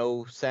said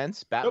no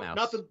sense. Batmouse.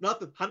 Nope,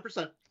 nothing.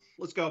 100%.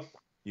 Let's go.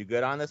 You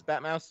good on this,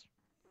 Batmouse?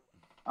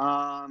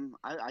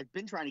 I've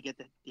been trying to get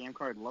the damn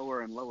card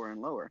lower and lower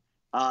and lower.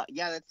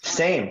 Yeah, that's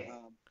fine.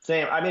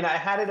 Same. I mean, I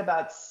had it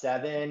about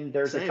 7.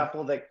 There's a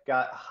couple that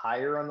got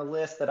higher on the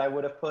list that I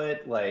would have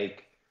put,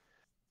 like,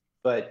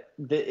 but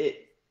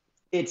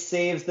It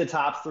saves the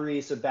top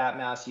 3, so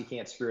Batmouse, you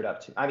can't screw it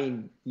up too. I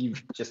mean, you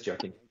just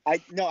joking. I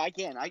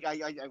can. I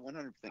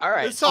 100%. All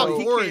right. This top so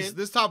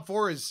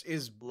four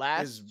is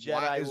Last is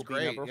Jedi is will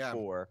great, be number yeah.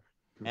 4,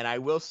 and I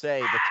will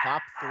say the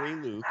top 3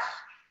 Lukes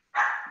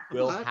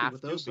will happy have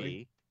with to those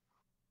be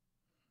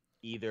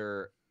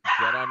either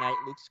Jedi Knight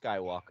Luke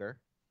Skywalker,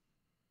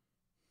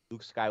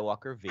 Luke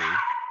Skywalker V,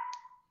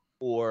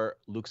 or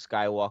Luke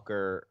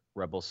Skywalker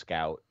Rebel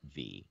Scout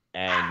V.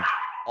 And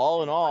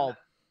all in all,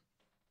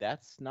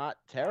 that's not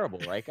terrible,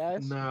 right,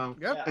 guys? No.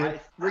 Yep. And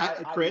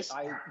Chris?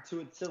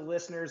 To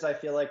listeners, I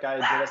feel like I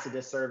did us a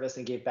disservice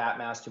and gave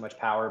Batmouse too much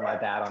power. My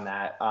bad on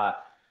that.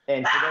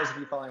 And for those of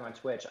you following on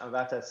Twitch, I'm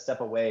about to step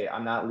away.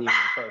 I'm not leaving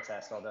in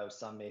protest, although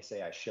some may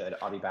say I should.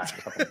 I'll be back in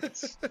a couple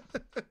minutes.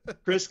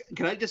 Chris,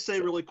 can I just say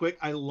really quick?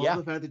 I love Yeah.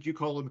 the fact that you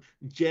call him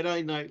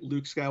Jedi Knight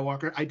Luke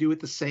Skywalker. I do it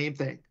the same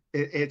thing.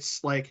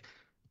 It's like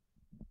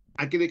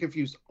I get it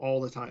confused all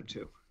the time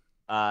too.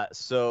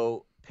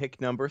 So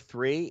pick number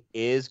 3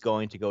 is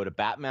going to go to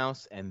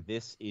Batmouse, and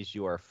this is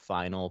your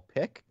final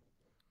pick.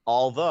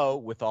 Although,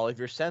 with all of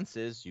your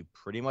senses, you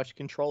pretty much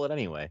control it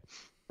anyway.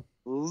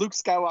 Luke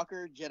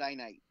Skywalker, Jedi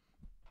Knight.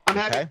 I'm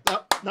happy. Okay.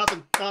 No,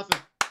 nothing.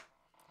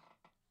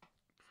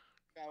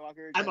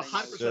 Skywalker, I'm Jedi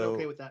 100% Knight.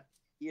 okay with that.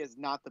 He is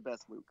not the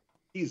best Luke.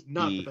 He's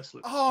not the best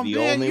Luke. Oh The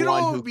man, only you know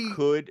one what who would be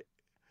could.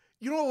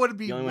 you know what would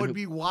be The only one would who-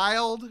 be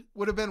wild?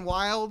 Would have been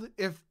wild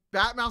if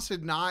Batmouse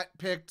had not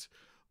picked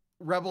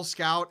Rebel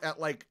Scout at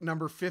like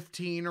number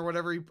 15 or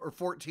whatever, or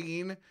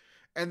 14,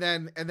 and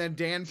then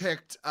Dan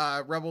picked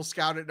Rebel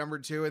Scout at number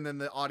 2, and then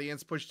the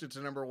audience pushed it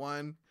to number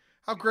 1.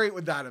 How great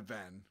would that have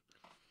been?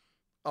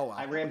 Oh wow.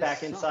 I ran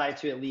back inside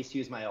to at least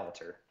use my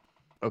altar.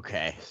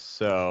 Okay,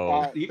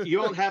 so You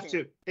don't have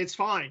to. It's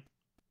fine.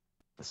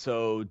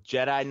 so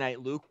Jedi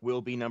Knight Luke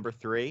will be number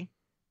 3.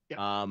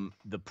 Yeah.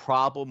 The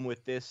problem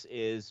with this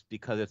is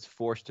because it's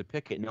forced to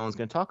pick it, no one's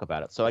going to talk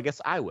about it. So I guess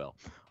I will.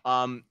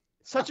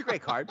 Such a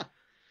great card.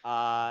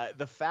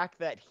 The fact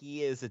that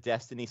he is a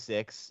Destiny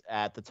 6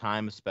 at the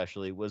time,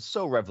 especially, was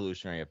so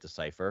revolutionary of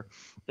Decipher.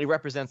 It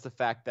represents the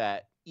fact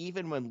that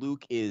even when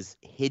Luke is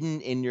hidden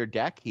in your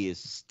deck, he is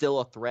still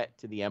a threat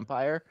to the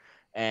Empire.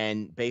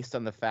 And based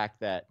on the fact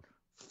that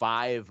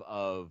 5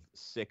 of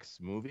 6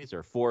 movies,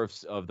 or 4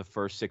 of the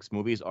first 6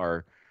 movies,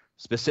 are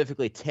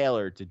specifically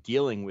tailored to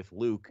dealing with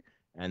Luke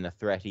and the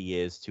threat he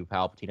is to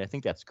Palpatine, I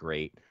think that's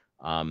great.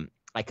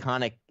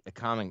 Iconic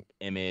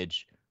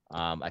image.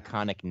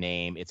 Iconic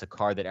name. It's a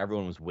card that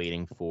everyone was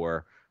waiting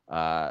for.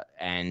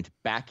 And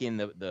back in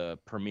the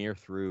premiere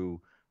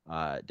through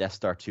Death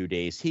Star 2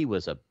 days, he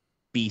was a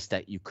beast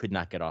that you could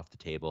not get off the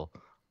table.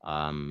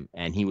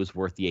 And he was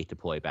worth the 8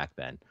 deploy back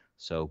then.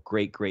 So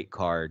great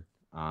card.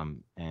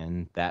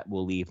 And that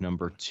will leave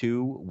number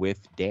 2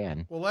 with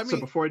Dan. Well, So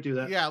before I do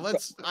that, yeah, I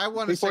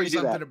want to Before say you do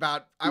something that-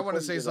 about before you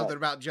do that.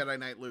 about Jedi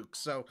Knight Luke.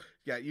 So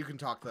yeah, you can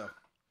talk though.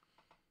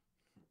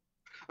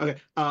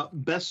 Okay.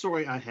 Best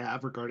story I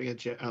have regarding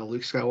a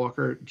Luke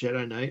Skywalker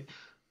Jedi Knight.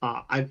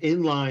 I'm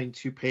in line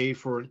to pay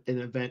for an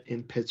event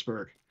in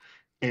Pittsburgh,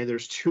 and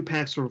there's 2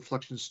 packs of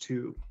Reflections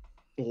 2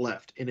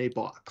 left in a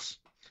box.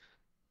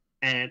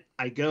 And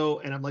I go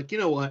and I'm like, you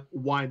know what?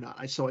 Why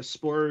not? So I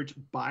splurge,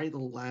 buy the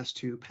last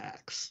 2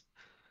 packs.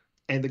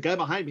 And the guy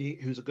behind me,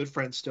 who's a good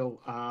friend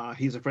still,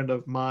 he's a friend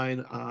of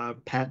mine,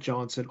 Pat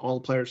Johnson, all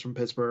the players from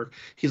Pittsburgh.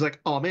 He's like,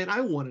 oh man,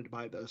 I wanted to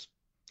buy this.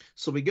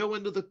 So we go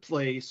into the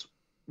place.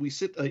 We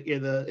sit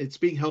it's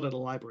being held at a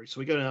library. So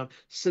we go down,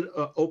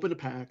 open a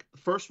pack. The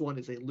first one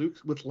is a Luke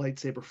with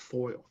lightsaber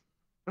foil.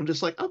 I'm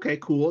just like, okay,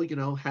 cool.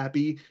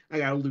 Happy. I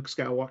got a Luke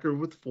Skywalker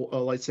with a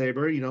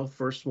lightsaber,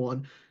 first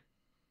one.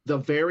 The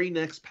very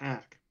next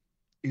pack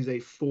is a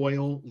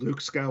foil Luke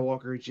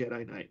Skywalker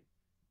Jedi Knight.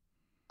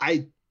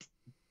 I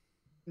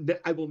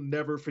will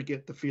never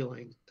forget the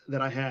feeling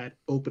that I had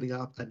opening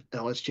up an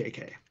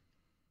LSJK.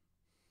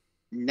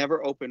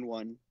 Never opened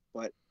one,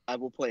 but I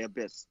will play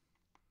Abyss.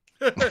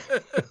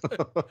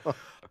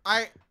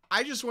 I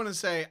just want to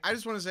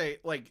say,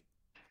 like,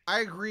 I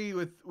agree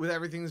with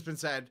everything that's been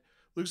said.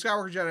 Luke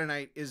Skywalker Jedi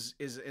Knight is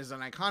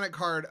an iconic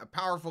card, a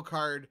powerful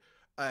card,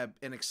 an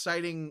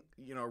exciting,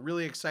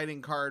 really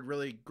exciting card,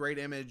 really great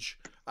image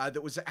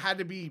that had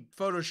to be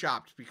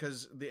photoshopped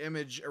because the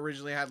image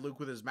originally had Luke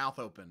with his mouth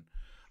open.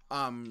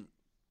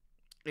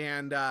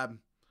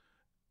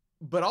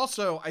 But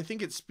also I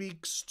think it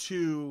speaks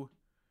to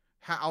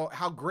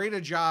how great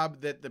a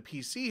job that the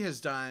PC has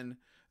done,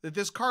 that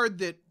this card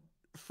that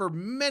for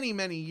many,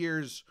 many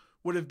years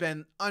would have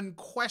been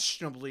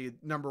unquestionably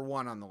number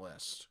 1 on the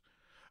list,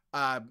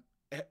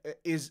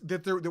 is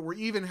that we're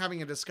even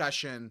having a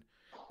discussion,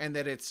 and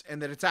that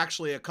it's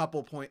actually a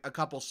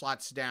couple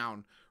slots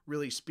down,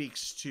 really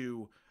speaks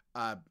to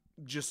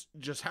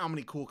just how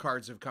many cool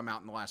cards have come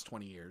out in the last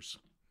 20 years.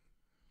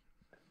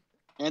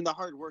 And the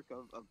hard work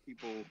of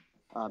people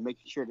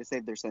making sure to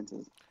save their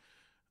senses.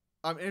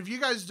 And if you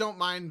guys don't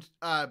mind,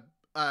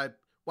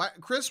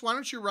 Chris, why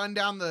don't you run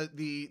down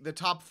the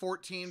top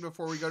 14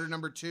 before we go to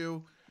number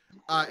 2,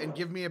 and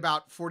give me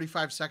about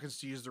 45 seconds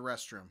to use the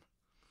restroom.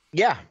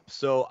 Yeah,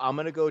 so I'm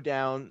gonna go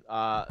down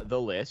the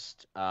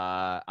list.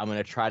 I'm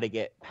gonna try to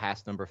get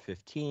past number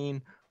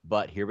 15,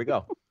 but here we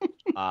go.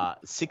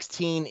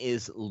 16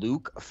 is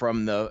Luke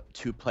from the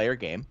 2-player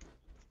game.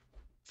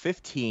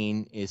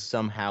 15 is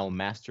somehow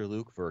Master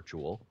Luke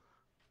Virtual.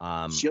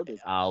 Shielded.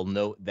 I'll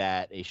note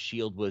that a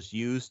shield was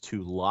used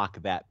to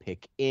lock that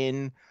pick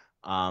in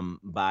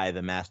by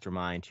the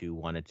mastermind who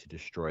wanted to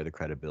destroy the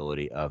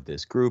credibility of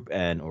this group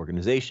and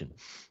organization.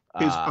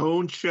 His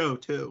own show,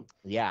 too.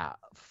 Yeah.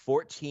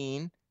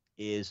 14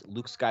 is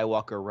Luke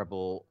Skywalker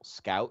Rebel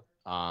Scout,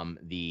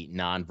 the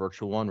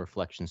non-virtual one,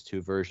 Reflections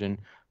 2 version.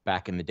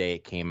 Back in the day,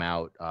 it came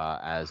out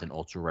as an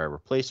ultra-rare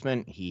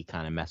replacement. He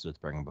kind of messed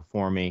with Bringing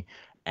Before Me.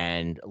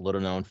 And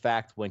little known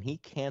fact, when he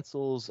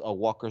cancels a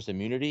walker's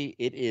immunity,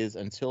 it is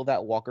until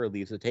that walker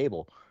leaves the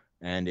table.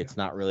 And it's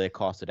not really a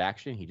costed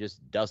action. He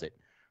just does it.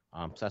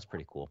 So that's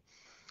pretty cool.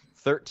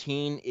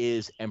 13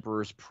 is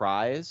Emperor's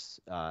Prize,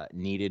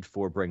 needed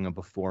for Bringing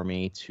Before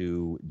Me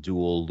to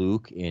duel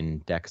Luke in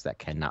decks that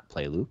cannot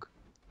play Luke.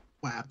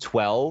 Wow.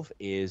 12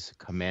 is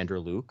Commander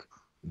Luke,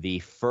 the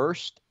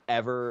first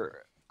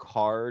ever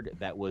card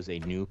that was a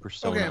new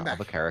persona of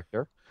a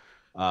character.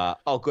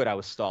 Oh, good. I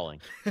was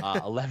stalling.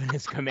 11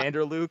 is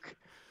Commander Luke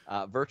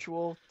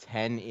Virtual.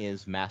 10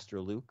 is Master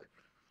Luke.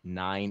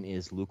 9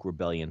 is Luke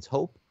Rebellion's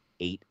Hope.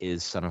 8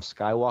 is Son of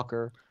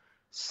Skywalker.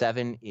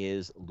 7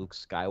 is Luke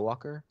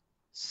Skywalker.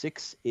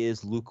 6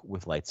 is Luke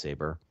with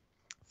lightsaber.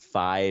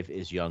 5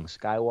 is Young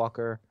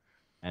Skywalker.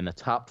 And the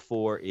top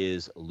 4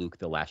 is Luke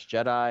the Last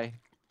Jedi,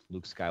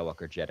 Luke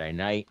Skywalker Jedi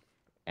Knight.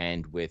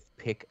 And with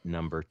pick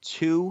number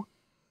 2,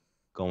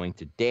 going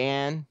to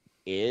Dan,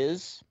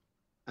 is...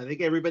 I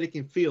think everybody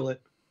can feel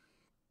it.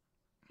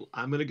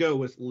 I'm going to go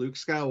with Luke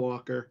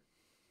Skywalker,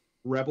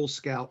 Rebel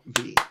Scout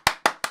V.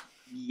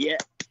 Yeah.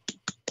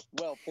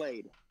 Well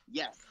played.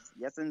 Yes.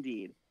 Yes,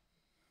 indeed.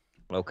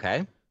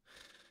 Okay.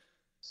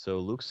 So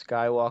Luke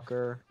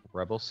Skywalker,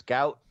 Rebel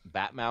Scout,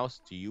 Batmouse,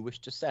 do you wish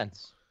to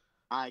sense?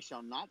 I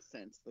shall not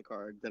sense the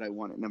card that I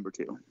want at number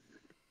 2.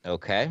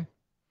 Okay.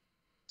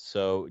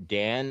 So,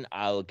 Dan,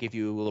 I'll give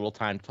you a little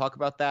time to talk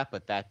about that,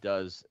 but that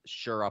does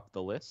sure up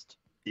the list.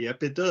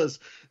 Yep, it does.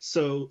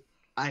 So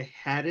I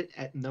had it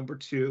at number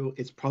 2.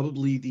 It's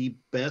probably the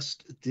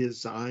best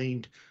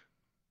designed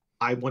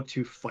I want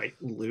to fight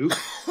Luke.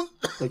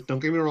 Like, don't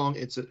get me wrong.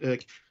 It's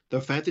like the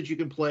fact that you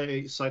can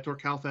play Saitor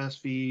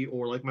Calfast V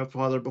or like my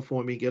father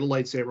before me, get a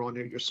lightsaber on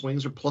there. Your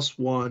swings are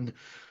 +1.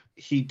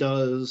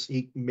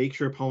 He makes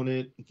your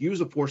opponent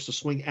use a force to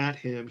swing at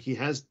him. He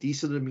has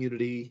decent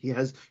immunity.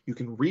 You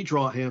can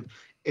redraw him.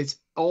 It's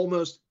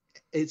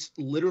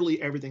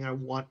literally everything I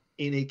want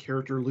in a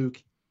character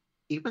Luke,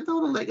 even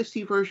though the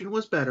legacy version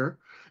was better.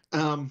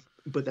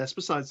 But that's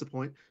besides the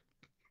point.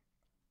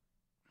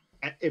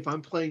 If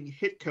I'm playing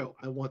Hitco,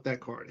 I want that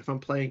card. If I'm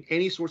playing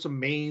any sorts of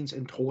mains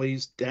and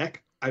toys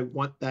deck, I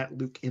want that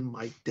Luke in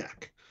my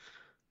deck.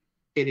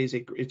 It's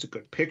a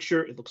good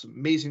picture. It looks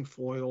amazing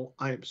foil.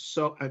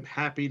 I'm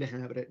happy to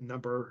have it at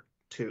number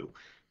 2.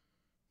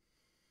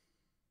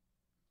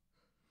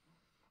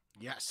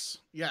 Yes.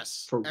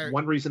 For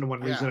one reason and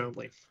one reason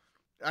only.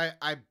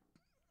 I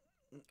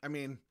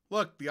mean,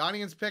 look, the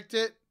audience picked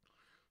it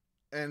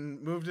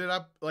and moved it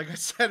up. Like I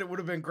said, it would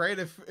have been great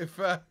if it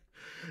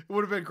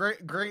would have been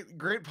great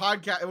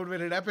podcast. It would have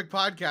been an epic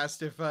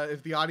podcast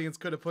if the audience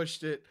could have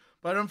pushed it.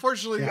 But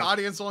unfortunately, the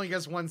audience only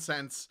gets 1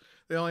 sense.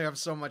 They only have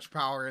so much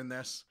power in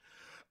this.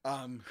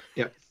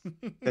 Yep.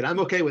 And I'm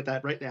okay with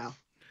that right now.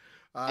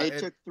 It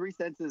took 3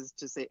 senses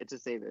to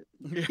save it.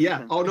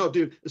 Yeah. Oh no,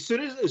 dude. As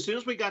soon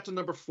as we got to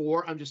number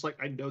 4, I'm just like,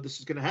 I know this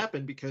is going to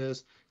happen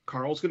because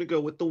Carl's going to go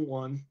with the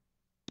 1.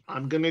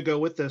 I'm going to go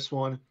with this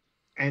one,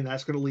 and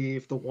that's going to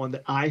leave the one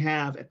that I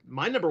have at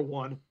my number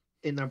 1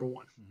 in number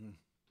 1. Mm-hmm.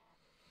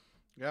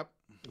 Yep.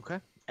 Okay.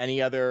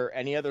 Any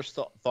other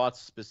thoughts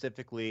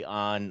specifically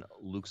on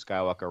Luke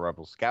Skywalker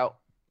Rebel Scout?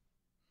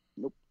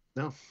 Nope.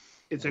 No.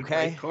 It's a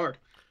great card.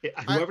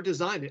 Whoever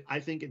designed it, I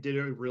think it did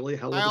a really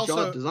hell of a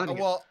job designing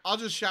it. Well, I'll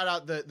just shout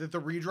out that the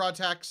redraw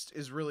text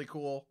is really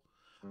cool.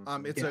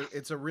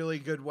 It's a really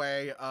good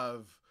way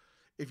of,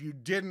 if you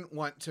didn't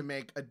want to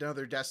make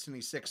another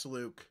Destiny 6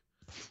 Luke,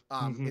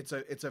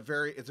 it's a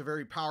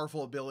very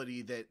powerful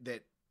ability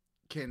that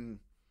can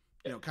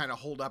kind of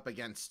hold up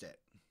against it.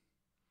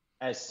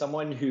 As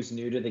someone who's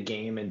new to the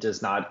game and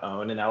does not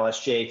own an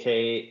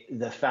LSJK,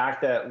 the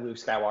fact that Luke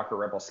Skywalker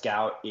Rebel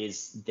Scout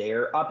is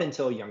there up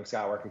until Young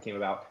Skywalker came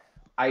about,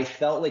 I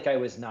felt like I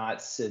was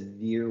not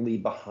severely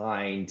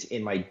behind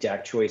in my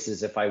deck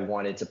choices if I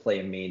wanted to play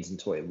a mains and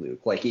toy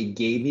Luke. Like, it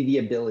gave me the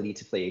ability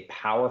to play a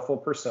powerful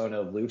persona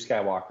of Luke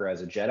Skywalker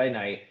as a Jedi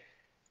Knight,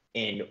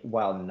 and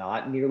while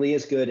not nearly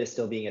as good as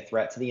still being a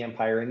threat to the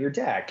Empire in your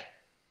deck,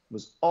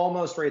 was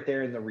almost right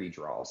there in the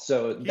redraw.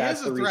 So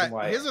that's the reason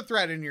why he is a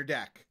threat in your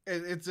deck.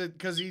 It's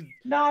because he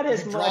not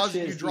as much as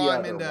you draw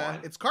him into one.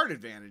 It's card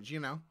advantage,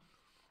 Yeah,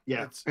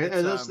 and that's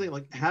the thing.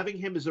 Like, having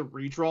him as a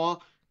redraw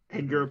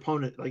and your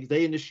opponent, like,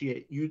 they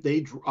initiate, you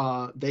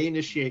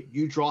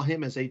draw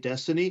him as a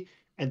Destiny,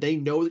 and they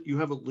know that you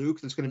have a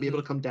Luke that's going to be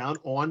able to come down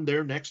on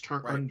their next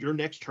turn, on your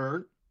next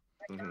turn.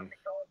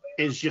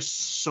 is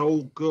just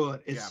so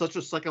good. It's Yeah. such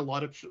a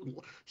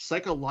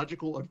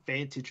psychological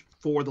advantage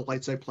for the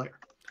light side player.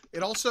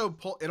 It also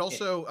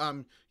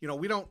you know,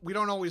 we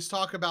don't always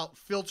talk about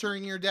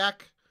filtering your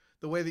deck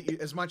the way that you,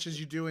 as much as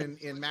you do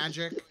in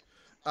Magic.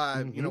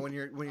 You know, when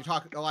you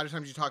talk, a lot of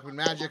times you talk in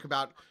Magic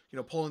about, you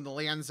know, pulling the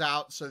lands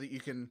out so that you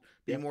can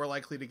be more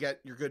likely to get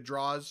your good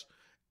draws.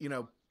 You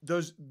know,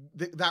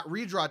 that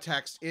redraw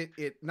text,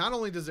 it not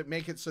only does it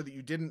make it so that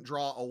you didn't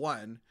draw a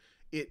 1,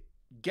 it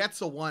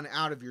gets a 1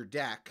 out of your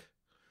deck.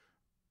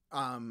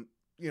 You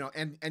know,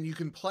 and you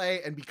can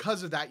play, and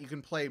because of that, you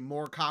can play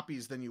more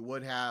copies than you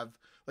would have.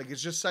 Like,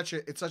 it's just such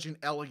an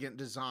elegant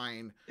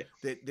design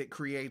that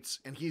creates,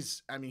 and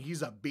he's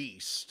a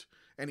beast,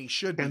 and he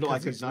should be. I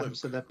could not have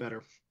said that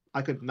better.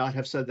 I could not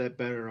have said that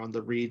better on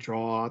the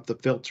redraw, the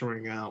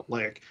filtering out.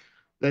 Like,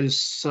 that is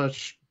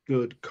such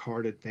good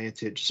card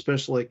advantage,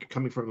 especially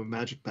coming from a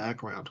Magic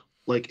background.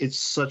 Like, it's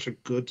such a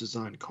good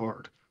designed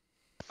card.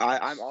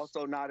 I'm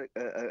also not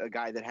a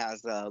guy that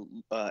has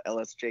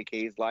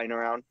LSJKs lying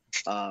around.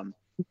 I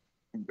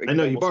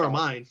know you borrow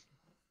mine.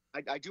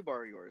 I do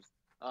borrow yours.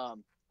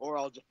 Or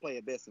I'll just play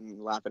Abyss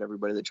and laugh at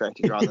everybody that tried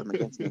to draw them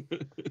against me.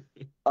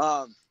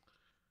 I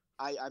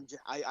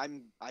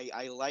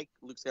like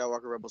Luke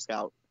Skywalker Rebel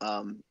Scout.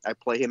 I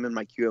play him in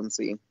my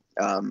QMC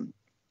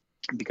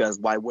because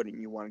why wouldn't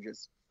you want to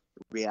just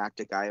react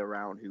a guy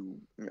around who,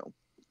 you know,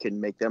 can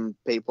make them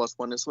pay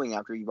 +1 to swing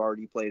after you've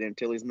already played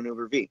Antilles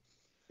Maneuver V.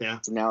 Yeah.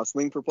 So now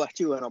swing for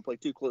 +2 and I'll play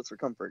 2 Close for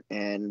Comfort.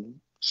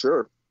 And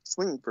sure,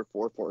 swing for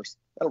 4 Force.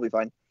 That'll be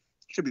fine.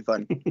 Should be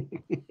fun.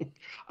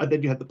 And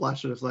then you have the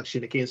Blaster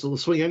Deflection to cancel the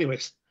swing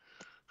anyways.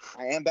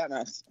 I am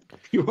Batmouse.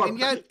 You are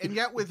and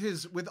yet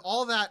with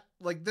all that,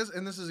 like this,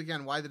 and this is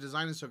again why the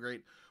design is so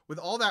great. With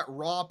all that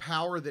raw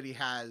power that he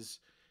has,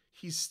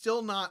 he's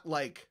still not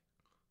like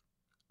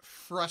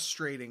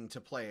frustrating to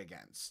play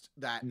against.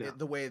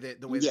 The way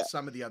that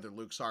some of the other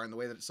Lukes are, and the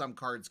way that some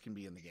cards can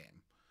be in the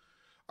game.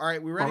 All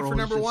right, we ready for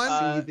number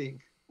 1?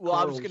 Well,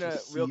 I'm just gonna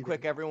real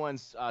quick.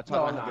 Everyone's talking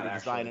about how good a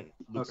design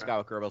Luke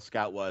Skywalker Rebel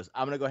Scout was.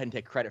 I'm gonna go ahead and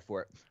take credit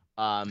for it.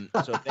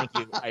 So thank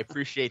you. I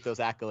appreciate those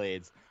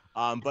accolades.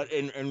 But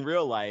in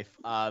real life,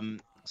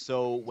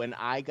 so when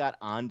I got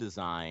on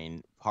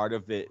design, part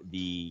of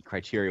the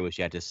criteria was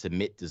you had to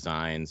submit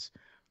designs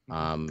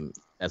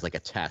as like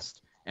a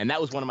test, and that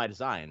was one of my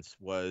designs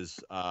was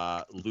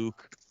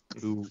Luke,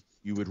 who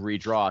you would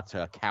redraw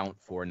to account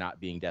for not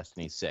being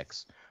Destiny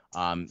 6.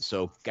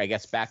 So I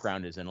guess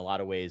background is in a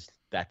lot of ways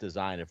that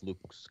design of Luke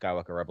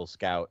Skywalker Rebel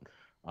Scout,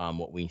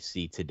 what we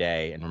see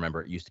today, and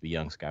remember it used to be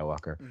Young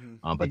Skywalker,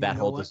 but that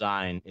whole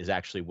design is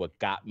actually what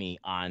got me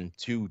on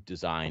to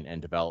design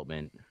and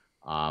development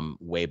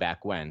way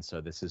back when.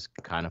 So this is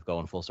kind of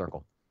going full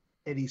circle.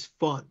 And he's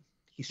fun.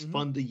 He's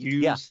fun to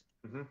use. Yeah.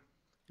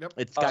 Yep.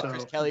 It's got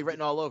Chris Kelly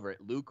written all over it.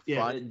 Luke,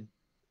 fun.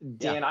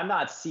 Dan, I'm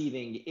not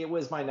seething. It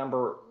was my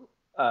number.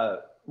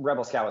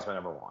 Rebel Scout was my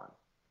number 1.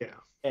 Yeah.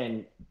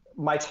 And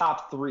my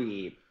top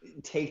 3,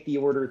 take the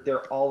order.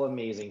 They're all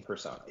amazing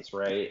personas,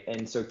 right?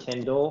 And so,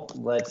 Kendall,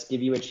 let's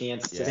give you a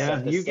chance to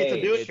set the you stage. get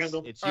to do it,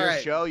 Kendall. It's your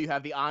show. You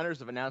have the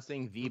honors of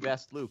announcing the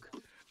best Luke.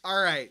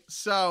 All right,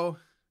 so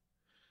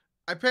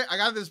I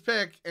got this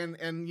pick,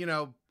 and you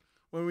know,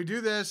 when we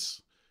do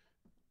this,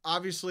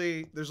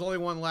 obviously there's only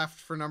one left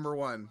for number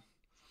 1.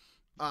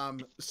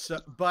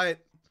 But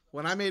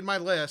when I made my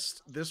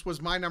list, this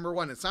was my number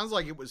 1. It sounds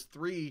like it was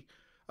 3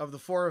 of the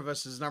 4 of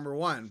us is number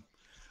 1.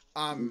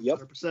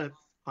 Yep.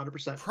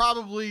 100%.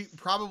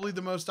 Probably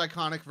the most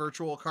iconic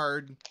virtual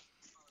card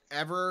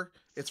ever.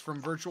 It's from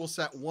Virtual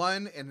Set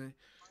 1, and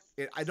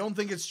I don't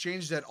think it's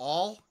changed at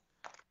all.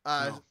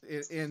 No.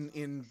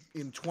 In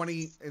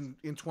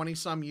 20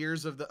 some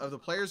years of the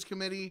Players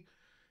Committee,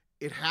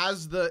 it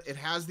has the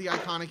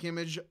iconic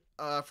image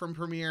from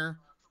Premiere.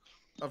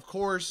 Of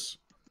course,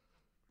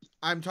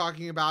 I'm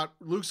talking about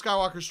Luke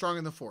Skywalker strong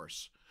in the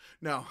Force.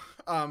 No.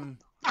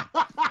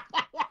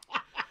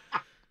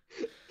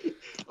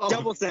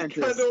 Double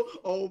senses.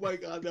 Oh my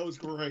God, that was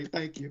great.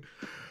 Thank you.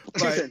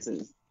 Two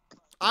senses.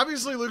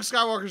 Obviously, Luke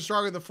Skywalker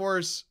strong in the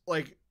Force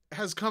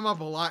has come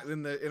up a lot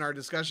in our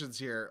discussions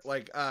here.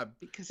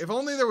 If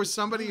only there was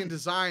somebody in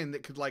design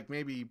that could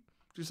maybe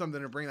do something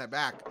to bring that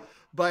back.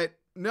 But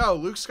no,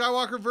 Luke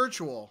Skywalker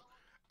virtual.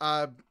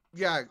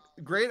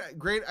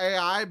 Great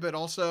AI, but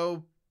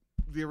also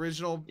the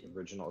original.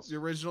 The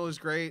original is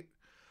great.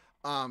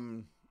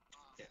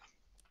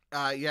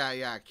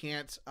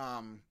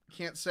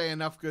 Can't say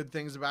enough good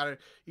things about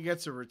it. He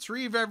gets a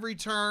retrieve every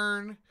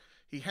turn.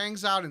 He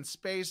hangs out in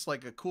space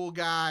like a cool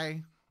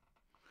guy.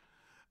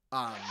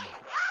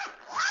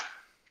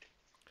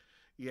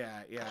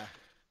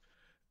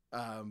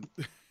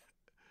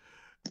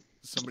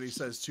 Somebody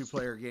says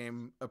 2-player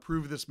game.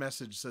 Approve this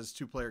message. Says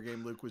 2-player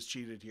game. Luke was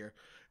cheated here.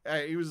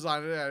 He was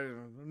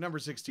on number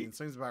 16.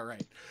 Seems about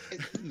right.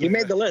 You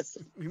made the list.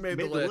 You made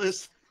the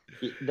list.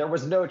 There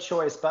was no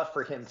choice but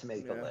for him to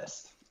make the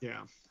list.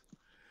 Yeah.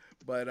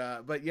 But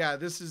yeah,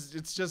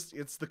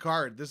 it's the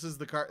card. This is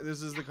the card.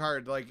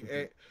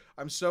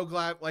 I'm so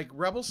glad,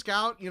 Rebel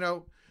Scout,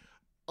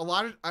 a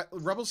lot of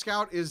Rebel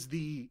Scout is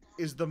the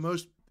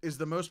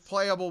most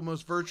playable,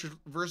 most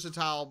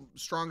versatile,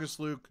 strongest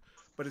Luke,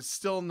 but it's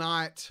still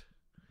not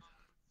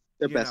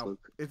The best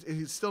Luke.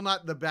 It's still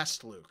not the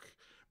best Luke.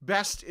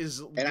 Best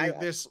is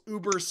this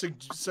uber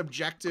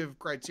subjective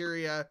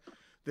criteria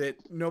that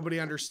nobody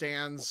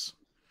understands,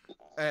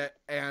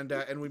 and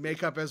we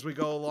make up as we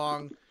go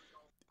along.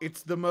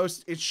 It's the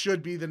most. It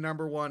should be the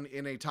number one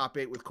in a top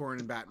 8 with Corran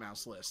and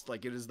Batmouse list.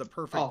 Like it is the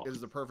perfect. It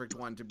is the perfect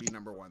one to be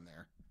number 1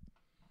 there.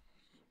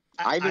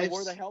 I even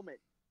wore the helmet.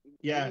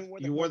 Yeah,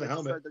 you wore the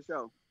helmet. To start the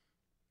show.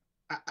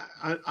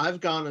 I've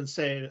gone and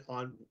said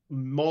on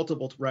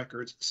multiple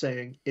records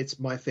saying it's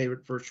my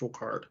favorite virtual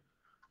card.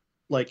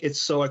 Like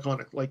it's so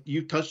iconic. Like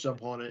you touched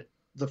upon it.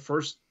 The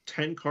first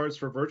 10 cards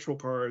for virtual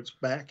cards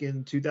back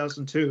in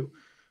 2002,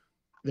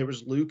 there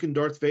was Luke and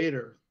Darth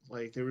Vader.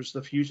 Like there was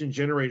the fusion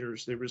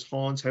generators. There was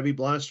Han's heavy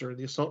blaster and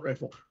the assault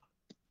rifle.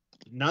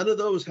 None of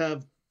those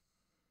have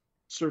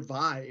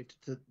survived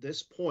to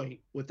this point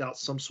without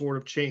some sort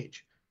of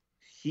change.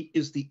 He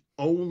is the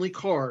only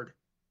card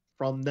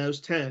from those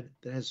 10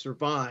 that has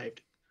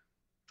survived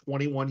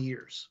 21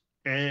 years.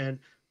 And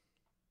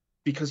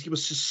because he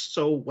was just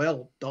so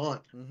well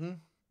done. Mm-hmm.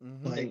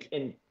 Mm-hmm. Like,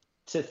 and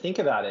to think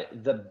about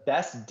it, the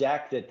best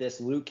deck that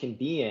this Luke can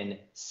be in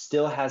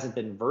still hasn't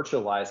been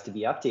virtualized to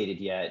be updated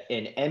yet.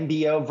 In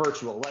MBO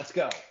Virtual, let's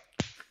go.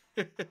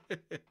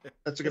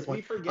 That's a good point.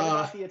 We forget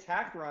about the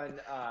attack run.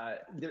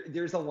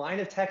 There's a line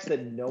of text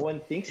that no one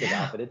thinks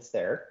about, but it's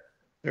there.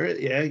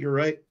 Yeah, you're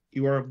right.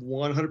 You are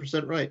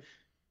 100% right.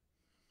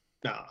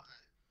 Nah.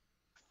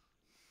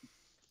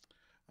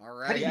 All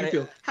right.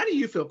 How do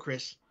you feel,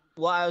 Chris?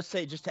 Well, I would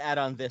say just to add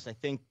on this, I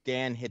think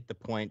Dan hit the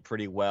point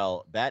pretty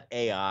well. That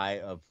AI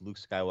of Luke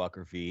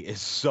Skywalker V is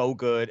so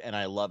good, and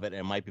I love it,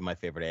 and it might be my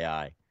favorite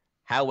AI.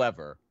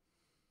 However,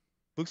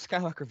 Luke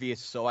Skywalker V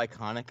is so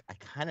iconic, I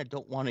kind of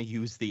don't want to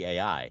use the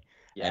AI.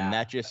 Yeah. And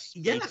that just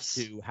speaks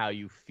to how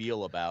you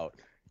feel about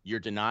you're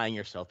denying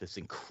yourself this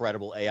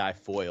incredible AI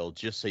foil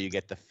just so you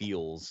get the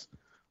feels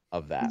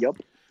of that. Yep.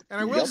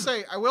 And I will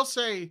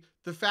say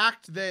the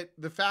fact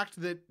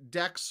that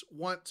decks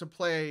want to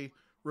play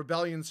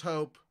Rebellion's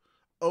Hope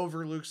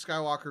over Luke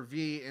Skywalker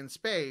V in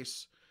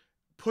space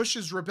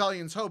pushes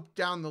Rebellion's Hope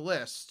down the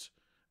list.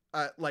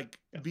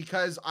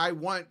 Because I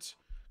want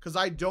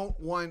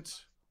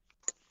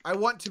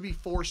to be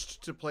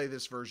forced to play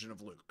this version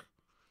of Luke.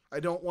 I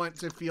don't want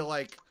to feel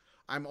like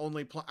I'm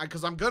only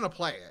because I'm going to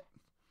play it.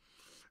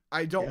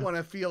 I don't want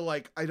to feel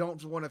like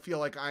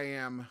I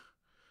am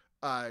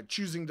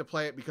choosing to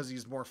play it because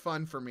he's more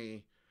fun for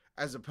me,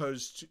 as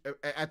opposed to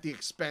at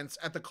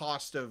the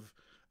cost of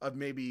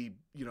maybe,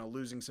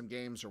 losing some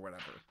games or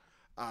whatever.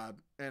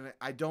 And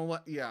I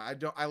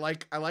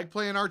like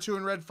playing R2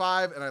 in Red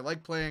 5, and I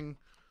like playing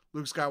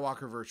Luke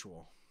Skywalker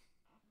Virtual.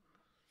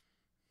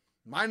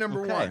 My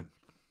number one.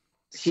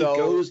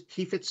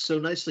 He fits so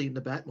nicely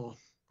into Batmall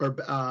or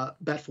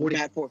Bat 40.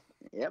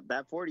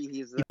 Bat 40.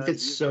 He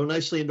fits so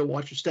nicely into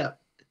Watch Your Step.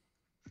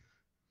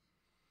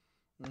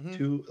 Mm-hmm.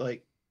 To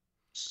like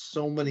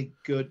so many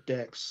good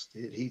decks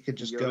that he could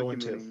just go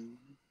into.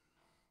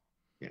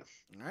 Yeah.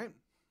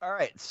 All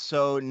right.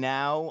 So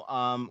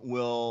now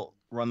we'll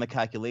run the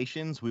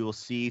calculations. We will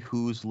see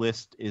whose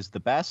list is the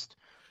best.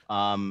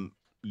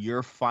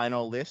 Your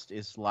final list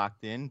is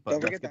locked in, but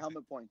don't forget the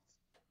helmet points.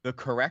 The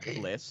correct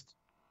list,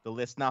 the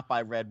list not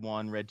by Red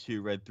 1, Red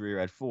 2, Red 3,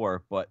 Red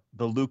 4, but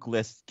the Luke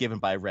list given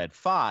by Red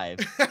 5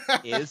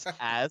 is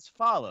as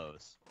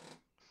follows.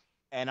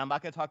 And I'm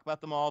not going to talk about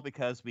them all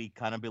because we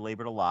kind of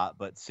belabored a lot,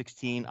 but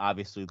 16,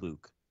 obviously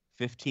Luke.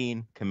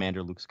 15,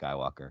 Commander Luke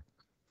Skywalker.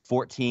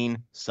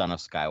 14, Son of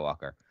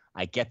Skywalker.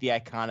 I get the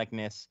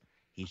iconicness.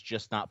 He's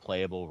just not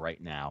playable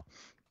right now.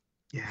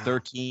 Yeah.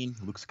 13,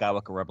 Luke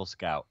Skywalker Rebel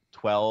Scout.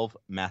 12,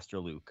 Master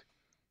Luke.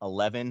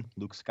 11,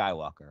 Luke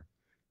Skywalker.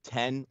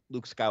 10,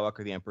 Luke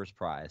Skywalker The Emperor's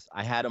Prize.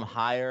 I had him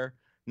higher,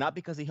 not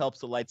because he helps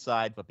the light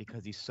side, but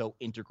because he's so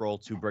integral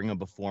to bring him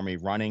before me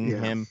running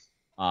him.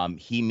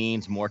 He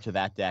means more to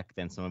that deck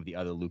than some of the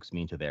other Lukes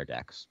mean to their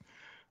decks.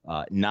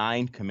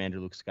 9, Commander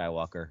Luke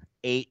Skywalker.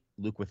 8,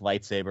 Luke with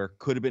lightsaber.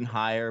 Could have been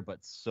higher, but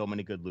so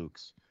many good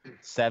Lukes.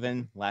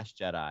 7, Last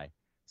Jedi.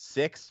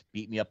 6,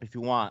 beat me up if you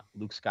want,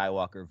 Luke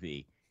Skywalker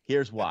V.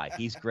 Here's why.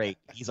 He's great.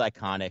 He's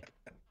iconic.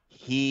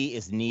 He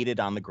is needed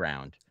on the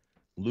ground.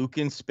 Luke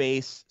in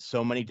space,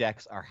 so many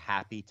decks are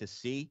happy to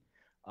see.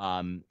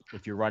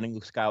 If you're running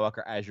Luke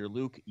Skywalker as your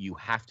Luke, you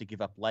have to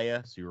give up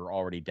Leia, so you're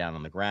already down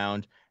on the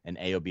ground, and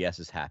AOBS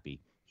is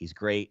happy. He's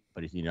great,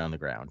 but he's needed on the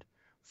ground.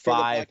 5.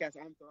 For the podcast,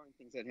 I'm throwing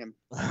things at him.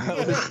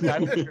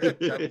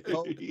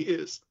 He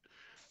is.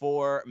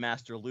 4,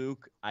 Master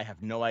Luke. I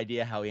have no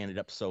idea how he ended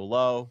up so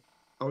low.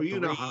 Oh, you 3,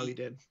 know how he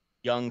did.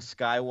 Young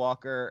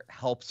Skywalker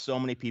helped so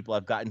many people.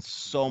 I've gotten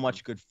so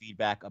much good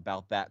feedback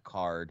about that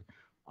card.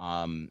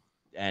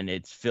 And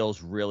it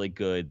feels really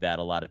good that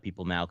a lot of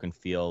people now can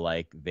feel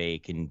like they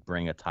can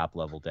bring a top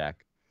level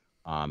deck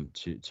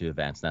to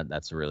events.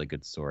 That's a really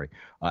good story.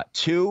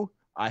 2,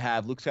 I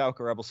have Luke Skywalker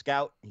Rebel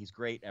Scout. He's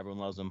great. Everyone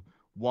loves him.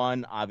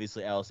 1,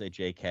 obviously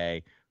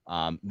LSAJK.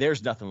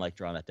 There's nothing like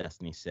drawing that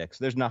Destiny 6.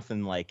 There's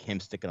nothing like him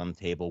sticking on the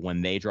table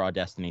when they draw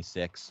Destiny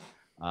 6.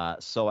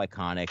 So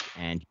iconic,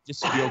 and you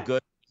just feel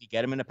good when you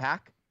get him in a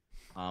pack.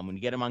 When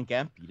you get him on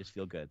Gemp, you just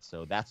feel good.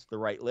 So that's the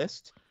right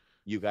list.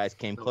 You guys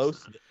came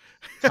close.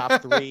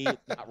 Top 3,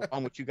 not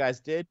wrong what you guys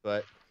did,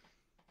 but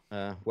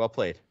well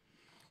played.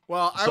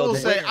 Well, I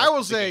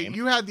will say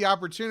you had the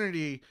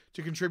opportunity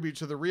to contribute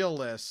to the real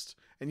list,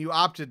 and you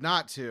opted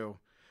not to.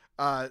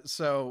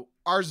 So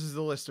ours is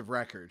the list of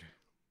record.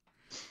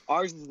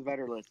 Ours is the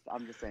better list.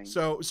 I'm just saying.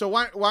 So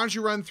why don't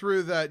you run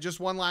through just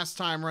one last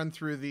time? Run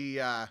through the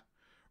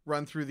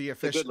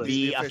official.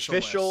 The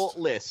official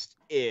list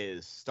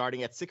is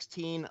starting at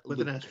 16 with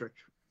Luke, an asterisk.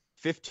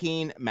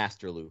 15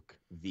 Master Luke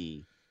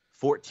V,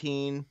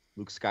 14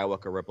 Luke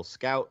Skywalker Rebel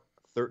Scout,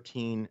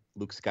 13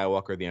 Luke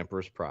Skywalker The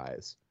Emperor's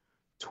Prize,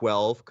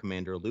 12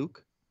 Commander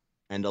Luke,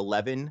 and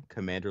 11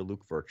 Commander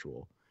Luke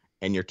Virtual.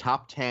 And your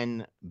top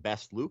 10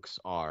 best Lukes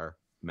are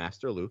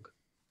Master Luke,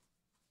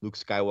 Luke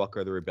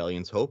Skywalker The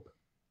Rebellion's Hope,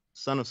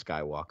 Son of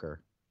Skywalker,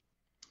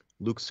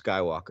 Luke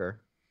Skywalker.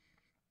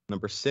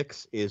 Number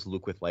 6 is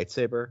Luke with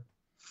Lightsaber,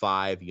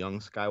 5 Young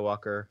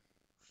Skywalker,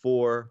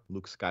 4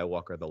 Luke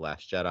Skywalker The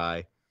Last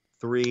Jedi,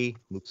 3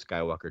 Luke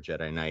Skywalker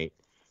Jedi Knight,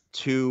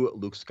 2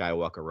 Luke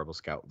Skywalker Rebel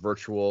Scout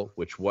Virtual,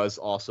 which was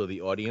also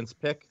the audience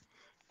pick,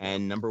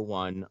 and number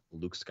 1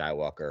 Luke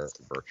Skywalker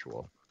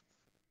Virtual.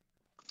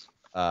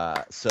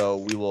 So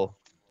we will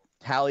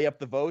tally up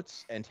the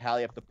votes and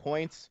tally up the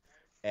points,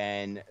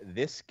 and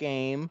this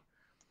game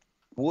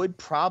would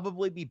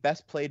probably be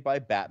best played by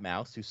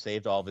Batmouse, who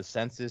saved all of his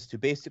senses to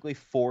basically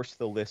force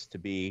the list to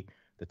be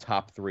the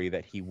top 3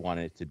 that he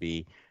wanted it to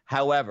be.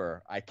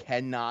 However, I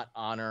cannot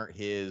honor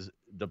his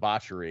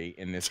debauchery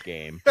in this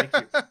game. Thank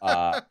you.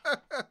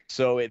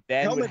 So it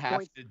then Helmet would have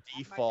points. to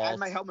default Add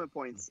my helmet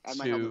points.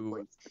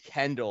 to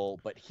Kendall,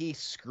 but he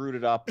screwed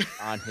it up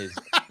on his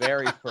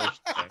very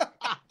first pick.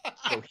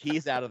 So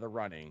he's out of the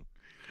running,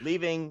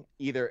 leaving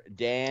either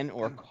Dan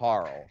or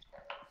Carl.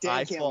 Dan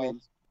I can't fault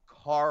win.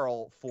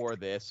 Carl for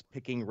this,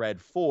 picking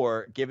red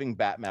 4, giving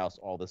Batmouse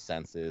all the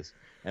senses.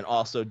 And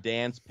also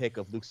Dan's pick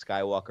of Luke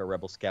Skywalker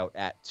Rebel Scout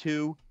at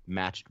 2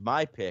 matched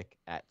my pick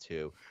at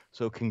 2.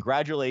 So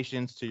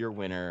congratulations to your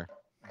winner,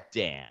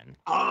 Dan.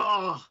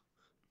 Oh,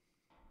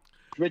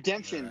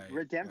 Redemption. All right,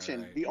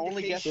 Redemption. all right. The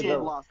only guest Indication. who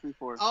have lost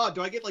before.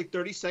 do I get like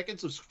 30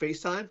 seconds of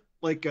FaceTime,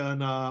 like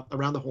on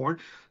around the horn?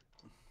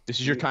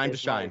 This is your time to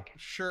shine.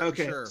 Sure.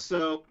 Okay, Sure.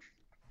 so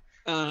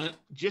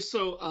just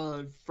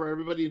so for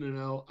everybody to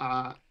know,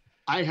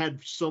 I had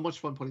so much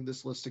fun putting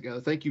this list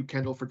together. Thank you,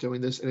 Kendall, for doing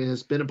this. And it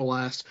has been a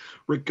blast,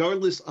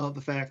 regardless of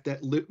the fact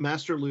that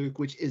Master Luke,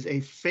 which is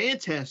a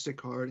fantastic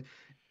card,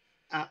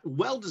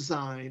 well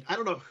designed. I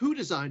don't know who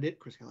designed it,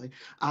 Chris Kelly,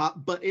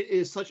 but it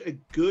is such a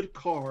good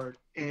card.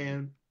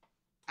 And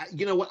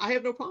you know what? I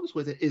have no problems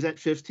with it. Is at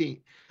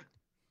 15.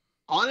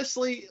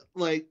 Honestly,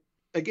 like,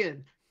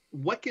 again,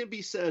 what can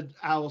be said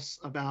else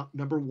about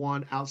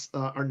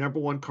our number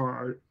one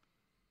card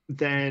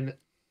than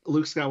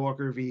Luke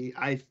Skywalker V?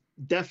 I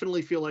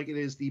definitely feel like it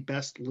is the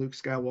best Luke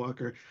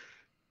Skywalker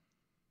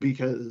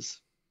because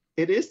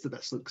it is the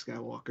best Luke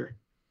Skywalker.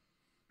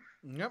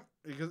 Yep,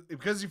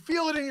 because you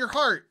feel it in your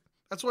heart.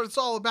 That's what it's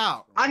all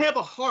about. I have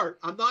a heart.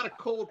 I'm not a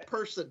cold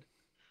person.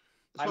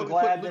 That's I'm why we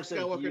glad put Luke that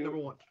Skywalker number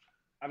 1.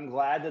 I'm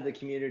glad that the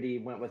community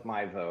went with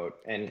my vote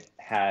and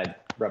had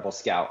Rebel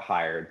Scout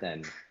higher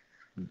than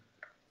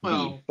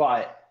Well, me.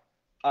 But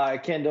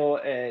Kendall,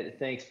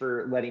 thanks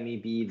for letting me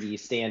be the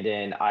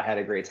stand-in. I had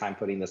a great time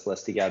putting this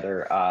list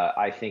together.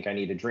 I think I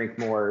need to drink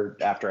more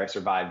after I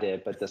survived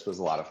it, but this was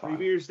a lot of 3 fun.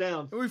 beers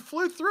down. We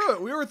flew through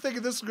it. We were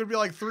thinking this was going to be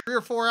like 3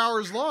 or 4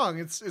 hours long.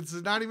 It's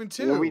not even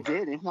 2. Well, we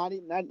did. It's not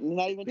even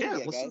two Yeah,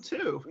 yet, listen guys.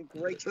 too.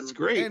 Great. That's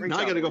great. Great Now I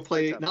job, got to go guys.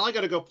 play. Great job. Now I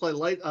got to go play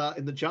light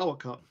in the Jawa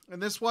Cup.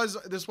 And this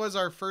was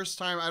our first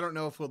time. I don't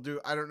know if we'll do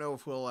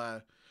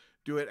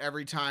it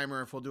every time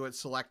or if we'll do it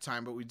select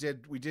time, but we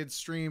did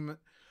stream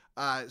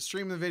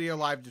the video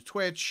live to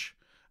Twitch,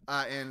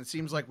 and it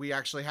seems like we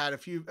actually had a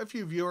few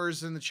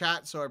viewers in the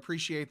chat, so I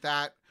appreciate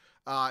that,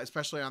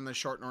 especially on the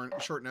short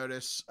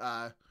notice.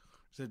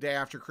 It's the day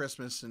after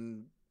Christmas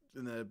and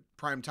in the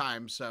prime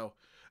time, so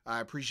I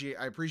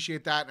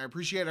appreciate that, and I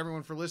appreciate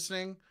everyone for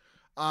listening.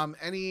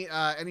 Any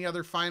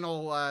other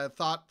final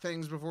thought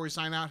things before we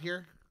sign out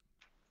here?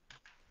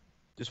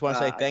 Just want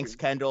to say thanks,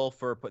 Kendall,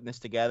 for putting this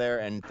together,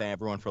 and thank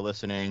everyone for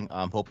listening.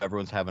 Hope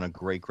everyone's having a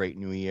great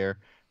new year,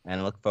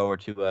 and I look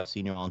forward to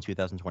seeing you all in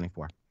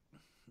 2024.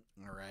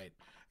 All right,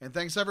 and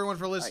thanks everyone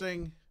for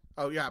listening.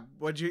 Oh yeah,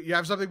 you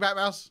have something,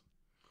 Batmouse?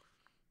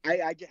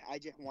 I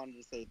just wanted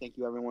to say thank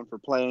you everyone for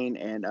playing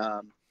and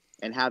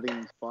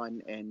having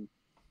fun and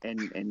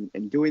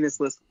doing this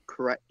list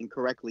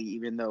correctly,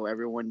 even though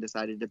everyone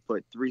decided to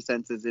put 3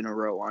 senses in a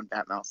row on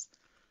Batmouse.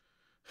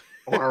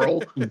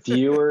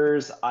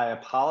 Viewers, I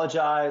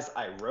apologize.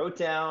 I wrote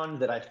down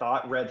that I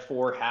thought Red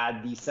 4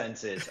 had these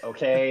senses.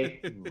 Okay,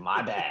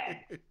 my bad.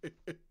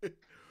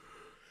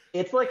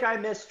 It's like I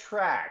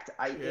mistracked.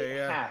 It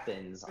Yeah.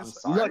 happens. I'm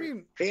It's- sorry. I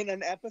mean, In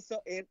an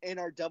episode, in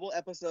our double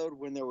episode,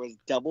 when there was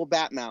double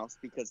Batmouse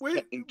because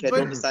wait,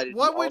 Kendall but decided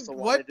what he would also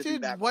what wanted to be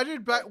did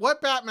Batman.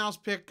 what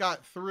Batmouse pick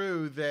got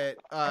through that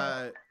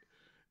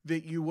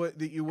that you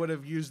would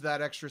have used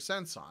that extra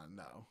sense on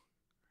though?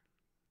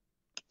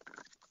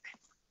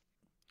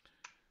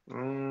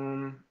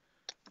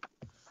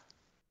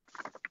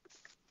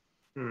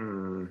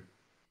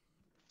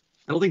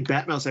 I don't think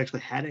Batmouse actually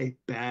had a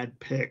bad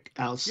pick.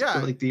 Yeah,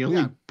 Like the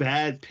only yeah.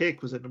 bad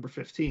pick was at number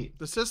 15.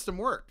 The system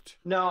worked.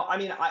 No, I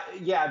mean,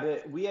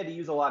 but we had to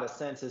use a lot of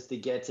senses to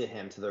get to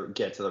him to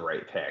get to the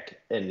right pick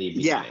in the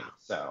beginning.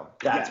 So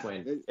that's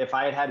when, if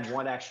I had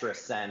one extra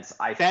sense,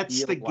 That's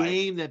feel the like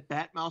game that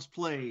Batmouse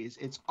plays.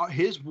 It's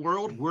his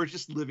world. We're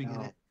just living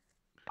in it.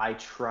 I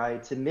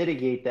tried to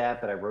mitigate that,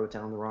 but I wrote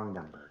down the wrong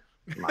number.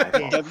 My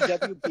fault.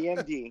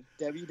 WWBMD.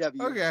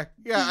 WW. Okay,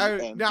 yeah.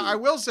 BMD. Now I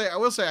will say,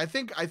 I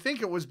think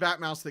it was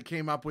Batmouse that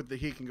came up with the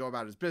 "he can go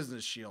about his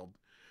business" shield,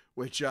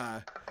 which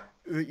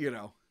you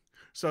know.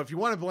 So if you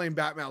want to blame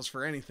Batmouse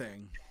for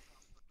anything,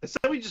 It's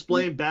not we just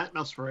blame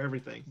Batmouse for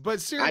everything.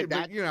 but seriously,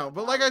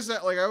 but like I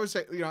said, like I always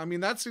say, I mean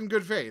that's in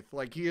good faith.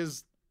 Like he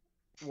is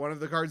one of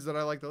the cards that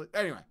I like to.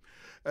 Anyway,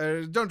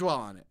 don't dwell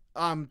on it.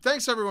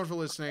 Thanks everyone for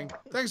listening.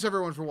 Thanks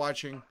everyone for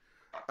watching.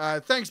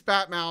 Thanks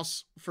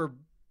Batmouse for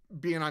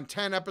being on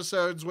 10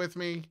 episodes with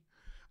me.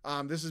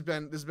 This has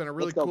been a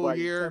really cool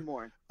year. 10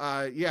 more.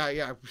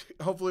 Yeah.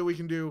 Hopefully we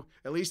can do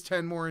at least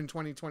 10 more in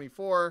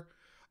 2024.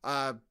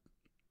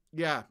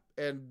 Yeah,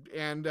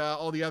 and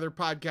all the other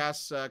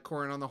podcasts,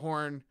 Corran on the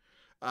Horn.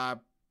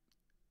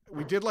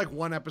 We did like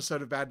one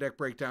episode of Bad Deck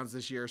Breakdowns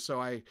this year, so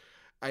I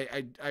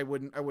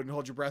wouldn't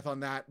hold your breath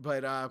on that,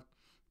 but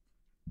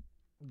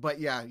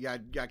yeah,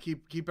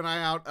 keep an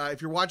eye out.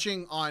 If you're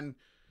watching on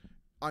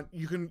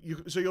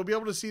so you'll be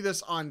able to see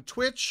this on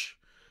Twitch,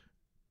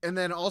 and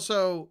then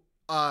also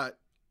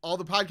all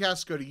the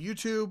podcasts go to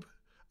YouTube.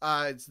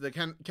 It's the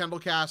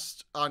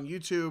Kendallcast on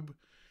YouTube,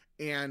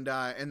 and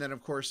then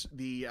of course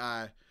the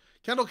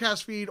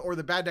Kendallcast feed or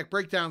the Bad Deck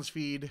Breakdowns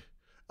feed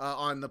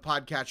on the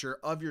podcatcher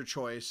of your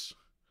choice.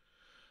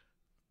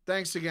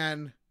 Thanks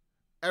again,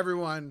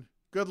 everyone.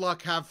 Good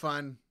luck, have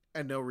fun,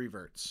 and no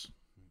reverts.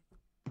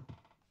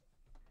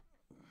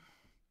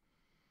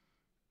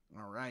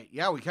 All right.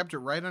 Yeah, we kept it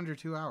right under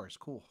 2 hours.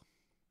 Cool.